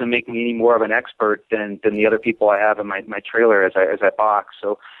doesn't make me any more of an expert than the other people I have in my trailer as I box.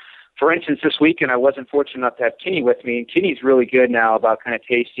 So, for instance, this weekend I wasn't fortunate enough to have Kenny with me, and Kenny's really good now about kind of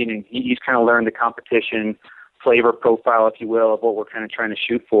tasting, and he's kind of learned the competition flavor profile, if you will, of what we're kind of trying to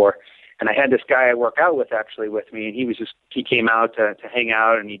shoot for. And I had this guy I work out with actually with me, and he came out to hang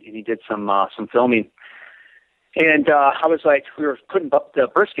out, and he did some filming. And I was like, we were putting up the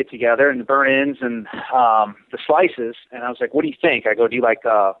brisket together and the burn-ins and the slices, and I was like, what do you think? I go, do you like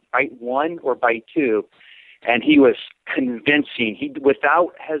bite one or bite two? And he was convincing. He,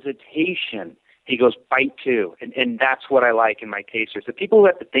 without hesitation, he goes, bite two. And that's what I like in my tasters. The people who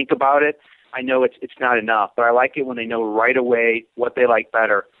have to think about it, I know it's not enough, but I like it when they know right away what they like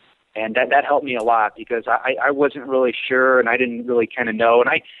better. And that helped me a lot, because I wasn't really sure, and I didn't really kind of know. And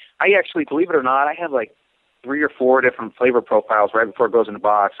I actually, believe it or not, I have like 3 or 4 different flavor profiles right before it goes in the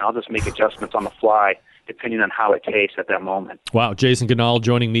box, and I'll just make adjustments on the fly depending on how it tastes at that moment. Wow, Jason Gahnal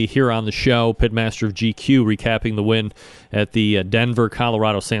joining me here on the show, pitmaster of GQ, recapping the win at the Denver,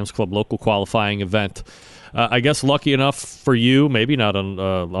 Colorado Sam's Club local qualifying event. I guess lucky enough for you, maybe not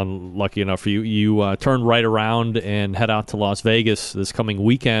unlucky enough for you, you turn right around and head out to Las Vegas this coming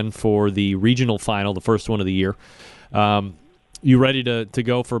weekend for the regional final, the first one of the year. You ready to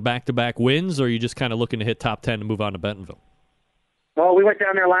go for back-to-back wins, or are you just kind of looking to hit top 10 and move on to Bentonville? Well, we went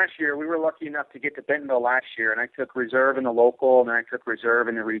down there last year. We were lucky enough to get to Bentonville last year, and I took reserve in the local, and then I took reserve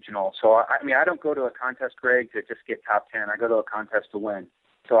in the regional. So, I mean, I don't go to a contest, Greg, to just get top 10. I go to a contest to win.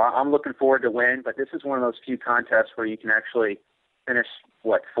 So I'm looking forward to win, but this is one of those few contests where you can actually finish,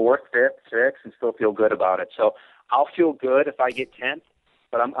 4th, 5th, 6th, and still feel good about it. So I'll feel good if I get 10th,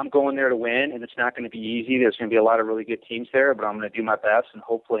 but I'm going there to win, and it's not going to be easy. There's going to be a lot of really good teams there, but I'm going to do my best and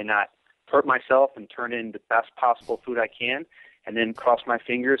hopefully not hurt myself and turn in the best possible food I can, and then cross my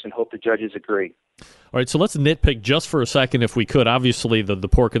fingers and hope the judges agree. All right, so let's nitpick just for a second if we could. Obviously, the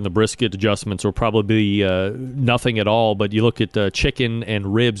pork and the brisket adjustments will probably be nothing at all, but you look at chicken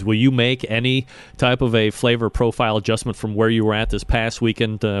and ribs. Will you make any type of a flavor profile adjustment from where you were at this past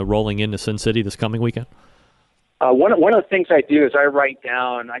weekend rolling into Sin City this coming weekend? One of the things I do is I write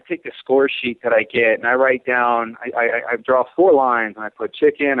down, I take the score sheet that I get, and I write down, I draw 4 lines, and I put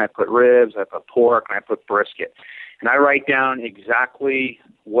chicken, I put ribs, I put pork, and I put brisket. And I write down exactly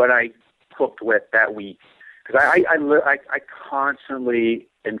what I cooked with that week, because I constantly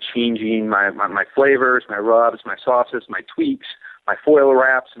am changing my flavors, my rubs, my sauces, my tweaks, my foil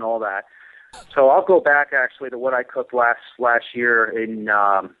wraps, and all that. So I'll go back actually to what I cooked last year in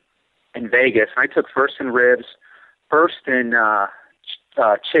Vegas. And I took first in ribs, first in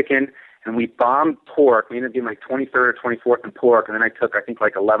chicken, and we bombed pork. We ended up being like 23rd or 24th in pork, and then I took I think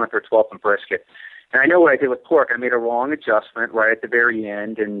like 11th or 12th in brisket. And I know what I did with pork. I made a wrong adjustment right at the very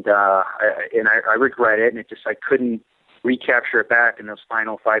end, and I regret it. And it just I couldn't recapture it back in those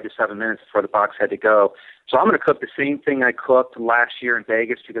final 5 to 7 minutes before the box had to go. So I'm going to cook the same thing I cooked last year in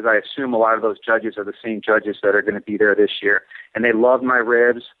Vegas because I assume a lot of those judges are the same judges that are going to be there this year. And they loved my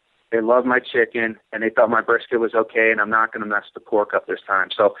ribs, they loved my chicken, and they thought my brisket was okay, and I'm not going to mess the pork up this time.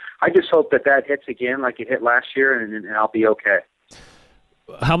 So I just hope that hits again like it hit last year, and I'll be okay.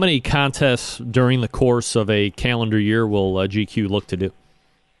 How many contests during the course of a calendar year will GQ look to do?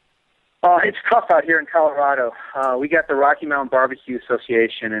 It's tough out here in Colorado. We got the Rocky Mountain Barbecue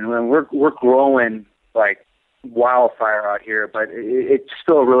Association, and we're growing like wildfire out here, but it's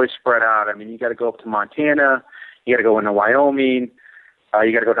still really spread out. I mean, you got to go up to Montana, you got to go into Wyoming,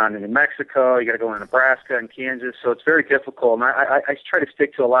 you got to go down to New Mexico, you got to go into Nebraska and Kansas, so it's very difficult. And I try to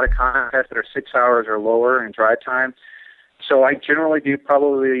stick to a lot of contests that are 6 hours or lower in drive time. So I generally do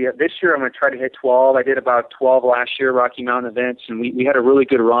probably, this year I'm going to try to hit 12. I did about 12 last year, Rocky Mountain events, and we had a really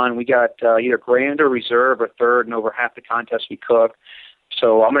good run. We got either grand or reserve or third in over half the contests we cooked.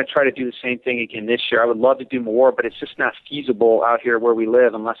 So I'm going to try to do the same thing again this year. I would love to do more, but it's just not feasible out here where we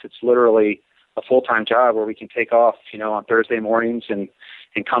live unless it's literally a full-time job where we can take off, on Thursday mornings and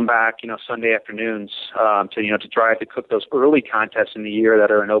come back, Sunday afternoons to drive to cook those early contests in the year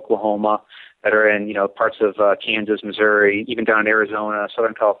that are in Oklahoma, that are in, parts of Kansas, Missouri, even down in Arizona,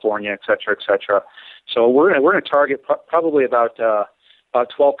 Southern California, et cetera, et cetera. So we're going to target probably about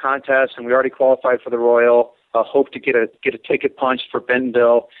 12 contests, and we already qualified for the Royal. Hope to get a ticket punched for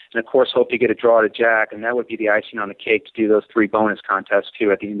Bentonville, and of course hope to get a draw to Jack, and that would be the icing on the cake to do those 3 bonus contests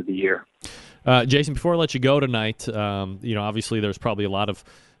too at the end of the year. Jason, before I let you go tonight, obviously there's probably a lot of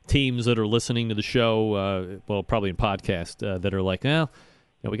teams that are listening to the show, probably in podcast, that are like,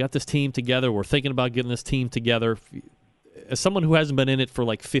 we got this team together. We're thinking about getting this team together. As someone who hasn't been in it for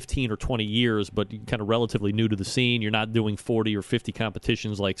like 15 or 20 years, but kind of relatively new to the scene, you're not doing 40 or 50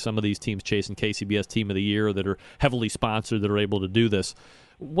 competitions like some of these teams chasing KCBS Team of the Year that are heavily sponsored that are able to do this.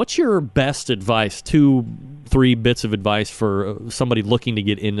 What's your best advice, 2-3 bits of advice for somebody looking to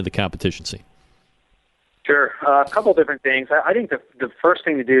get into the competition scene? Sure. A couple different things. I think the first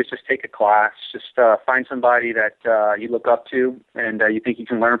thing to do is just take a class. Just find somebody that you look up to and you think you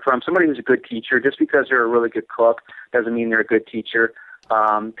can learn from. Somebody who's a good teacher. Just because they're a really good cook doesn't mean they're a good teacher.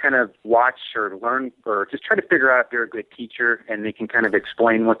 Kind of watch or learn or just try to figure out if they're a good teacher and they can kind of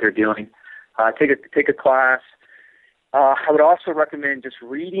explain what they're doing. Take a class. I would also recommend just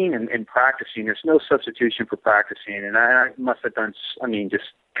reading and practicing. There's no substitution for practicing. And I must have done, just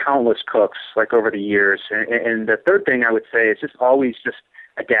countless cooks like over the years. And the third thing I would say is just always just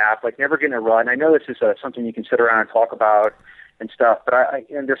adapt, like never get in a rut. And I know this is something you can sit around and talk about and stuff, but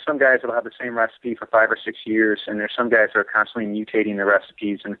and there's some guys that will have the same recipe for 5 or 6 years, and there's some guys that are constantly mutating the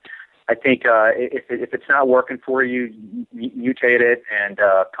recipes. And I think if it's not working for you, mutate it and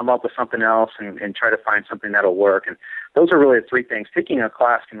come up with something else and try to find something that'll work. And those are really the 3 things. Taking a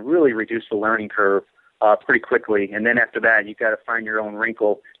class can really reduce the learning curve pretty quickly. And then after that, you've got to find your own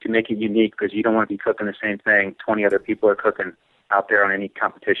wrinkle to make it unique because you don't want to be cooking the same thing 20 other people are cooking out there on any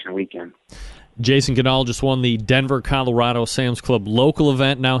competition weekend. Jason Gahnal just won the Denver, Colorado Sam's Club local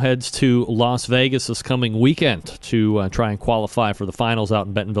event, now heads to Las Vegas this coming weekend to try and qualify for the finals out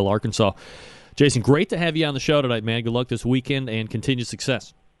in Bentonville, Arkansas. Jason, great to have you on the show tonight, man. Good luck this weekend and continued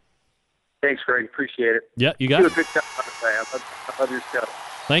success. Thanks, Greg. Appreciate it. Yeah, you got it. Do a good job, I love your show.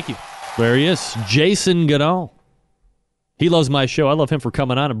 Thank you. There he is, Jason Gahnal. He loves my show. I love him for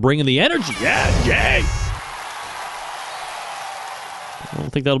coming on and bringing the energy. Yeah, Jay. I don't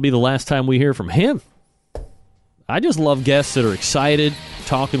think that'll be the last time we hear from him. I just love guests that are excited,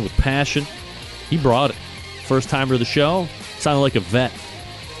 talking with passion. He brought it. First timer of the show, sounded like a vet.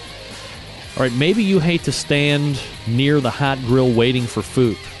 All right, maybe you hate to stand near the hot grill waiting for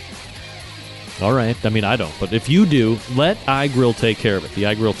food. All right, I don't. But if you do, let iGrill take care of it. The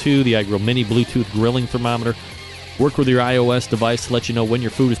iGrill 2, the iGrill Mini Bluetooth grilling thermometer. Work with your iOS device to let you know when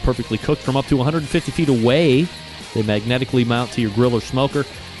your food is perfectly cooked from up to 150 feet away. They magnetically mount to your grill or smoker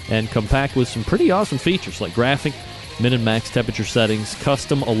and come packed with some pretty awesome features like graphing, min and max temperature settings,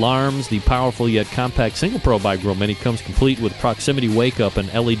 custom alarms. The powerful yet compact Single Pro iGrill Mini comes complete with proximity wake-up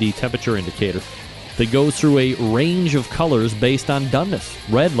and LED temperature indicator that goes through a range of colors based on doneness.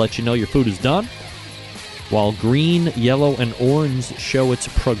 Red lets you know your food is done, while green, yellow, and orange show its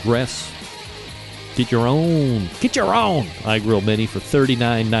progress. Get your own iGrill Mini for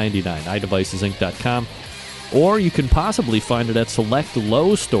 $39.99. iDevicesInc.com. Or you can possibly find it at select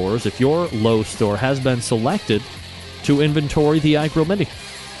Lowe's stores if your Lowe's store has been selected to inventory the iGrill Mini.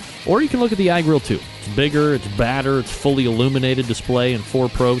 Or you can look at the iGrill 2. It's bigger, it's badder, it's fully illuminated display and 4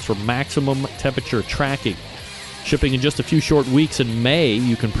 probes for maximum temperature tracking. Shipping in just a few short weeks in May,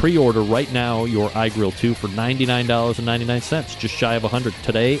 you can pre-order right now your iGrill 2 for $99.99, just shy of $100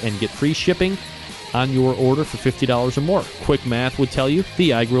 today, and get free shipping on your order for $50 or more. Quick math would tell you the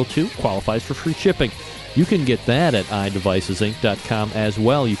iGrill 2 qualifies for free shipping. You can get that at iDevicesinc.com as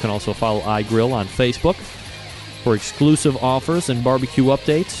well. You can also follow iGrill on Facebook for exclusive offers and barbecue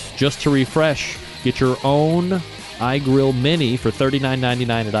updates. Just to refresh, get your own iGrill Mini for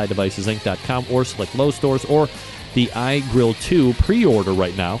 $39.99 at iDevicesinc.com or select Lowe's stores, or the iGrill 2 pre-order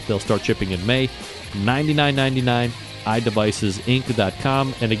right now. They'll start shipping in May. $99.99,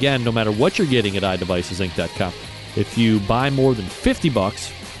 iDevicesinc.com. And again, no matter what you're getting at iDevicesinc.com, if you buy more than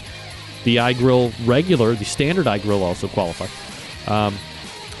 $50, the iGrill regular, the standard iGrill also qualifies.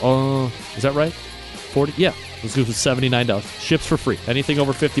 Is that right? 40? Yeah. Let's go with $79. Ships for free. Anything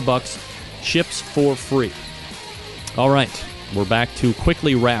over $50, ships for free. All right. We're back to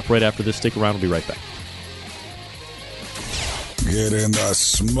Quickly Wrap right after this. Stick around. We'll be right back. Get in the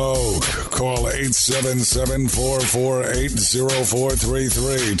smoke. Call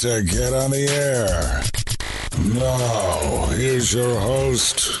 877-448-0433 to get on the air. Now, here's your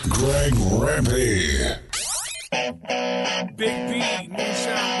host, Greg Rempe.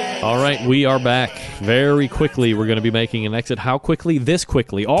 All right, we are back. Very quickly, we're going to be making an exit. How quickly? This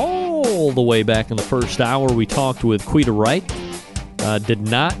quickly. All the way back in the first hour, we talked with Quita Wright. Did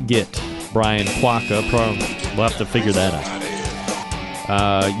not get Brian Quaka. We'll have to figure that out.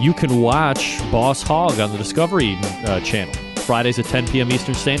 You can watch Boss Hogg on the Discovery Channel. Fridays at 10 p.m.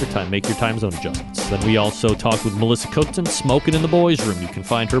 Eastern Standard Time. Make your time zone adjustments. Then we also talked with Melissa Cookton, Smoking in the Boys Room. You can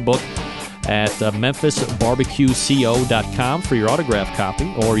find her book at memphisbarbecueco.com for your autographed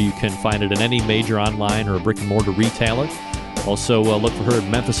copy, or you can find it in any major online or brick-and-mortar retailer. Also, look for her at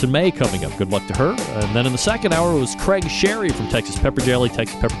Memphis in May coming up. Good luck to her. And then in the second hour was Craig Sherry from Texas Pepper Jelly,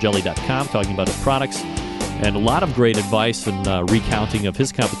 texaspepperjelly.com, talking about his products and a lot of great advice and recounting of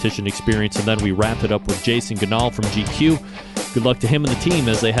his competition experience. And then we wrapped it up with Jason Gahnal from GQ. Good luck to him and the team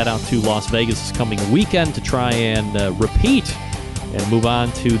as they head out to Las Vegas this coming weekend to try and repeat and move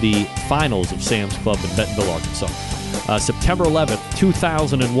on to the finals of Sam's Club in Bentonville, Arkansas. September 11th,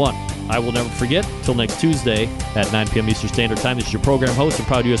 2001. I will never forget. Till next Tuesday at 9 p.m. Eastern Standard Time. This is your program host and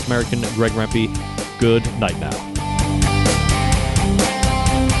proud U.S. American, Greg Rempe. Good night now.